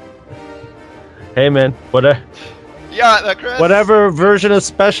 Hey man, Yeah, Chris. whatever version of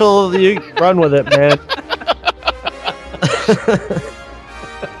special you run with it, man.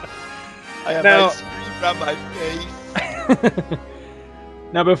 I have Now- ice cream on my face.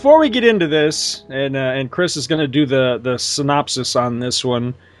 Now, before we get into this, and Chris is going to do the synopsis on this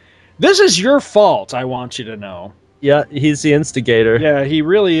one, this is your fault, I want you to know. Yeah, he's the instigator. Yeah, he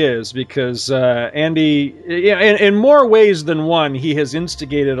really is, because Andy, in more ways than one, he has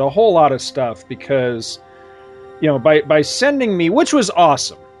instigated a whole lot of stuff, because, by sending me, which was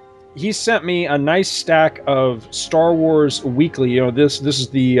awesome, he sent me a nice stack of Star Wars Weekly. This is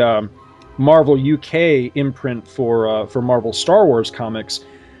the Marvel UK imprint for Marvel Star Wars comics.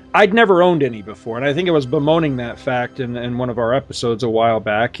 I'd never owned any before, and I think I was bemoaning that fact in one of our episodes a while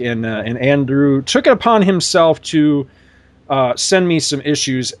back. And Andrew took it upon himself to send me some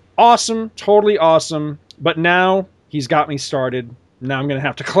issues. Awesome, totally awesome. But now he's got me started. Now I'm going to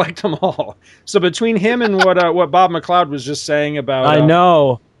have to collect them all. So between him and what Bob McLeod was just saying about, I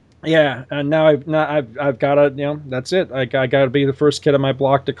know. Yeah, and now I've got to, that's it. I got to be the first kid on my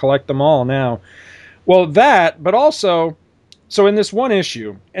block to collect them all now. Well, that, but also, so in this one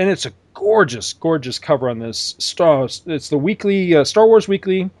issue, and it's a gorgeous, gorgeous cover on this. It's the weekly Star Wars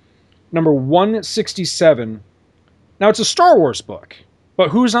Weekly, number 167. Now it's a Star Wars book, but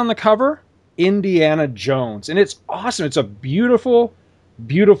who's on the cover? Indiana Jones, and it's awesome. It's a beautiful,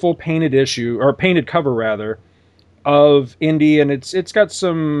 beautiful painted issue, or painted cover rather, of Indy, and it's got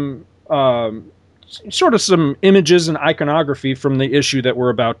some sort of some images and iconography from the issue that we're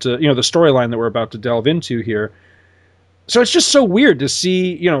about to, the storyline that we're about to delve into here. So it's just so weird to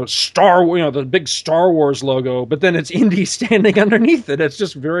see, the big Star Wars logo, but then it's Indy standing underneath it. It's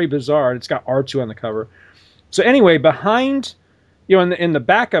just very bizarre. It's got R2 on the cover. So anyway, behind, in the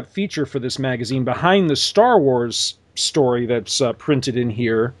backup feature for this magazine, behind the Star Wars story that's printed in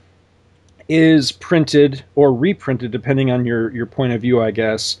here, is printed or reprinted, depending on your point of view, I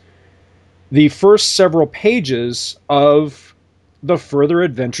guess, the first several pages of The Further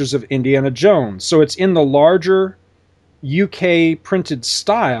Adventures of Indiana Jones. So it's in the larger UK printed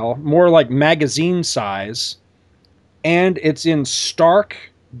style, more like magazine size, and it's in stark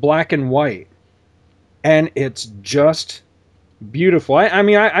black and white. And it's just beautiful.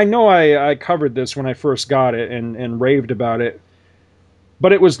 I know I covered this when I first got it and raved about it.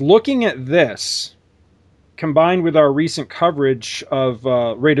 But it was looking at this combined with our recent coverage of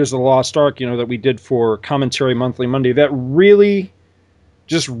Raiders of the Lost Ark, that we did for Commentary Monthly Monday, that really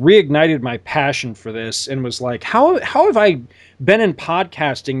just reignited my passion for this and was like, how have I been in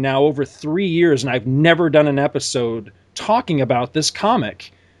podcasting now over 3 years and I've never done an episode talking about this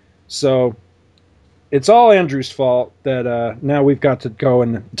comic? So it's all Andrew's fault that now we've got to go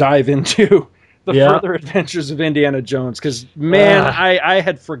and dive into the further adventures of Indiana Jones, because, man, I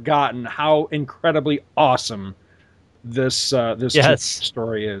had forgotten how incredibly awesome this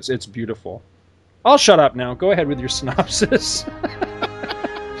story is. It's beautiful. I'll shut up now. Go ahead with your synopsis.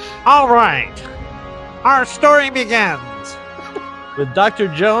 All right. Our story begins with Dr.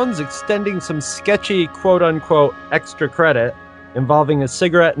 Jones extending some sketchy quote-unquote extra credit involving a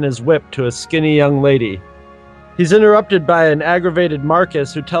cigarette and his whip to a skinny young lady. He's interrupted by an aggravated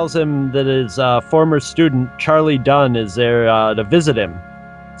Marcus who tells him that his former student, Charlie Dunn, is there to visit him.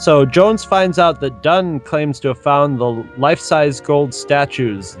 So Jones finds out that Dunn claims to have found the life-size gold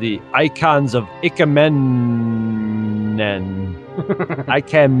statues, the icons of Agamemnon,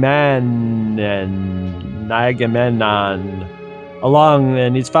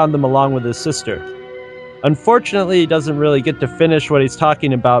 and he's found them along with his sister. Unfortunately, he doesn't really get to finish what he's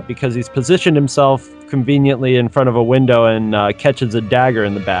talking about because he's positioned himself conveniently in front of a window and catches a dagger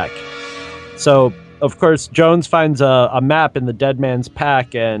in the back. So, of course, Jones finds a map in the dead man's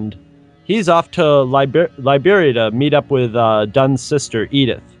pack, and he's off to Liberia to meet up with Dunn's sister,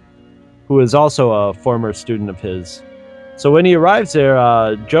 Edith, who is also a former student of his. So when he arrives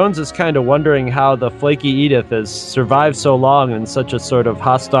there, Jones is kind of wondering how the flaky Edith has survived so long in such a sort of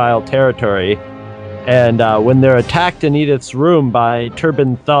hostile territory. And when they're attacked in Edith's room by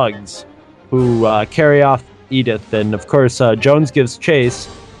turbaned thugs who carry off Edith, and of course Jones gives chase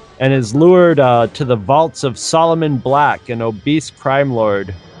and is lured to the vaults of Solomon Black, an obese crime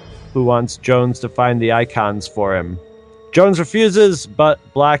lord who wants Jones to find the icons for him. Jones refuses, but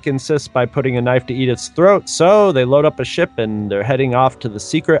Black insists by putting a knife to Edith's throat, so they load up a ship and they're heading off to the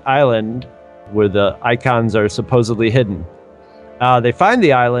secret island where the icons are supposedly hidden. They find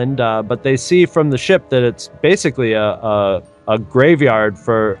the island, but they see from the ship that it's basically a graveyard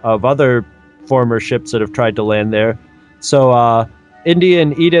of other former ships that have tried to land there. So Indy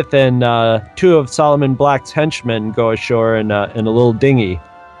and Edith and two of Solomon Black's henchmen go ashore in a little dinghy.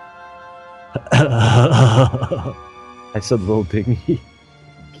 I said little dinghy.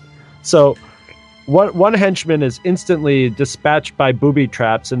 So one henchman is instantly dispatched by booby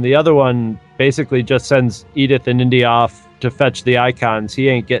traps, and the other one basically just sends Edith and Indy off to fetch the icons. He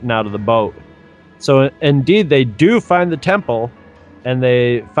ain't getting out of the boat. So indeed, they do find the temple, and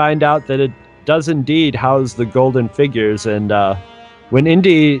they find out that it does indeed house the golden figures. And when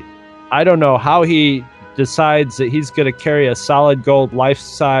Indy, I don't know how he decides that he's going to carry a solid gold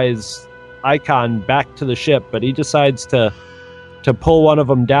life-size icon back to the ship, but he decides to pull one of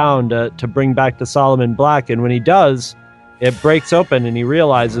them down to bring back to Solomon Black. And when he does, it breaks open, and he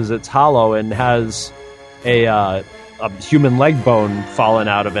realizes it's hollow and has a human leg bone fallen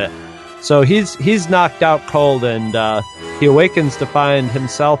out of it. So he's knocked out cold, and he awakens to find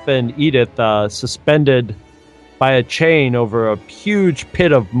himself and Edith suspended by a chain over a huge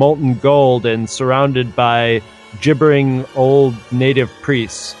pit of molten gold and surrounded by gibbering old native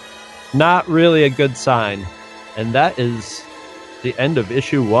priests. Not really a good sign. And that is the end of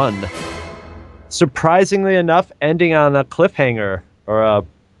issue 1. Surprisingly enough, ending on a cliffhanger or a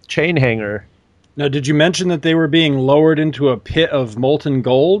chain hanger. Now, did you mention that they were being lowered into a pit of molten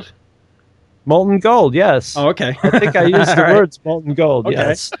gold? Molten gold, yes. Oh, okay. I think I used the words molten gold, okay.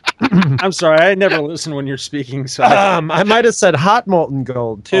 Yes. I'm sorry, I never listen when you're speaking. So I might have said hot molten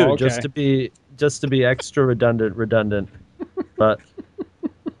gold too, okay. just to be extra redundant. But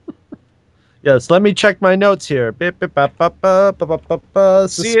yes, let me check my notes here.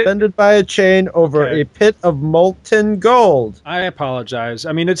 Suspended by a chain over a pit of molten gold. I apologize.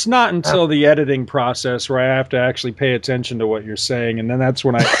 I mean, it's not until the editing process where I have to actually pay attention to what you're saying, and then that's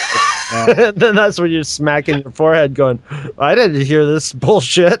when I... Then that's when you're smacking your forehead going, I didn't hear this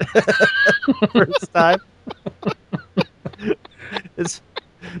bullshit first time. Is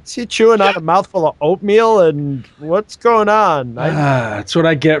he chewing on a mouthful of oatmeal, and what's going on? That's what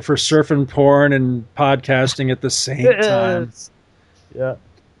I get for surfing porn and podcasting at the same time. Yeah.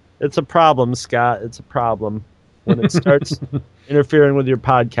 It's a problem, Scott. It's a problem when it starts interfering with your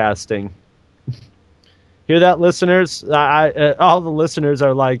podcasting. Hear that, listeners? All the listeners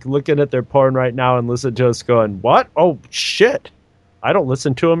are like looking at their porn right now and listen to us going, what? Oh, shit. I don't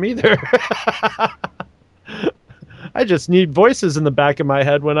listen to them either. I just need voices in the back of my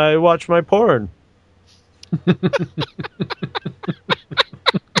head when I watch my porn.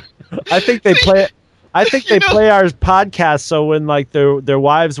 I think they play I think they play our podcast so when like their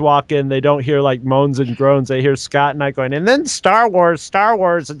wives walk in, they don't hear like moans and groans. They hear Scott and I going, and then Star Wars,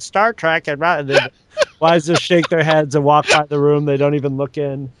 and Star Trek, and then wives just shake their heads and walk by the room. They don't even look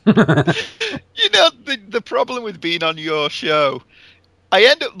in. You know, the problem with being on your show, I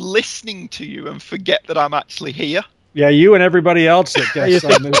end up listening to you and forget that I'm actually here. Yeah, you and everybody else that gets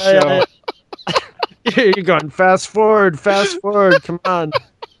on this show. You're going fast forward, come on.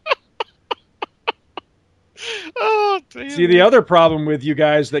 Oh, damn. See, the other problem with you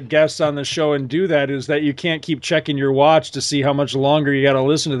guys that guest on the show and do that is that you can't keep checking your watch to see how much longer you got to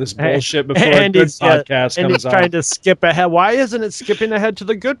listen to this bullshit before a good podcast and comes he's trying to skip ahead. Why isn't it skipping ahead to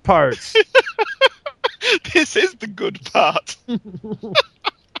the good parts? This is the good part.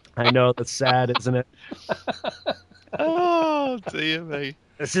 I know, that's sad, isn't it? Oh, dear me.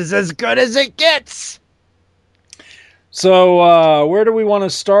 This is as good as it gets. So, where do we want to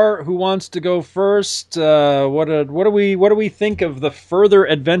start? Who wants to go first? What do we think of the further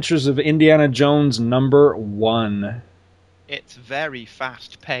adventures of Indiana Jones #1? It's very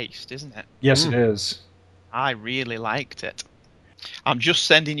fast-paced, isn't it? Yes, it is. I really liked it. I'm just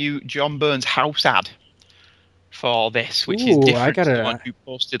sending you John Byrne's house ad for this, which is different to the one you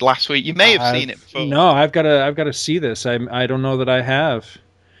posted last week. You may have seen it before. No, I've got to see this. I don't know that I have.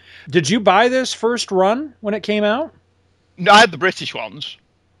 Did you buy this first run when it came out? No, I had the British ones.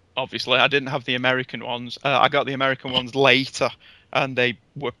 Obviously, I didn't have the American ones. I got the American ones later, and they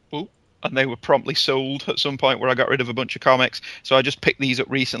were promptly sold at some point where I got rid of a bunch of comics. So I just picked these up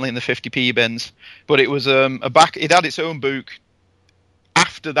recently in the 50p bins. But it was it had its own book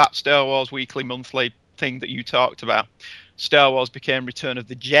after that Star Wars Weekly Monthly thing that you talked about. Star Wars became Return of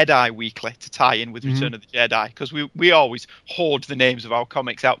the Jedi Weekly to tie in with Return of the Jedi, because we always hoard the names of our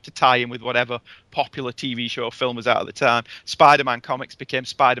comics out to tie in with whatever popular TV show or film was out at the time. Spider-Man comics became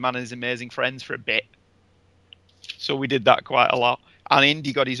Spider-Man and His Amazing Friends for a bit. So we did that quite a lot. And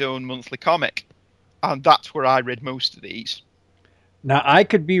Indy got his own monthly comic. And that's where I read most of these. Now, I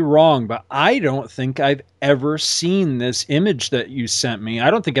could be wrong, but I don't think I've ever seen this image that you sent me.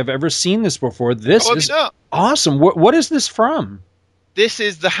 I don't think I've ever seen this before. This is awesome. What is this from? This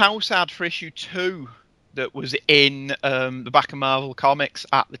is the house ad for issue 2 that was in the back of Marvel Comics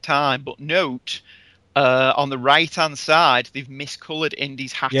at the time. But note, on the right-hand side, they've miscolored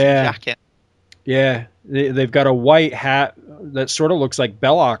Indy's hat and jacket. Yeah, they've got a white hat that sort of looks like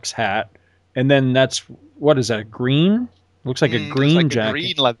Belloc's hat. And then what is that, green? Looks like a green jacket. A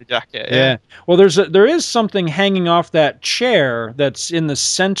green leather jacket. Yeah. Well, there is something hanging off that chair that's in the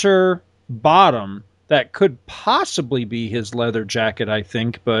center bottom that could possibly be his leather jacket, I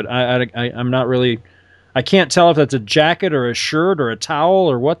think, but I'm not really. I can't tell if that's a jacket or a shirt or a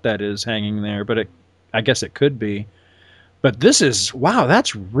towel or what that is hanging there, but I guess it could be. But this is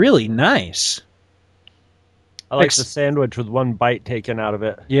that's really nice. I like the sandwich with one bite taken out of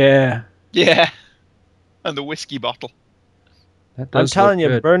it. Yeah. Yeah. And the whiskey bottle. I'm telling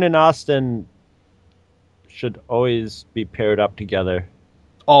you, Byrne and Austin should always be paired up together.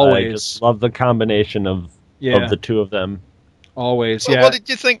 Always. I just love the combination of the two of them. Always, well, what did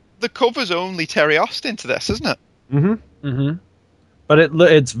you think? The cover's only Terry Austin to this, isn't it? Mm-hmm. Mm-hmm. But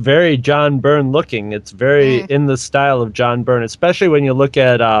it's very John Byrne looking. It's very in the style of John Byrne, especially when you look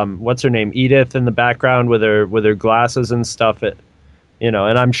at what's her name, Edith, in the background with her glasses and stuff. And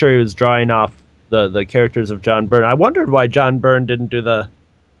I'm sure he was drawing off the characters of John Byrne. I wondered why John Byrne didn't do the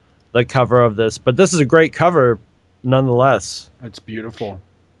cover of this, but this is a great cover nonetheless. It's beautiful.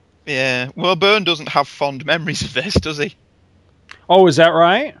 Yeah. Well, Byrne doesn't have fond memories of this, does he? Oh, is that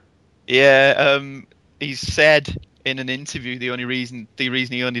right? Yeah. He said in an interview the reason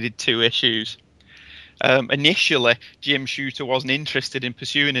he only did 2 issues. Initially, Jim Shooter wasn't interested in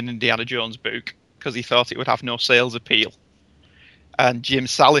pursuing an Indiana Jones book because he thought it would have no sales appeal. And Jim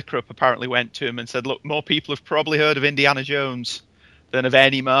Salicrup apparently went to him and said, look, more people have probably heard of Indiana Jones than of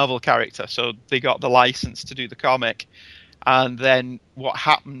any Marvel character. So they got the license to do the comic. And then what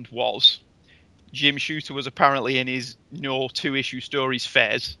happened was Jim Shooter was apparently in his no 2-issue stories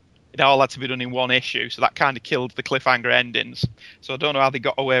phase. It all had to be done in 1 issue. So that kind of killed the cliffhanger endings. So I don't know how they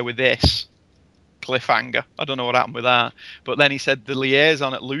got away with this cliffhanger. I don't know what happened with that. But then he said the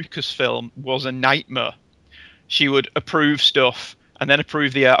liaison at Lucasfilm was a nightmare. She would approve stuff and then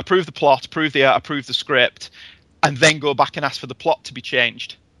approve the plot, approve the art, approve the script, and then go back and ask for the plot to be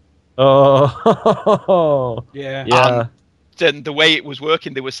changed. Oh, yeah. And then the way it was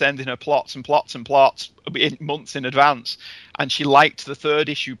working, they were sending her plots and plots and plots months in advance, and she liked the 3rd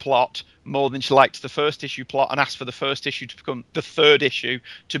issue plot more than she liked the 1st issue plot, and asked for the 1st issue to become the 3rd issue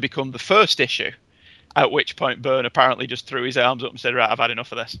to become the 1st issue. At which point, Byrne apparently just threw his arms up and said, "Right, I've had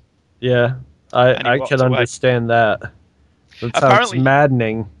enough of this." Yeah. I can understand that. That sounds Apparently,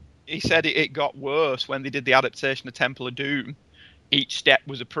 maddening. He said it got worse when they did the adaptation of Temple of Doom. Each step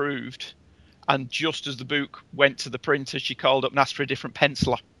was approved, and just as the book went to the printer, she called up and asked for a different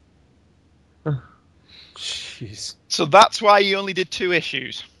penciler. Jeez. So that's why he only did 2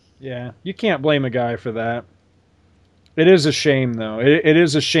 issues. Yeah, you can't blame a guy for that. It is a shame, though. It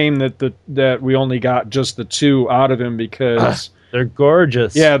is a shame that we only got just the 2 out of him because they're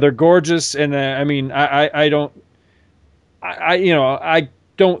gorgeous. Yeah, they're gorgeous, and I mean, I don't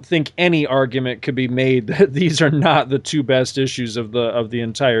think any argument could be made that these are not the 2 best issues of the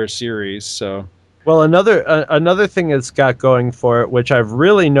entire series. So, well, another thing it's got going for it, which I've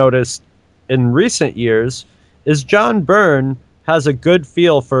really noticed in recent years, is John Byrne has a good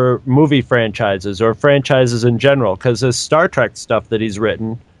feel for movie franchises or franchises in general, because his Star Trek stuff that he's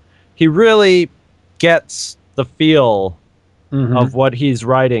written, he really gets the feel of what he's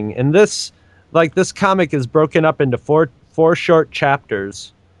writing. And this comic is broken up into four short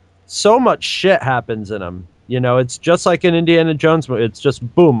chapters. So much shit happens in them. You know, it's just like an Indiana Jones movie. It's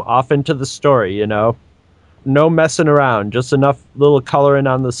just boom, off into the story, you know. No messing around, just enough little coloring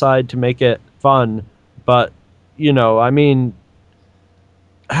on the side to make it fun. But, you know, I mean,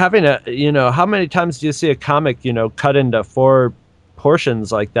 having how many times do you see a comic, cut into 4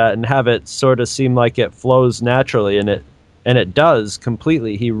 portions like that and have it sort of seem like it flows naturally, and it does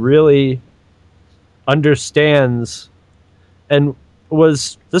completely. He really understands, and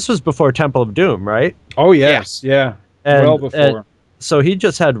this was before Temple of Doom, right? Oh yes, yeah. Well before. And so he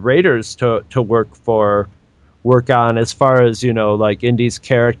just had Raiders to work on as far as, like Indy's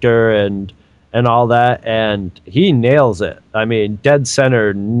character and all that, and he nails it. I mean, dead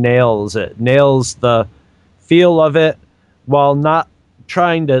center, nails it. Nails the feel of it while not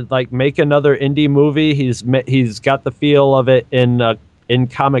trying to like make another indie movie. He's got the feel of it in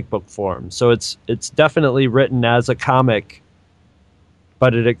comic book form. So it's definitely written as a comic,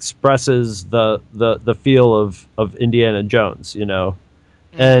 but it expresses the feel of Indiana Jones,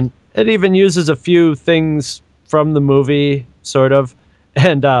 And it even uses a few things from the movie, sort of.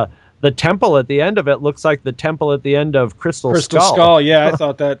 And the temple at the end of it looks like the temple at the end of Crystal Skull. Yeah, I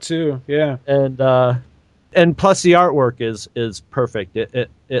thought that too. Yeah. And plus the artwork is perfect.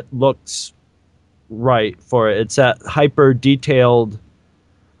 It looks right for it. It's that hyper detailed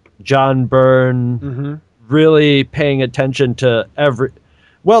John Byrne, really paying attention to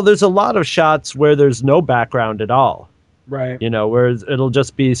there's a lot of shots where there's no background at all. Right. Where it'll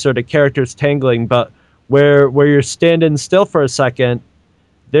just be sort of characters tangling, but where you're standing still for a second,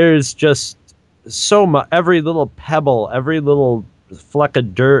 there's just so much, every little pebble, every little fleck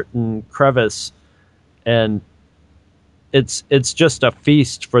of dirt and crevice, and it's just a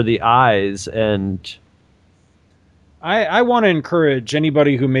feast for the eyes. And I want to encourage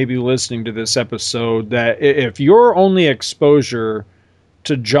anybody who may be listening to this episode that if your only exposure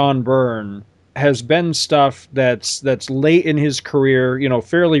to John Byrne has been stuff that's late in his career,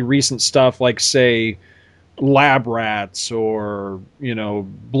 fairly recent stuff like, say, Lab Rats or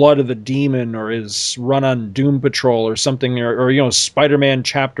Blood of the Demon or his run on Doom Patrol or something, or Spider-Man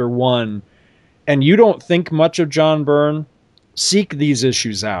Chapter 1, and you don't think much of John Byrne, seek these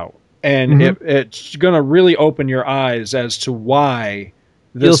issues out, and it's going to really open your eyes as to why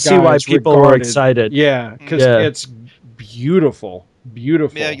you'll see why people are excited. Yeah, because it's beautiful.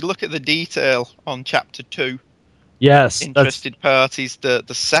 Yeah, you look at the detail on Chapter 2. Yes, interested parties. The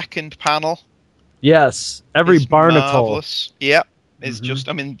second panel. Yes, every barnacle. Marvelous. Yep, it's just.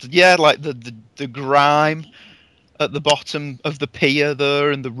 I mean, yeah, like the grime at the bottom of the pier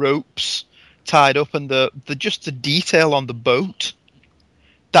there, and the ropes tied up, and the detail on the boat.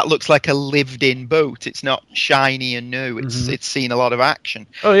 That looks like a lived-in boat. It's not shiny and new. It's seen a lot of action.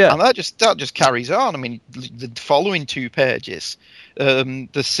 Oh yeah, and that just carries on. I mean, the following 2 pages,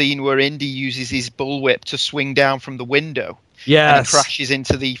 the scene where Indy uses his bullwhip to swing down from the window. Yes, and he crashes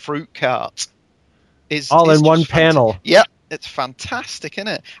into the fruit cart. All in one panel. Yeah, it's fantastic, isn't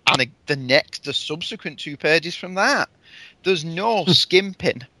it? And the subsequent 2 pages from that, there's no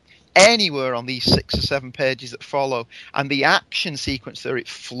skimping anywhere on these 6 or 7 pages that follow, and the action sequence there, it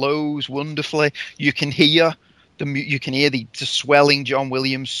flows wonderfully. You can hear the swelling John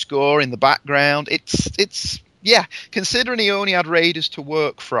Williams score in the background. It's considering he only had Raiders to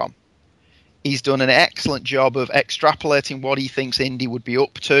work from, he's done an excellent job of extrapolating what he thinks Indy would be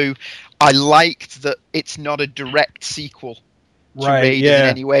up to. I liked that it's not a direct sequel to Raiders in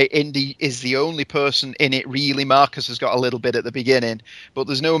any way. Indy is the only person in it, really. Marcus has got a little bit at the beginning, but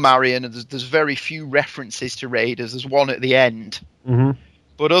there's no Marion, and there's very few references to Raiders. There's one at the end.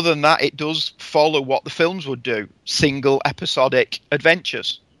 But other than that, it does follow what the films would do. Single episodic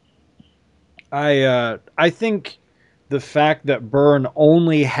adventures. I think the fact that Byrne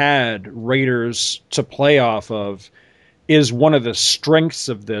only had Raiders to play off of is one of the strengths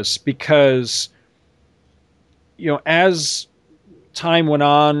of this, because, as time went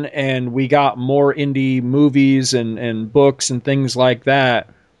on and we got more indie movies and books and things like that,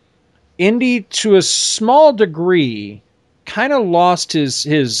 Indy, to a small degree, kind of lost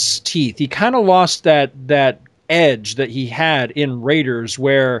his teeth. He kind of lost that edge that he had in Raiders,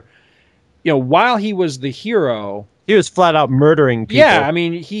 where, while he was the hero, he was flat out murdering people. Yeah, I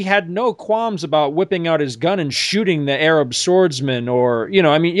mean, he had no qualms about whipping out his gun and shooting the Arab swordsman, or,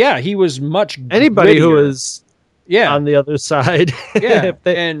 he was much anybody grittier. Who was on the other side. Yeah,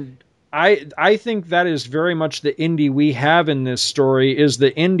 and I think that is very much the Indy we have in this story, is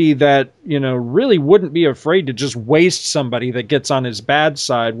the Indy that, really wouldn't be afraid to just waste somebody that gets on his bad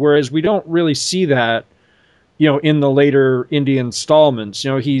side, whereas we don't really see that, in the later Indy installments.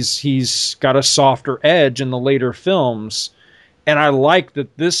 He's got a softer edge in the later films, and I like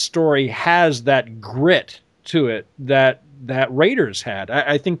that this story has that grit to it that Raiders had.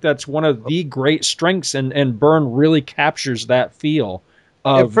 I think that's one of the great strengths, and Byrne really captures that feel.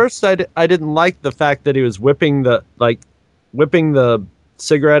 At first, I didn't like the fact that he was whipping the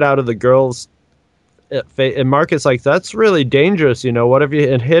cigarette out of the girl's face. And Marcus like, that's really dangerous. What if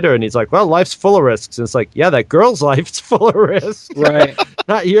you hit her? And he's like, well, life's full of risks. And it's like, yeah, that girl's life's full of risks, right?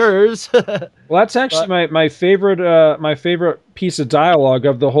 Not yours. Well, that's actually my favorite piece of dialogue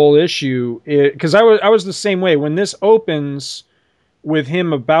of the whole issue, because I was the same way when this opens with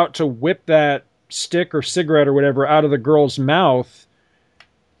him about to whip that stick or cigarette or whatever out of the girl's mouth.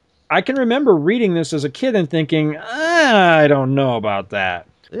 I can remember reading this as a kid and thinking, I don't know about that.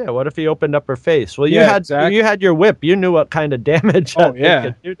 Yeah, what if he opened up her face? Well, you had your whip. You knew what kind of damage it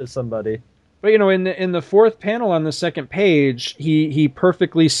could do to somebody. But in the fourth panel on the second page, he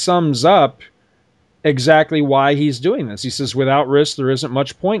perfectly sums up exactly why he's doing this. He says, without risk, there isn't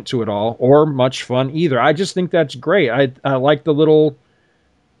much point to it all, or much fun either. I just think that's great. I like the little,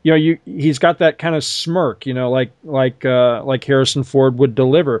 he's got that kind of smirk, like Harrison Ford would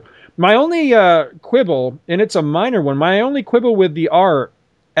deliver. My only quibble, and it's a minor one, my only quibble with the art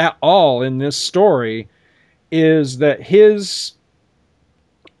at all in this story is that his,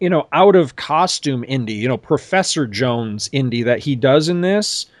 out of costume Indy, Professor Jones Indy that he does in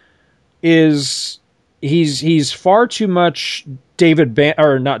this is he's far too much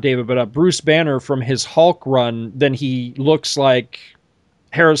Bruce Banner from his Hulk run than he looks like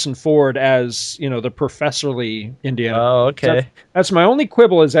Harrison Ford as, the professorly Indiana. Oh, okay. That's my only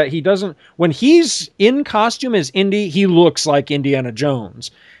quibble, is that he doesn't, when he's in costume as Indy, he looks like Indiana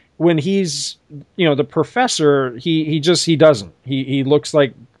Jones. When he's, the professor, he doesn't. He looks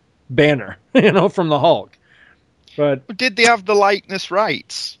like Banner, from the Hulk. But did they have the likeness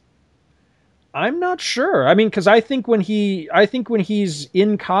rights? I'm not sure. I mean, because I think when he's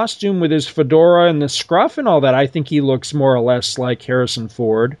in costume with his fedora and the scruff and all that, I think he looks more or less like Harrison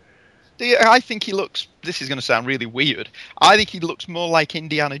Ford. I think he looks. This is going to sound really weird. I think he looks more like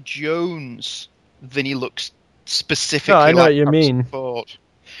Indiana Jones than he looks specifically. I know like what you Harrison mean. Ford.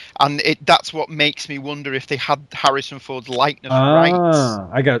 And that's what makes me wonder if they had Harrison Ford's likeness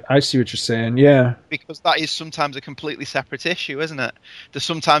rights. I see what you're saying, yeah. Because that is sometimes a completely separate issue, isn't it?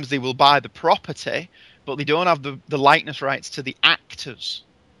 Sometimes they will buy the property, but they don't have the likeness rights to the actors.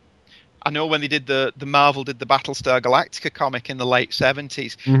 I know when they did the Marvel did the Battlestar Galactica comic in the late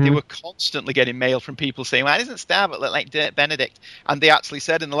 70s, they were constantly getting mail from people saying, why doesn't Starbuck look like Dirk Benedict? And they actually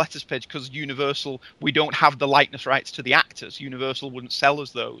said in the letters page, because Universal, we don't have the likeness rights to the actors. Universal wouldn't sell us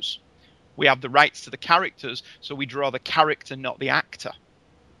those. We have the rights to the characters, so we draw the character, not the actor.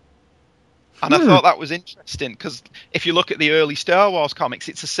 And I thought that was interesting, because if you look at the early Star Wars comics,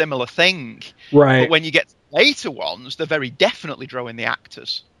 it's a similar thing. Right. But when you get to the later ones, they're very definitely drawing the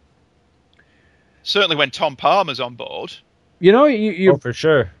actors. Certainly when Tom Palmer's on board. You for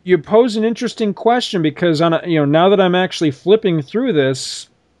sure. You pose an interesting question, because now that I'm actually flipping through this,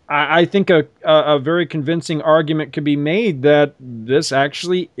 I think a very convincing argument could be made that this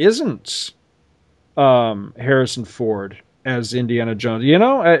actually isn't Harrison Ford as Indiana Jones.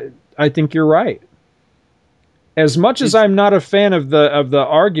 I think you're right. As much as I'm not a fan of the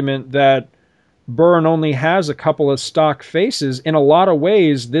argument that Byrne only has a couple of stock faces, in a lot of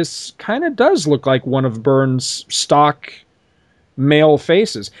ways, this kind of does look like one of Byrne's stock male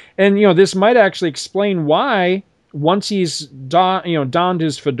faces. And, this might actually explain why, once he's donned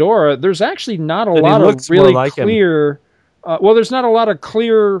his fedora, there's actually not a lot of really clear... there's not a lot of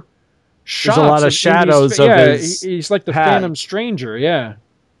clear shots. There's a lot of shadows of his he's like the hat. Phantom Stranger, yeah.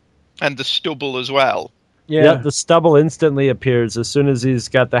 And the stubble as well. Yeah. Yep, the stubble instantly appears as soon as he's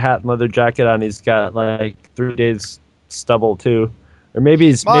got the hat and leather jacket on. He's got like 3 days stubble too, or maybe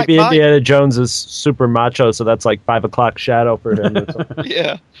Indiana Jones is super macho, so that's like 5 o'clock shadow for him. Or something.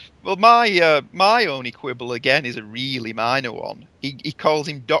 Yeah. Well, my only quibble again is a really minor one. He calls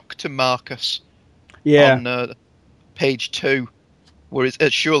him Dr. Marcus. Yeah. On page 2, whereas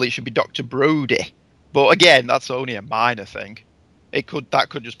surely it should be Dr. Brody. But again, that's only a minor thing. That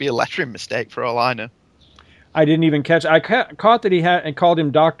could just be a lettering mistake for all I know. I didn't even catch. I caught that he had and called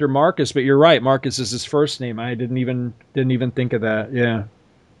him Dr. Marcus, but you're right. Marcus is his first name. I didn't even think of that. Yeah,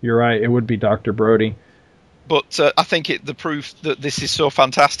 you're right. It would be Dr. Brody. But I think the proof that this is so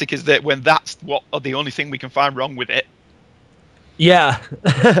fantastic is that when that's the only thing we can find wrong with it. Yeah.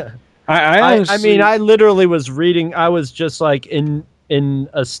 I mean, I literally was reading. I was just like in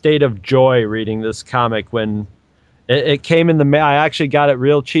a state of joy reading this comic when it came in the mail. I actually got it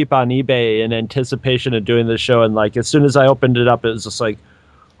real cheap on eBay in anticipation of doing this show, and like as soon as I opened it up, it was just like,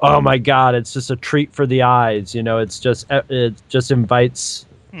 oh my god, it's just a treat for the eyes. You know, it just invites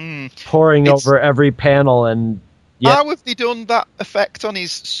poring over every panel. And how have they done that effect on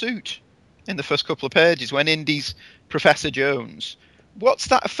his suit in the first couple of pages when Indy's Professor Jones? What's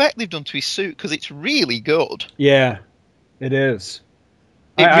that effect they've done to his suit? Because it's really good. Yeah, it is.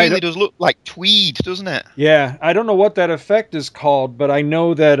 It really does look like tweed, doesn't it? Yeah, I don't know what that effect is called, but I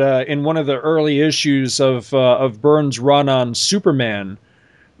know that in one of the early issues of Byrne's run on Superman,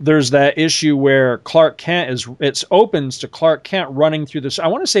 there's that issue where Clark Kent it opens to Clark Kent running through this. I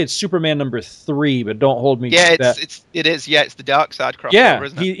want to say it's Superman number 3, but don't hold me to that. It is. Yeah, it's the Dark Side crossover,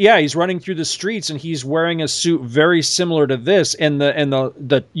 isn't it? He's running through the streets and he's wearing a suit very similar to this, and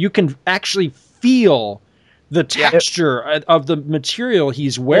the you can actually feel the texture of the material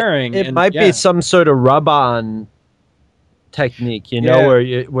he's wearing. It might be some sort of rub-on technique, where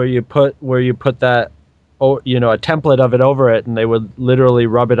you put that, a template of it over it, and they would literally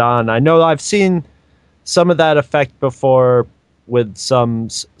rub it on. I know I've seen some of that effect before with some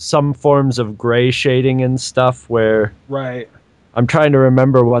forms of gray shading and stuff. Where right, I'm trying to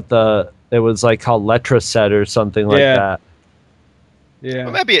remember what it was like called Letraset or something like that. Yeah,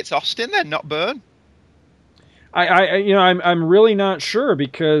 well, maybe it's Austin then, not Byrne. I'm really not sure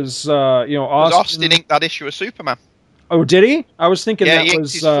because Austin inked that issue of Superman. Oh, did he? I was thinking that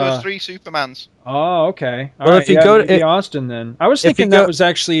was his first 3 Supermans. Oh, okay. Well, if you go to Austin, then I was thinking that was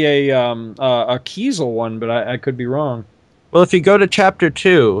actually a Kiesel one, but I could be wrong. Well, if you go to chapter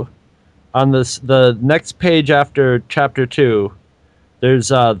 2, on the next page after chapter 2, there's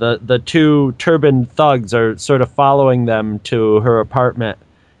the 2 turbaned thugs are sort of following them to her apartment.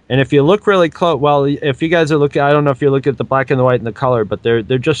 And if you look really close, well, if you guys are looking, I don't know if you look at the black and the white and the color, but they're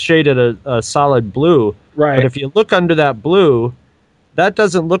just shaded a solid blue. Right. But if you look under that blue, that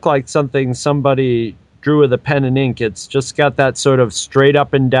doesn't look like something somebody drew with a pen and ink. It's just got that sort of straight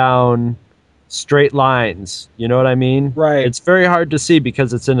up and down, straight lines. You know what I mean? Right. It's very hard to see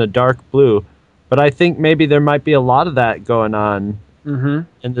because it's in a dark blue. But I think maybe there might be a lot of that going on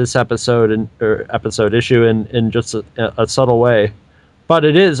in this episode episode issue in just a subtle way. But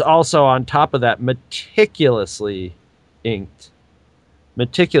it is also on top of that meticulously inked.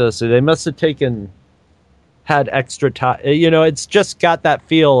 Meticulously. They must have had extra time. It's just got that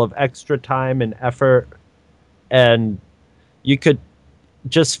feel of extra time and effort. And you could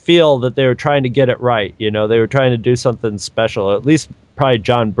just feel that they were trying to get it right. They were trying to do something special. At least probably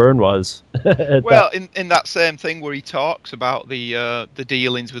John Byrne was. Well, in that same thing where he talks about the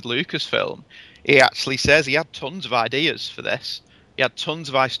dealings with Lucasfilm, he actually says he had tons of ideas for this. He had tons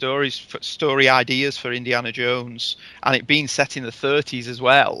of story ideas for Indiana Jones, and it being set in the 30s as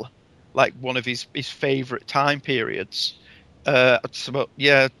well, like one of his favourite time periods. It's something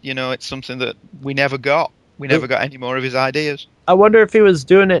that we never got. We never got any more of his ideas. I wonder if he was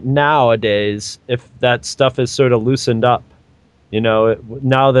doing it nowadays, if that stuff is sort of loosened up.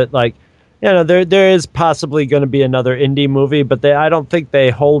 Now that there is possibly going to be another indie movie, but I don't think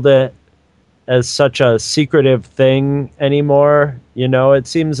they hold it as such a secretive thing anymore. It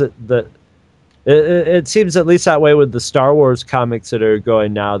seems that it seems at least that way with the Star Wars comics that are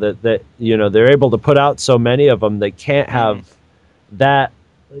going now, that they're able to put out so many of them. They can't have that.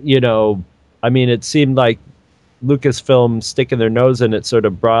 I mean, it seemed like Lucasfilm sticking their nose in it sort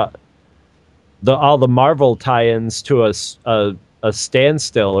of brought all the Marvel tie-ins to a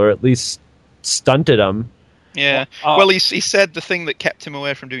standstill, or at least stunted them. Yeah. Well, he said the thing that kept him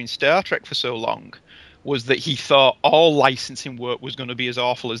away from doing Star Trek for so long was that he thought all licensing work was going to be as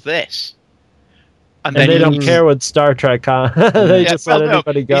awful as this. And then they don't care what Star Trek, huh? They just let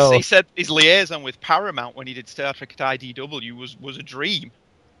anybody go. He said his liaison with Paramount when he did Star Trek at IDW was a dream.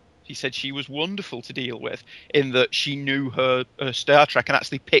 He said she was wonderful to deal with in that she knew her Star Trek and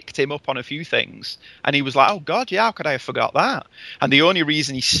actually picked him up on a few things. And he was like, oh, God, yeah, how could I have forgot that? And the only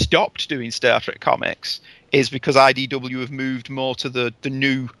reason he stopped doing Star Trek comics is because IDW have moved more to the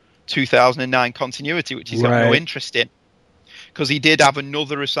new 2009 continuity, which he's got no interest in. Because he did have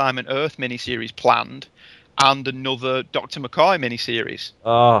another Assignment Earth miniseries planned and another Dr. McCoy miniseries.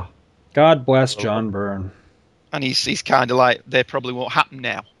 Oh, God bless John Byrne. And he's kind of like, they probably won't happen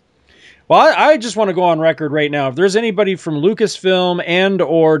now. Well, I just want to go on record right now. If there's anybody from Lucasfilm and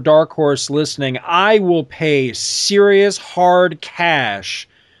or Dark Horse listening, I will pay serious hard cash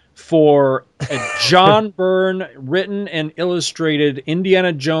for a John Byrne written and illustrated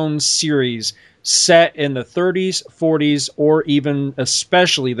Indiana Jones series set in the 30s, 40s, or even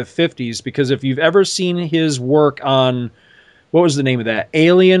especially the 50s. Because if you've ever seen his work on... what was the name of that?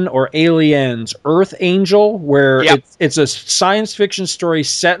 Alien or Aliens, Earth Angel, where it's a science fiction story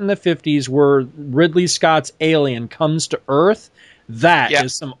set in the 50s where Ridley Scott's Alien comes to Earth. That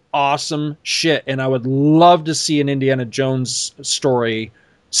is some awesome shit. And I would love to see an Indiana Jones story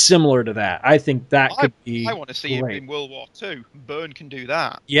similar to that. I think that could be I want to see great. him in World War II. Byrne can do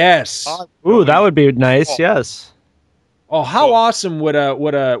that. Yes. Ooh, that would be nice, yes. Oh, how awesome would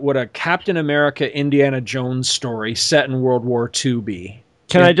a Captain America Indiana Jones story set in World War II be?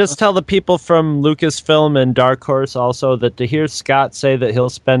 Can I just tell the people from Lucasfilm and Dark Horse also that to hear Scott say that he'll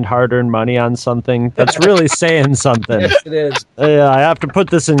spend hard-earned money on something, that's really saying something. Yes, it is. I have to put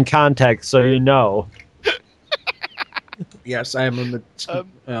this in context so you know. Yes, I am.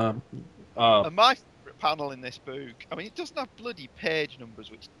 My favorite panel in this book, I mean, it doesn't have bloody page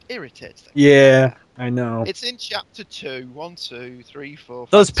numbers, which irritates things. Yeah, I know. It's in chapter 2, 1, 2, 3, 4.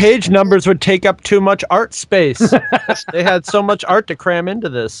 Those page numbers would take up too much art space. They had so much art to cram into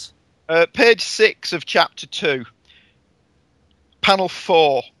this. Page 6 of chapter 2, panel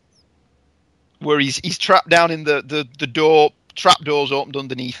 4, where he's trapped down in the door, trap doors opened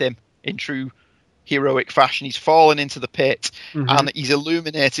underneath him in true heroic fashion. He's fallen into the pit, and he's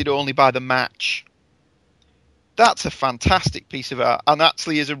illuminated only by the match. That's a fantastic piece of art, and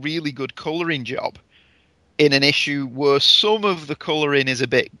actually is a really good colouring job in an issue where some of the colouring is a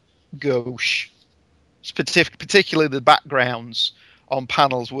bit gauche, particularly the backgrounds on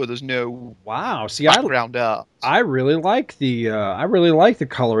panels where there's no background art. I really like the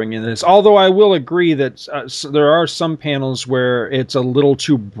coloring in this. Although I will agree that there are some panels where it's a little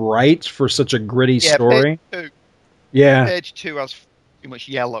too bright for such a gritty story. Page 2 has too much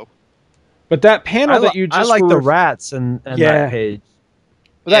yellow. But that panel that you just I like the rats and that page.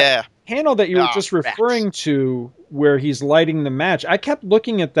 That panel that you were just referring to where he's lighting the match, I kept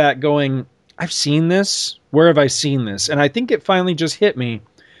looking at that going, I've seen this. Where have I seen this? And I think it finally just hit me.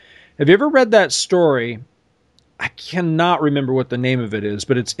 Have you ever read that story? I cannot remember what the name of it is,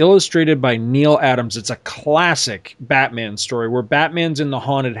 but it's illustrated by Neil Adams. It's a classic Batman story where Batman's in the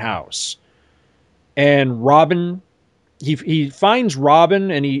haunted house. And Robin... He finds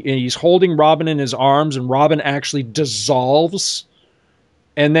Robin and he's holding Robin in his arms, and Robin actually dissolves.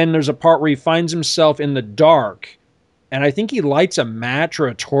 And then there's a part where he finds himself in the dark, and I think he lights a match or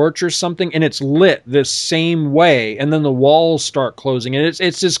a torch or something, and it's lit this same way, and then the walls start closing. And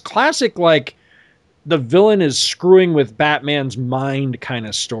it's this classic, like, the villain is screwing with Batman's mind kind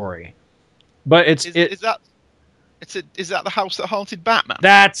of story. But is that the house that haunted Batman?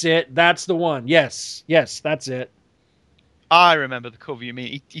 That's it. That's the one. Yes, that's it. I remember the cover you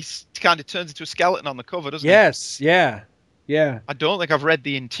mean. He kind of turns into a skeleton on the cover, doesn't he? Yes, yeah. I don't think I've read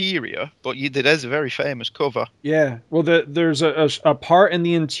the interior, but it is a very famous cover. Yeah. Well, there's a part in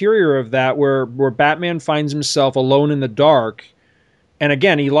the interior of that where Batman finds himself alone in the dark, and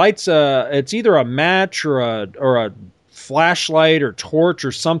again he lights it's either a match or a flashlight or torch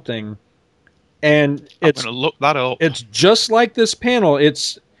or something, and I'm gonna look that up. It's just like this panel.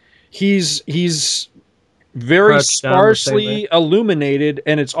 He's very sparsely illuminated,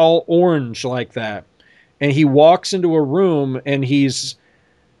 and it's all orange like that. And he walks into a room, and he's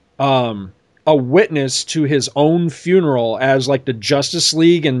a witness to his own funeral as like the Justice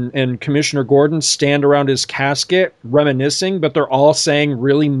League and Commissioner Gordon stand around his casket reminiscing, but they're all saying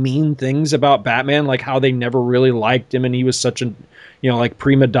really mean things about Batman, like how they never really liked him, and he was such a like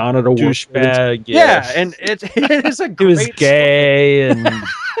prima donna to douchebag. Yeah, and it is a great he was gay and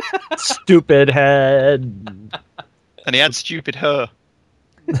stupid head, and he had stupid hair.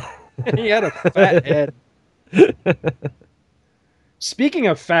 He had a fat head. Speaking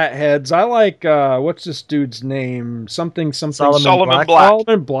of fat heads, I like what's this dude's name? Something Solomon Black.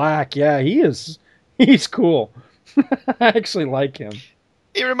 Solomon Black. Yeah, he's cool. I actually like him.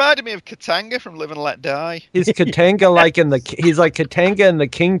 He reminded me of Katanga from Live and Let Die. He's Katanga he's like Katanga and the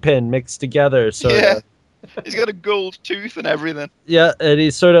Kingpin mixed together. So yeah. He's got a gold tooth and everything. Yeah, and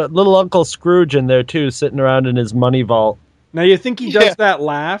he's sort of little Uncle Scrooge in there too, sitting around in his money vault. Now you think he does that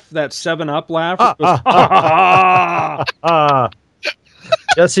laugh, that 7-Up laugh?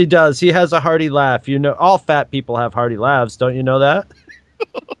 Yes, he does. He has a hearty laugh. You know, all fat people have hearty laughs. Don't you know that?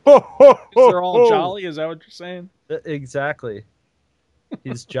 They're all jolly. Is that what you're saying? Exactly.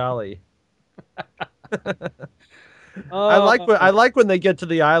 He's jolly. I like when they get to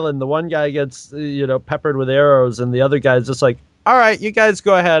the island. The one guy gets peppered with arrows, and the other guy's just like, "All right, you guys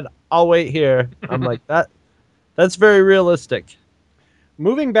go ahead. I'll wait here." I'm like that. That's very realistic.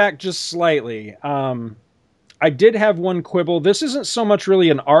 Moving back just slightly, I did have one quibble. This isn't so much really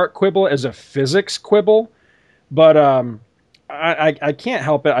an art quibble as a physics quibble, but I can't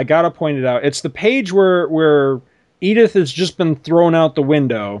help it. I gotta point it out. It's the page where Edith has just been thrown out the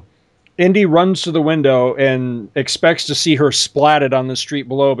window. Indy runs to the window and expects to see her splatted on the street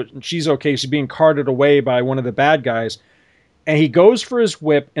below, but she's okay. She's being carted away by one of the bad guys. And he goes for his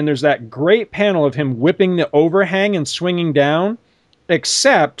whip, and there's that great panel of him whipping the overhang and swinging down,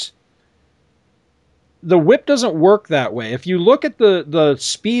 except the whip doesn't work that way. If you look at the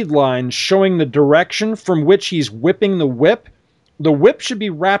speed line showing the direction from which he's whipping the whip should be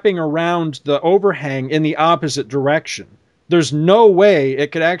wrapping around the overhang in the opposite direction. There's no way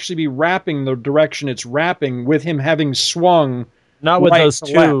it could actually be wrapping the direction it's wrapping with him having swung. Not with those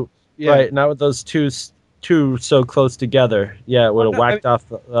two, yeah. Right? Not with those two so close together. Yeah, it would have whacked off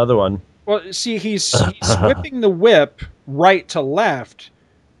the other one. Well, see, he's whipping the whip right to left,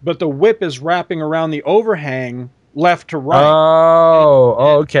 but the whip is wrapping around the overhang left to right.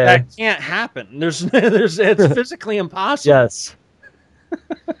 Oh, okay. That can't happen. It's physically impossible. Yes.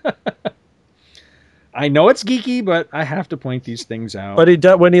 I know it's geeky, but I have to point these things out. But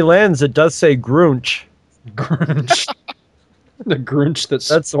when he lands, it does say Grunch. Grunch. The Grunch that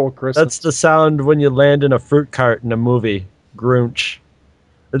stole Christmas. That's the sound when you land in a fruit cart in a movie. Grunch.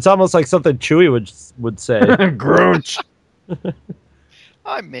 It's almost like something Chewie would say. Grunch.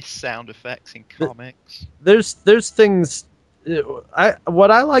 I miss sound effects in comics. There's things.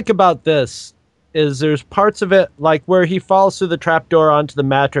 What I like about this is there's parts of it like where he falls through the trapdoor onto the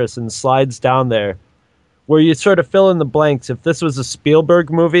mattress and slides down there, where you sort of fill in the blanks. If this was a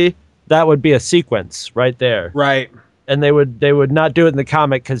Spielberg movie, that would be a sequence right there. Right. And they would not do it in the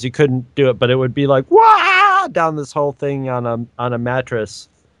comic because you couldn't do it, but it would be like wah down this whole thing on a mattress,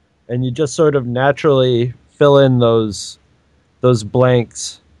 and you just sort of naturally fill in those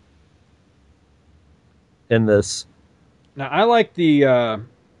blanks in this. Now I like the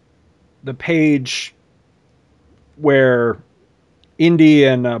page where Indy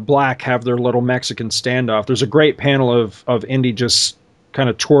and Black have their little Mexican standoff. There's a great panel of Indy just kind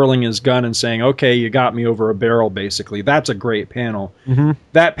of twirling his gun and saying, "Okay, you got me over a barrel," basically. That's a great panel. Mm-hmm.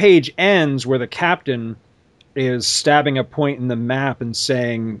 That page ends where the captain is stabbing a point in the map and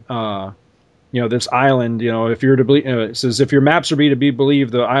saying, this island, if you're to believe, it says, if your maps are to be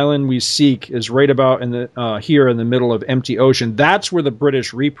believed, the island we seek is right about in the here in the middle of empty ocean. That's where the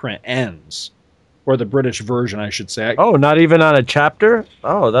British reprint ends, or the British version, I should say. Oh, not even on a chapter?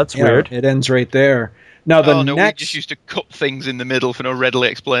 Oh, that's weird. It ends right there. Now we just used to cut things in the middle for no readily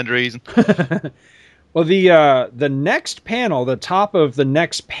explained reason. Well, the next panel, the top of the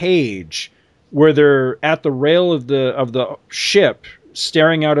next page, where they're at the rail of the ship,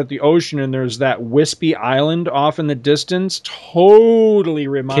 staring out at the ocean, and there's that wispy island off in the distance, totally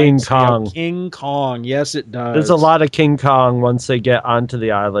reminds King Kong. Me of King Kong. Yes, it does. There's a lot of King Kong once they get onto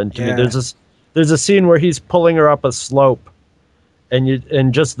the island. To Yeah. me, there's a scene where he's pulling her up a slope,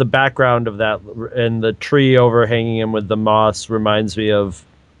 and just the background of that and the tree overhanging him with the moss reminds me of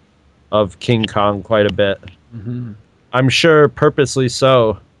King Kong quite a bit. Mm-hmm. I'm sure purposely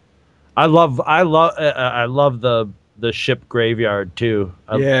so. I love the ship graveyard too.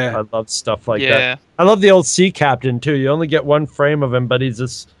 I love stuff like that. I love the old sea captain too. You only get one frame of him, but he's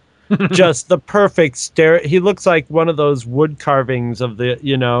just the perfect stare. He looks like one of those wood carvings of the.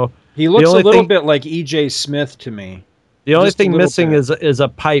 He looks a little bit like E.J. Smith to me. The only Just a thing little missing bit. is a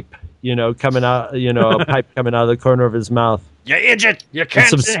pipe, coming out. A pipe coming out of the corner of his mouth. You idiot! You And can't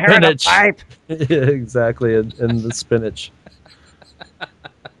some inherit spinach. a pipe! Yeah, exactly, and the spinach.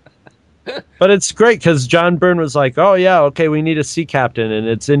 But it's great because John Byrne was like, "Oh yeah, okay, we need a sea captain, and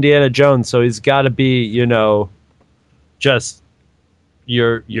it's Indiana Jones, so he's got to be, just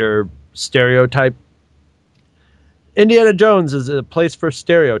your stereotype." Indiana Jones is a place for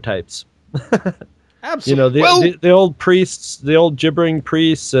stereotypes. Absolutely. The old priests, the old gibbering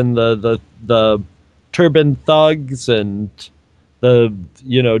priests, and the turban thugs, and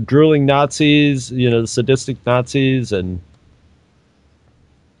the drooling Nazis, the sadistic Nazis, and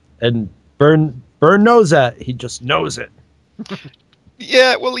Byrne knows that. He just knows it.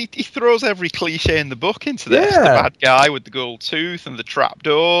 Yeah, well, he throws every cliche in the book into this. Yeah. The bad guy with the gold tooth and the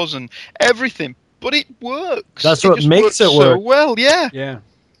trapdoors and everything. But it works. That's what makes it work so well, yeah. Yeah.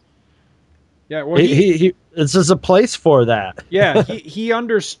 Yeah, well, this is a place for that. Yeah, he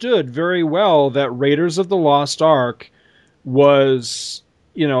understood very well that Raiders of the Lost Ark was,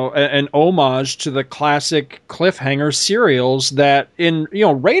 an homage to the classic cliffhanger serials that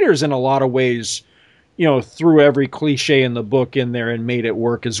Raiders in a lot of ways, threw every cliche in the book in there and made it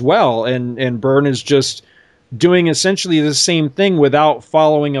work as well. And Byrne is just doing essentially the same thing without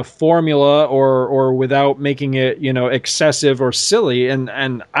following a formula or without making it, excessive or silly.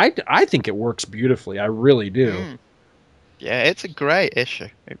 And I think it works beautifully. I really do. Yeah, it's a great issue.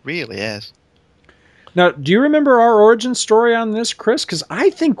 It really is. Now, do you remember our origin story on this, Chris? Because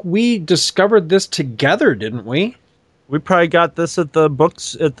I think we discovered this together, didn't we? We probably got this at the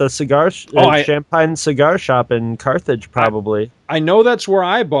Champagne cigar shop in Carthage, probably. I know that's where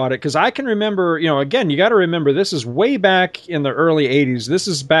I bought it, because I can remember, again, you got to remember, this is way back in the early 80s. This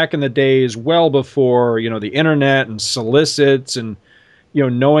is back in the days well before, the internet and solicits and,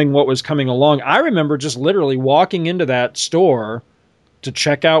 knowing what was coming along. I remember just literally walking into that store to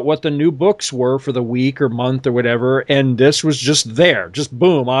check out what the new books were for the week or month or whatever, and this was just there, just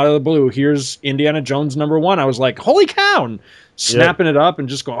boom, out of the blue. Here's Indiana Jones #1. I was like, holy cow, and snapping it up and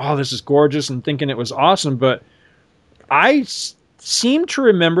just going, oh, this is gorgeous, and thinking it was awesome. But I seem to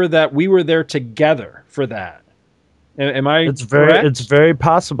remember that we were there together for that. Am I correct? It's very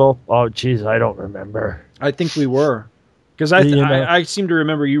possible. Oh, geez, I don't remember. I think we were. Because I seem to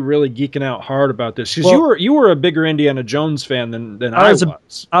remember you really geeking out hard about this. Because you were a bigger Indiana Jones fan than I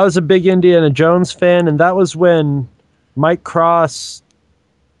was. I was a big Indiana Jones fan, and that was when Mike Cross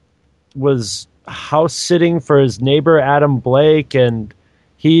was house sitting for his neighbor Adam Blake, and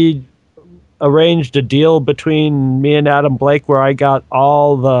he arranged a deal between me and Adam Blake where I got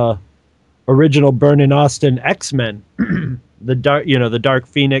all the original Byrne and Austin X-Men, the Dark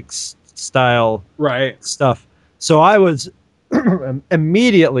Phoenix style stuff. So I was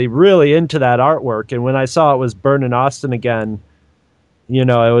immediately really into that artwork, and when I saw it was Byrne and Austin again,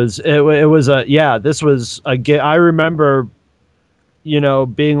 this was I remember,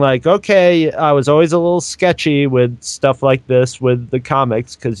 being like, okay, I was always a little sketchy with stuff like this with the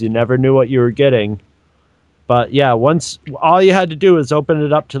comics because you never knew what you were getting. But yeah, once all you had to do was open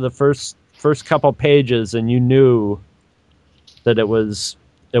it up to the first couple pages, and you knew that it was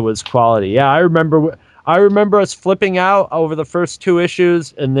quality. Yeah, I remember us flipping out over the first 2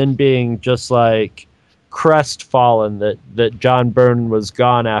 issues and then being just like crestfallen that John Byrne was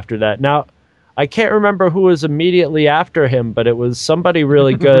gone after that. Now, I can't remember who was immediately after him, but it was somebody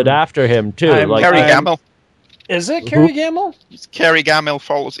really good after him too. Kerry Gamble. Is it Kerry Gamble? Kerry Gamble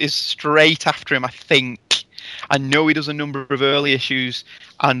is straight after him, I think. I know he does a number of early issues,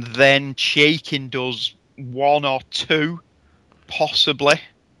 and then Chaykin does 1 or 2, possibly.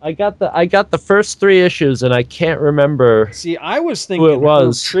 I got the first 3 issues, and I can't remember. See, I was thinking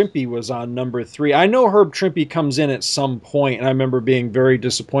Herb Trimpe was on number 3. I know Herb Trimpe comes in at some point, and I remember being very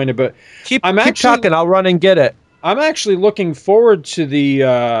disappointed. But keep talking. I'll run and get it. I'm actually looking forward to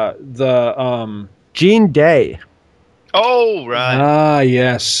the Gene Day. Oh, right. Ah,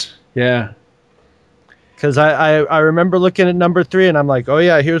 yes, yeah. Because I remember looking at number 3, and I'm like, oh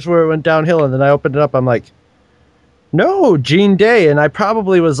yeah, here's where it went downhill, and then I opened it up. I'm like, no, Gene Day, and I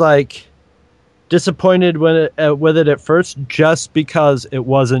probably was like disappointed with it at first, just because it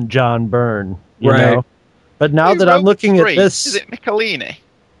wasn't John Byrne, you know. But now that I'm looking at this, is it Michelini?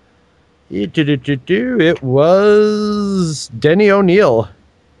 It was Denny O'Neil.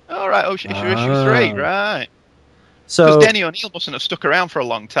 All right, issue 3, right? So because Denny O'Neil mustn't have stuck around for a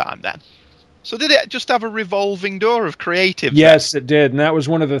long time then. So did it just have a revolving door of creative? Yes, it did, and that was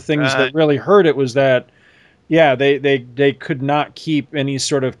one of the things that really hurt it, was that. Yeah, they could not keep any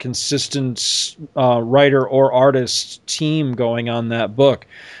sort of consistent writer or artist team going on that book.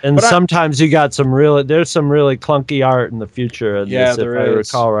 And but sometimes there's some really clunky art in the future of this, if I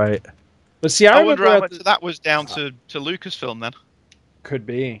recall right. But see, I wonder how much of that was down to Lucasfilm then. Could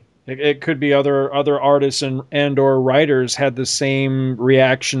be. It could be other artists and or writers had the same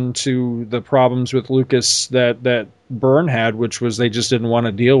reaction to the problems with Lucas that Byrne had, which was they just didn't want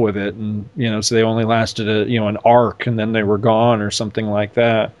to deal with it, and so they only lasted an arc, and then they were gone or something like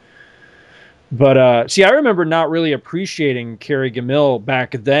that. But see, I remember not really appreciating Kerry Gamble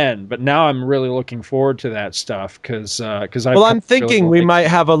back then, but now I'm really looking forward to that stuff because I'm thinking we might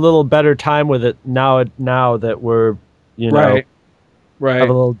have a little better time with it now that we're right. Right. Have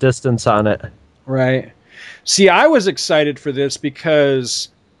a little distance on it. Right. See, I was excited for this because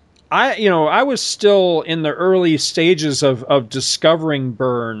I was still in the early stages of discovering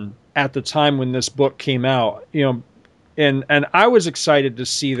Byrne at the time when this book came out, and I was excited to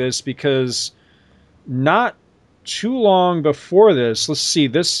see this because not too long before this, let's see,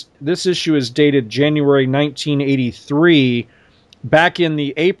 this issue is dated January 1983. Back in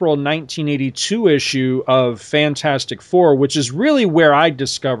the April 1982 issue of Fantastic Four, which is really where I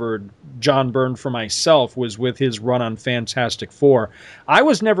discovered John Byrne for myself, was with his run on Fantastic Four. I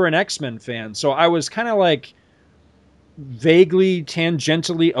was never an X-Men fan, so I was kind of like vaguely,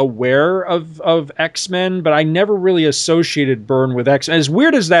 tangentially aware of X-Men, but I never really associated Byrne with X-Men. As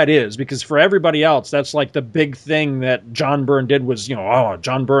weird as that is, because for everybody else, that's like the big thing that John Byrne did was,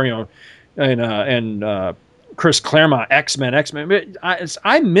 John Byrne, and Chris Claremont, X-Men.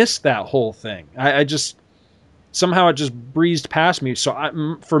 I missed that whole thing. I just, somehow it just breezed past me.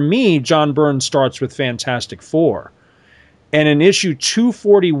 So for me, John Byrne starts with Fantastic Four. And in issue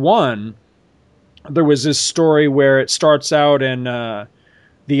 241, there was this story where it starts out and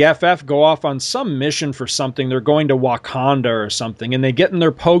the FF go off on some mission for something. They're going to Wakanda or something. And they get in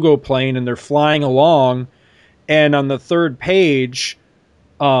their pogo plane and they're flying along. And on the third page,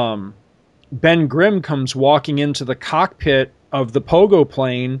 Ben Grimm comes walking into the cockpit of the pogo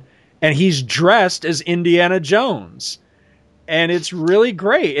plane, and he's dressed as Indiana Jones. And it's really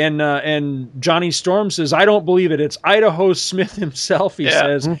great. And Johnny Storm says, "I don't believe it. It's Idaho Smith himself," he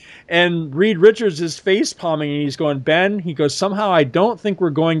says. And Reed Richards is face palming, and he's going, "Ben," he goes, "somehow I don't think we're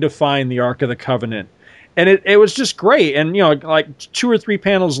going to find the Ark of the Covenant." And it was just great. And, like 2 or 3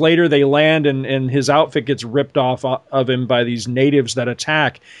 panels later, they land and his outfit gets ripped off of him by these natives that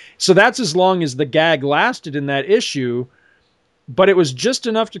attack. So that's as long as the gag lasted in that issue. But it was just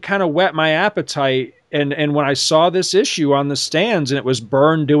enough to kind of whet my appetite. And when I saw this issue on the stands and it was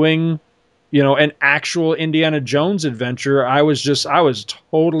Byrne doing, an actual Indiana Jones adventure, I was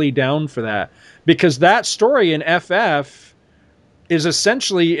totally down for that. Because that story in FF is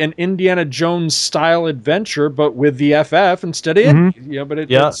essentially an Indiana Jones style adventure, but with the FF instead of Indy. But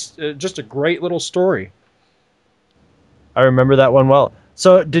it's just a great little story. I remember that one well.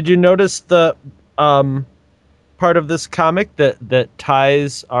 So did you notice the part of this comic that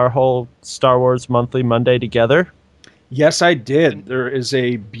ties our whole Star Wars Monthly Monday together? Yes, I did. There is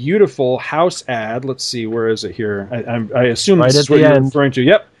a beautiful house ad. Let's see, where is it here? I assume right this is what you're referring to.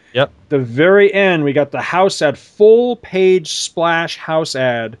 Yep. The very end, we got the house ad, full page splash house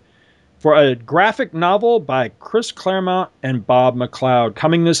ad for a graphic novel by Chris Claremont and Bob McLeod,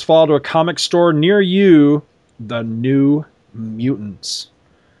 coming this fall to a comic store near you, The New Mutants.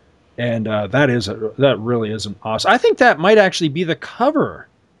 And that really is an awesome. I think that might actually be the cover.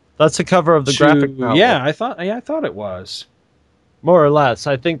 That's the cover of the graphic novel. Yeah, I thought it was. More or less.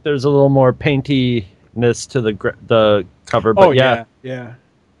 I think there's a little more paintiness to the cover, but yeah.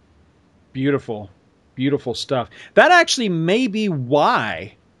 Beautiful stuff. That actually may be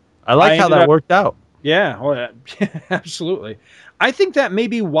why I like how that worked out. Yeah, absolutely. I think that may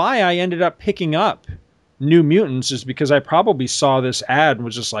be why I ended up picking up New Mutants, is because I probably saw this ad and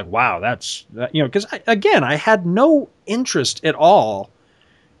was just like, wow, that's because I had no interest at all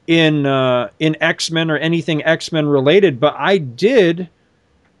in X-Men or anything X-Men related, but I did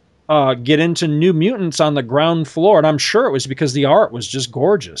get into New Mutants on the ground floor, and I'm sure it was because the art was just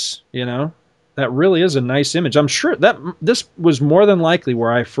gorgeous. That really is a nice image. I'm sure that this was more than likely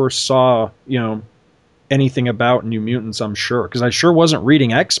where I first saw anything about New Mutants. I'm sure, because I sure wasn't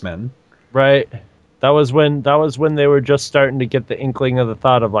reading X-Men. Right. That was when they were just starting to get the inkling of the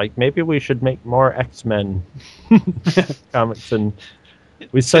thought of, like, maybe we should make more X-Men comics, and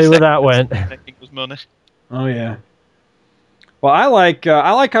we say where that went. I think it was money. Oh yeah. Well, I like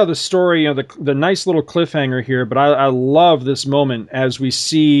how the story, the nice little cliffhanger here, but I love this moment as we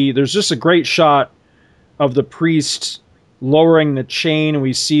see, there's just a great shot of the priest lowering the chain, and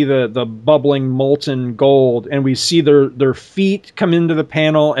we see the bubbling molten gold, and we see their feet come into the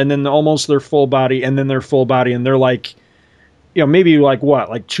panel, and then almost their full body, and then their full body, and they're like, maybe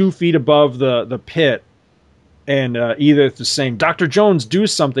like 2 feet above the pit. And Edith is saying, "Dr. Jones, do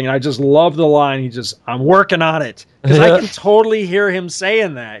something." And I just love the line. "I'm working on it." Because I can totally hear him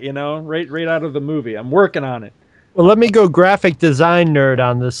saying that, right out of the movie. I'm working on it. Well, let me go graphic design nerd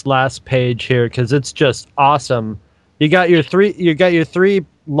on this last page here, because it's just awesome. You got your three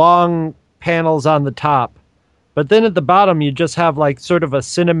long panels on the top, but then at the bottom you just have like sort of a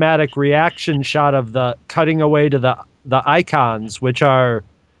cinematic reaction shot of the cutting away to the icons, which are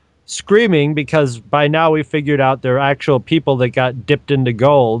screaming, because by now we figured out they're actual people that got dipped into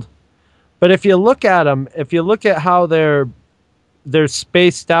gold. But if you look at them, if you look at how they're they're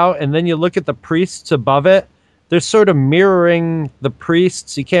spaced out, and then you look at the priests above it. They're sort of mirroring the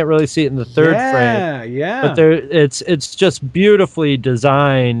priests. You can't really see it in the third frame. Yeah. But it's just beautifully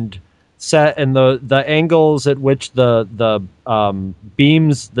designed, set, and the angles at which the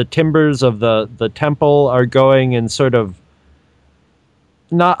beams, the timbers of the temple are going in sort of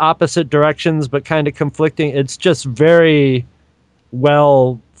not opposite directions, but kind of conflicting. It's just very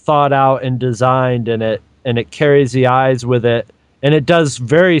well thought out and designed, and it carries the eyes with it. And it does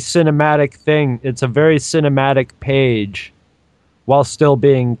very cinematic thing. It's a very cinematic page while still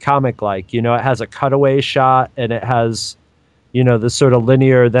being comic-like. You know, it has a cutaway shot, and it has, you know, this sort of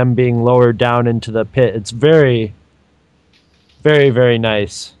linear them being lowered down into the pit. It's very, very, very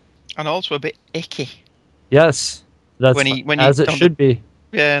nice. And also a bit icky. Yes. That's when as it should be.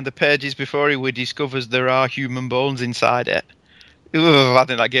 Yeah, and the pages before he discovers there are human bones inside it. Ugh, I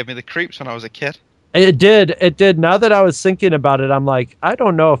think that gave me the creeps when I was a kid. It did. Now that I was thinking about it, I'm like, I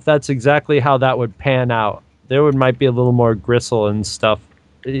don't know if that's exactly how that would pan out. There might be a little more gristle and stuff.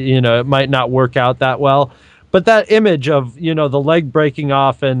 You know, it might not work out that well. But that image of, you know, the leg breaking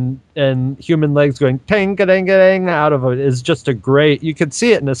off and human legs going ting-a-ding-a-ding out of it is just a great... You could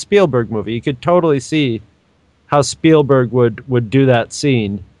see it in a Spielberg movie. You could totally see how Spielberg would do that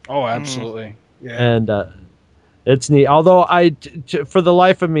scene. Oh, absolutely. Yeah. And it's neat. Although for the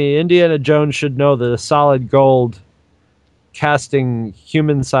life of me, Indiana Jones should know that a solid gold casting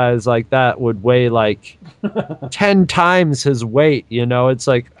human size like that would weigh like 10 times his weight. You know, it's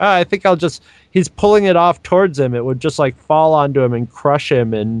like, I think he's pulling it off towards him. It would just like fall onto him and crush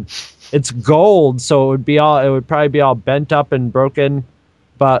him. And it's gold, so it would probably be all bent up and broken.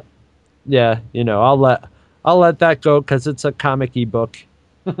 But yeah, you know, I'll let that go because it's a comic-y book.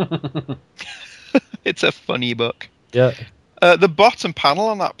 It's a funny book. Yeah. The bottom panel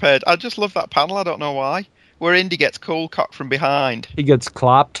on that page, I just love that panel. I don't know why. Where Indy gets cold cocked from behind. He gets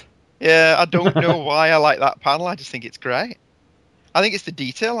clopped. Yeah, I don't know why I like that panel. I just think it's great. I think it's the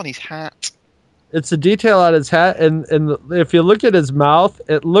detail on his hat. It's the detail on his hat, and if you look at his mouth,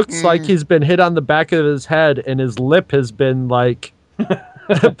 it looks like he's been hit on the back of his head, and his lip has been like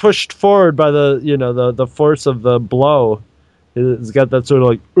pushed forward by the force of the blow. It's got that sort of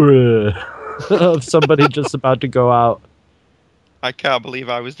like of somebody just about to go out. I can't believe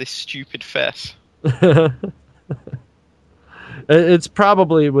I was this stupid face. It's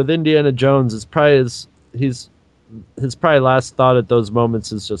probably with Indiana Jones. It's probably his probably last thought at those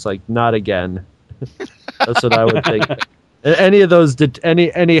moments is just like, not again. That's what I would think. Any of those,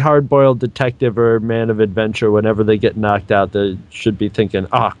 any hard-boiled detective or man of adventure, whenever they get knocked out, they should be thinking,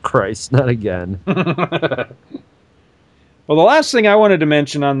 "Oh Christ, not again." Well, the last thing I wanted to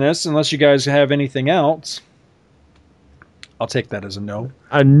mention on this, unless you guys have anything else, I'll take that as a no.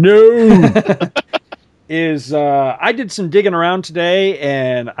 A no. Is I did some digging around today,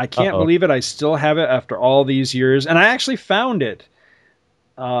 and I can't believe it. I still have it after all these years, and I actually found it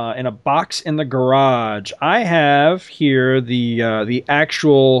in a box in the garage. I have here the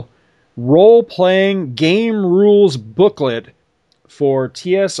actual role-playing game rules booklet for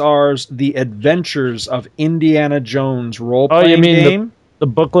TSR's The Adventures of Indiana Jones role-playing game. The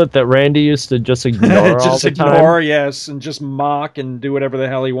booklet that Randy used to just ignore all the time? Yes, and just mock and do whatever the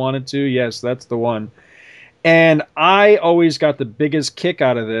hell he wanted to. Yes, that's the one. And I always got the biggest kick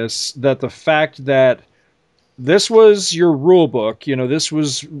out of this, that the fact that this was your rule book, you know, this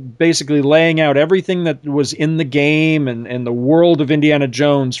was basically laying out everything that was in the game and the world of Indiana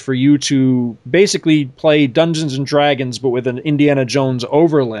Jones for you to basically play Dungeons and Dragons, but with an Indiana Jones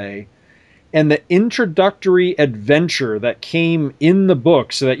overlay. And the introductory adventure that came in the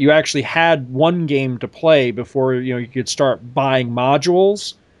book, so that you actually had one game to play before, you know, you could start buying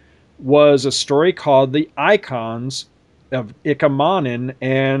modules, was a story called The Icons of Ikamonen,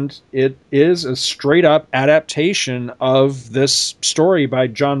 and it is a straight-up adaptation of this story by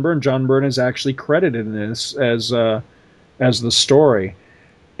John Byrne. John Byrne is actually credited in this as the story.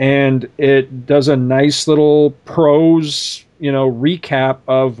 And it does a nice little prose, you know, recap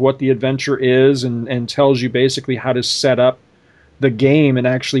of what the adventure is, and tells you basically how to set up the game and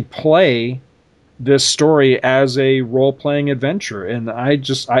actually play this story as a role-playing adventure. And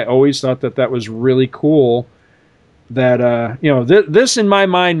I always thought that was really cool, that you know, this in my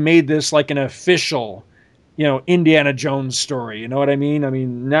mind made this like an official, you know, Indiana Jones story. You know what I mean? I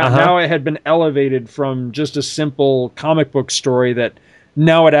mean, now it had been elevated from just a simple comic book story, that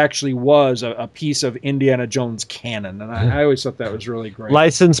now it actually was a piece of Indiana Jones canon. And I always thought that was really great.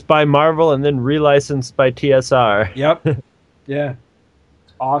 Licensed by Marvel and then relicensed by TSR. Yep. Yeah.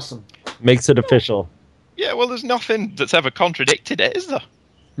 Awesome. Makes it official. Yeah, well, there's nothing that's ever contradicted it, is there?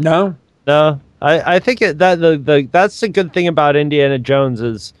 No. I think that's the good thing about Indiana Jones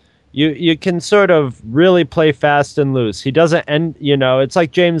is you can sort of really play fast and loose. He doesn't end, it's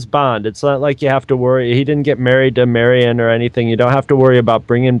like James Bond. It's not like you have to worry. He didn't get married to Marion or anything. You don't have to worry about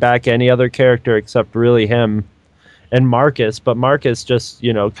bringing back any other character except really him and Marcus. But Marcus just,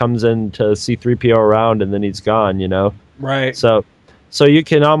 comes in to see 3PO around and then he's gone, Right. So you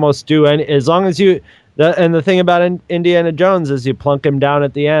can almost do any, as long as you, and the thing about Indiana Jones is you plunk him down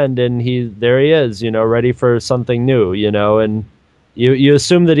at the end and there he is, ready for something new, and you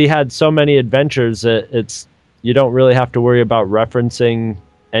assume that he had so many adventures that you don't really have to worry about referencing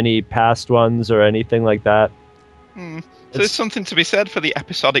any past ones or anything like that. So there's something to be said for the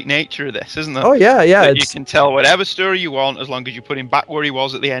episodic nature of this, isn't there? Oh yeah. That you can tell whatever story you want as long as you put him back where he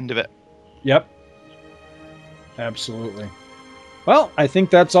was at the end of it. Yep. Absolutely. Well, I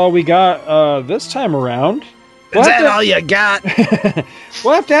think that's all we got this time around. Is that all you got?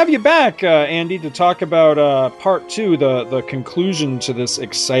 We'll have to have you back, Andy, to talk about part 2, the conclusion to this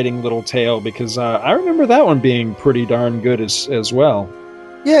exciting little tale, because I remember that one being pretty darn good as well.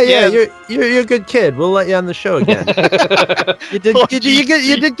 Yeah. You're a good kid. We'll let you on the show again. You did good,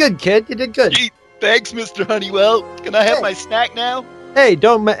 kid. You did good. Gee, thanks, Mr. Honeywell. Can I have my snack now? Hey,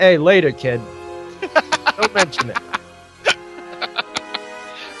 later, kid. Don't mention it.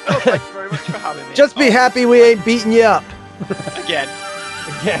 Oh, thank you very much for having me. Just be happy we ain't beating you up. Again.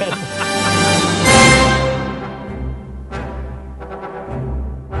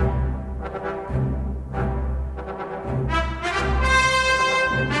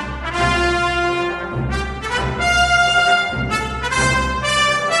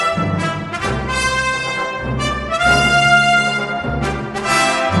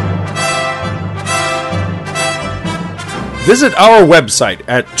 Visit our website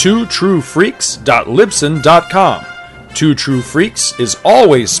at twotruefreaks.libsyn.com. Two True Freaks is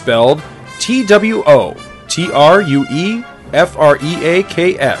always spelled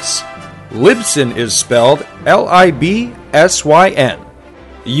TWOTRUEFREAKS. Libsyn is spelled LIBSYN.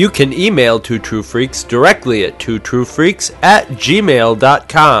 You can email Two True Freaks directly at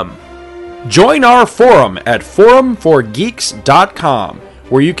twotruefreaks@gmail.com. Join our forum at forumforgeeks.com,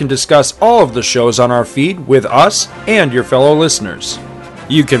 where you can discuss all of the shows on our feed with us and your fellow listeners.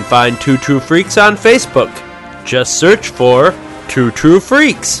 You can find Two True Freaks on Facebook. Just search for Two True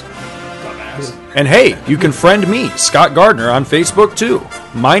Freaks. And hey, you can friend me, Scott Gardner, on Facebook too.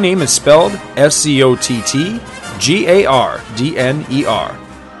 My name is spelled SCOTTGARDNER.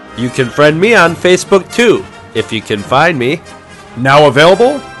 You can friend me on Facebook too, if you can find me. Now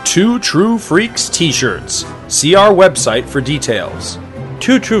available, Two True Freaks t-shirts. See our website for details.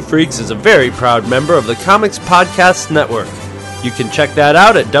 Two True Freaks is a very proud member of the Comics Podcast Network. You can check that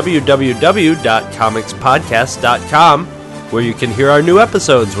out at www.comicspodcast.com, where you can hear our new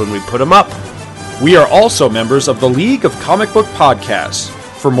episodes when we put them up. We are also members of the League of Comic Book Podcasts.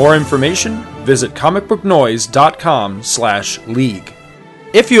 For more information, visit comicbooknoise.com/league.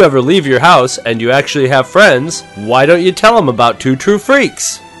 If you ever leave your house and you actually have friends, why don't you tell them about Two True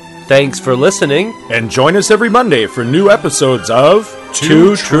Freaks? Thanks for listening, and join us every Monday for new episodes of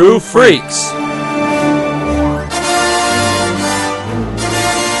Two True Freaks.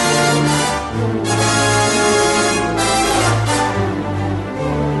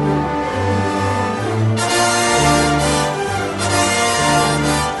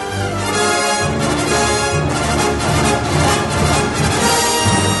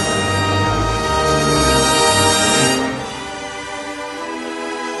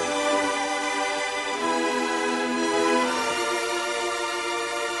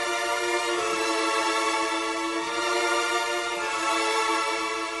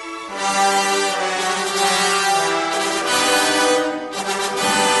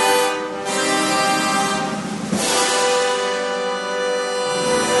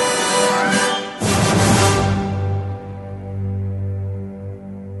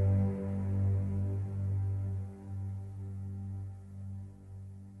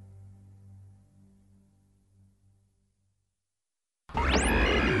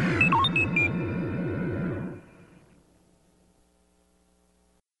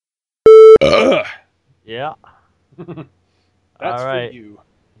 Yeah. That's all right. for you.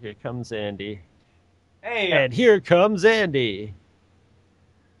 Here comes Andy. Hey. And here comes Andy.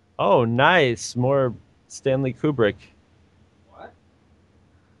 Oh, nice. More Stanley Kubrick. What?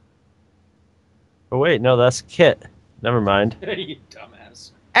 Oh, wait. No, that's Kit. Never mind. You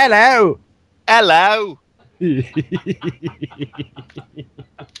dumbass. Hello. Hello.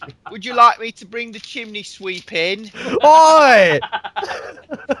 Would you like me to bring the chimney sweep in? Oi!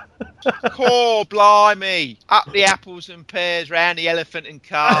 Oh, blimey. Up the apples and pears, round the elephant and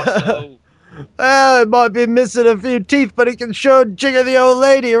castle. It might be missing a few teeth, but he can sure jigger the old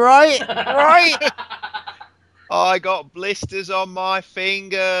lady, right? Right? I got blisters on my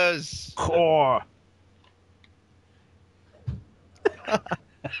fingers. Core.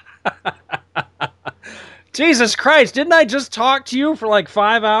 Jesus Christ, didn't I just talk to you for like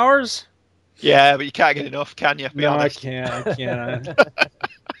 5 hours? Yeah, but you can't get enough, can you? Be honest. I can't.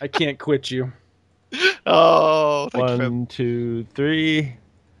 I can't quit you. Oh, thank you. 1, 2, 3.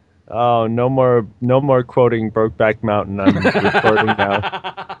 Oh, no more quoting Brokeback Mountain. I'm recording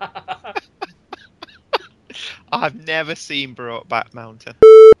now. I've never seen Brokeback Mountain.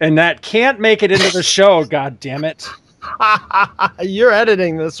 And that can't make it into the show, god damn it. You're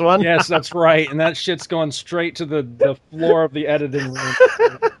editing this one. Yes, that's right. And that shit's going straight to the floor of the editing room.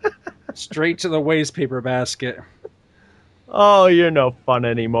 Straight to the waste paper basket. Oh, you're no fun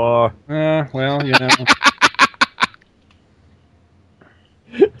anymore. Well, you know.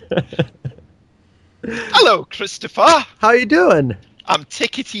 Hello, Christopher. How you doing? I'm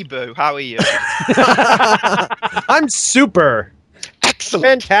Tickety Boo. How are you? I'm super. Excellent.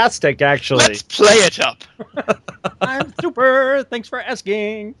 Fantastic, actually. Let's play it up. I'm super. Thanks for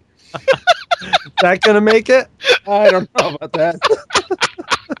asking. Is that going to make it? I don't know about that.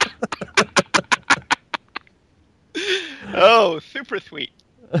 Oh, super sweet.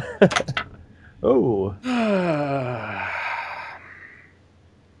 Oh.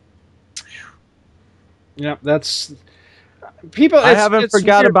 Yep, that's... People. I haven't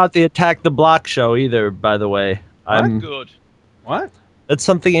forgot about the Attack the Block show either, by the way. I'm good. What? That's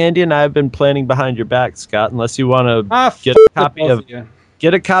something Andy and I have been planning behind your back, Scott, unless you want to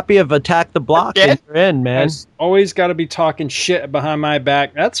get a copy of Attack the Block and you're in, man. Always got to be talking shit behind my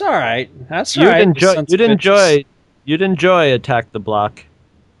back. That's all right. That's all right. You'd enjoy Attack the Block.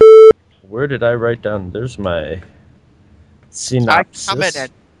 Where did I write down? There's my synopsis.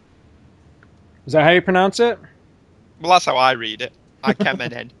 Is that how you pronounce it? Well, that's how I read it. I come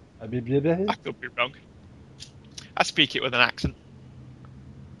in. I could be wrong. I speak it with an accent.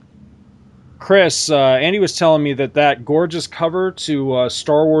 Chris, Andy was telling me that gorgeous cover to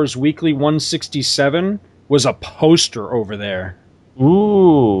Star Wars Weekly 167 was a poster over there.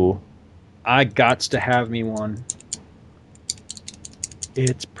 Ooh. I gots to have me one.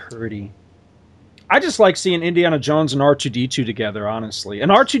 It's pretty. I just like seeing Indiana Jones and R2-D2 together, honestly.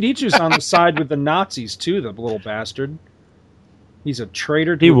 And R2-D2's on the side with the Nazis, too, the little bastard. He's a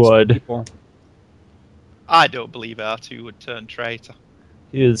traitor to his people. I don't believe R2 would turn traitor.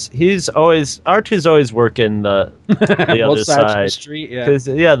 He's always R2's always working the other side. The street, yeah. Because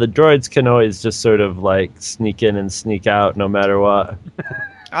the droids can always just sort of like sneak in and sneak out no matter what.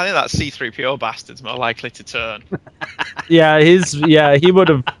 I think that C-3PO bastard's more likely to turn. He would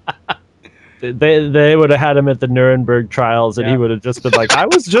have. They would have had him at the Nuremberg trials, and he would have just been like, "I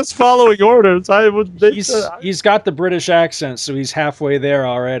was just following orders." He's got the British accent, so he's halfway there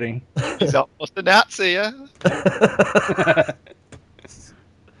already. He's almost a Nazi, yeah.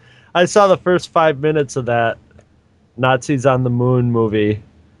 I saw the first 5 minutes of that Nazis on the Moon movie.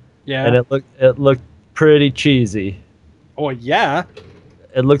 Yeah, and it looked pretty cheesy. Oh yeah,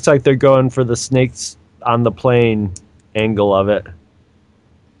 it looks like they're going for the snakes on the plane angle of it.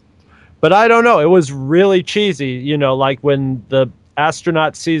 But I don't know. It was really cheesy. You know, like when the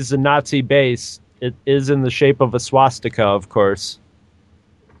astronaut sees the Nazi base, it is in the shape of a swastika, of course.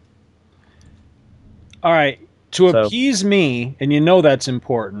 All right. To appease me, and you know that's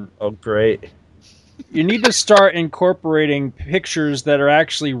important. Oh, great. You need to start incorporating pictures that are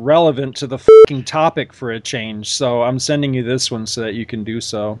actually relevant to the fucking topic for a change. So I'm sending you this one so that you can do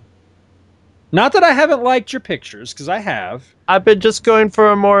so. Not that I haven't liked your pictures, because I have. I've been just going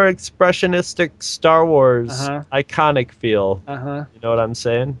for a more expressionistic Star Wars iconic feel. Uh-huh. You know what I'm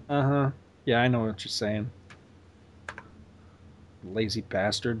saying? Uh-huh. Yeah, I know what you're saying. Lazy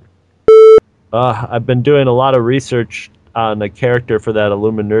bastard. I've been doing a lot of research on a character for that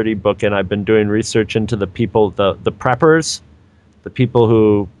Illuminati book, and I've been doing research into the people, the preppers, the people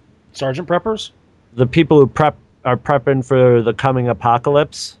who... Sergeant Preppers? The people who are prepping for the coming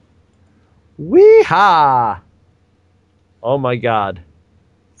apocalypse. Wee-ha! Oh my god.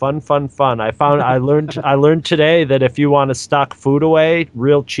 Fun. I learned today that if you want to stock food away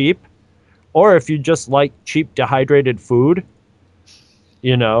real cheap, or if you just like cheap dehydrated food,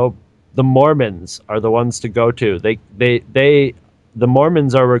 you know, the Mormons are the ones to go to. The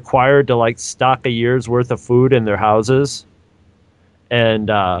Mormons are required to like stock a year's worth of food in their houses. And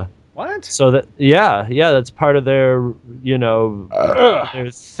what? So that that's part of their, you know,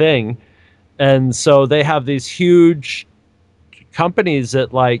 their thing. And so they have these huge companies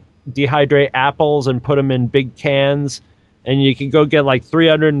that like dehydrate apples and put them in big cans and you can go get like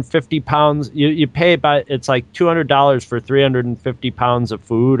 350 pounds. You pay about, it's like $200 for 350 pounds of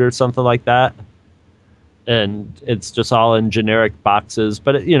food or something like that. And it's just all in generic boxes,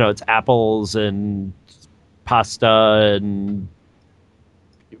 but it's apples and pasta and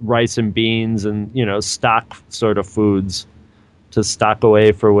rice and beans and, stock sort of foods to stock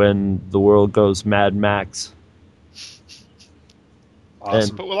away for when the world goes Mad Max.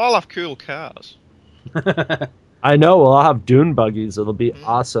 Awesome. But we'll all have cool cars. I know, we'll all have dune buggies. It'll be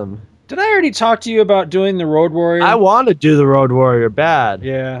awesome. Did I already talk to you about doing the Road Warrior? I want to do the Road Warrior bad.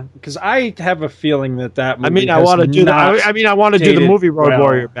 Yeah, because I have a feeling that movie. I want to do I want to do the movie Road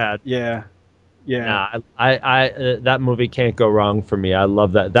Warrior bad. Yeah. Nah, I that movie can't go wrong for me. I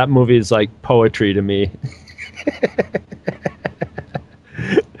love that. That movie is like poetry to me.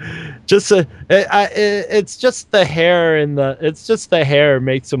 It's just the hair it's just the hair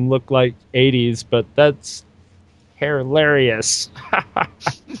makes him look like 80s, but that's hilarious.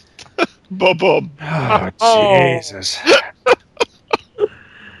 Bob. Oh, Jesus.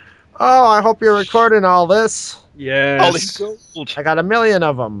 Oh, I hope you're recording all this. Yes. I got 1 million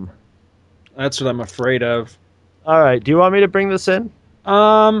of them. That's what I'm afraid of. All right. Do you want me to bring this in?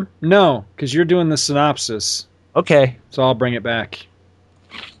 No, because you're doing the synopsis. Okay. So I'll bring it back.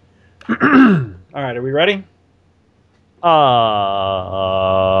 All right. Are we ready? Okay.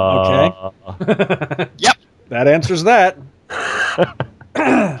 Yep. That answers that.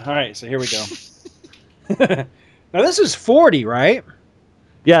 All right. So here we go. Now this is 40, right?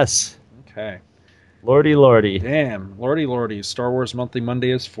 Yes. Okay. Lordy. Damn. Lordy. Star Wars Monthly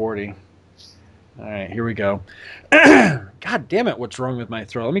Monday is 40. All right, here we go. God damn it, what's wrong with my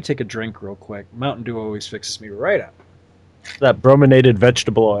throat? Let me take a drink real quick. Mountain Dew always fixes me right up. That brominated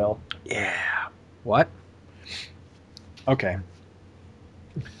vegetable oil. Yeah. What? Okay.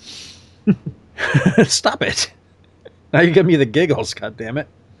 Stop it. Now you give me the giggles, God damn it.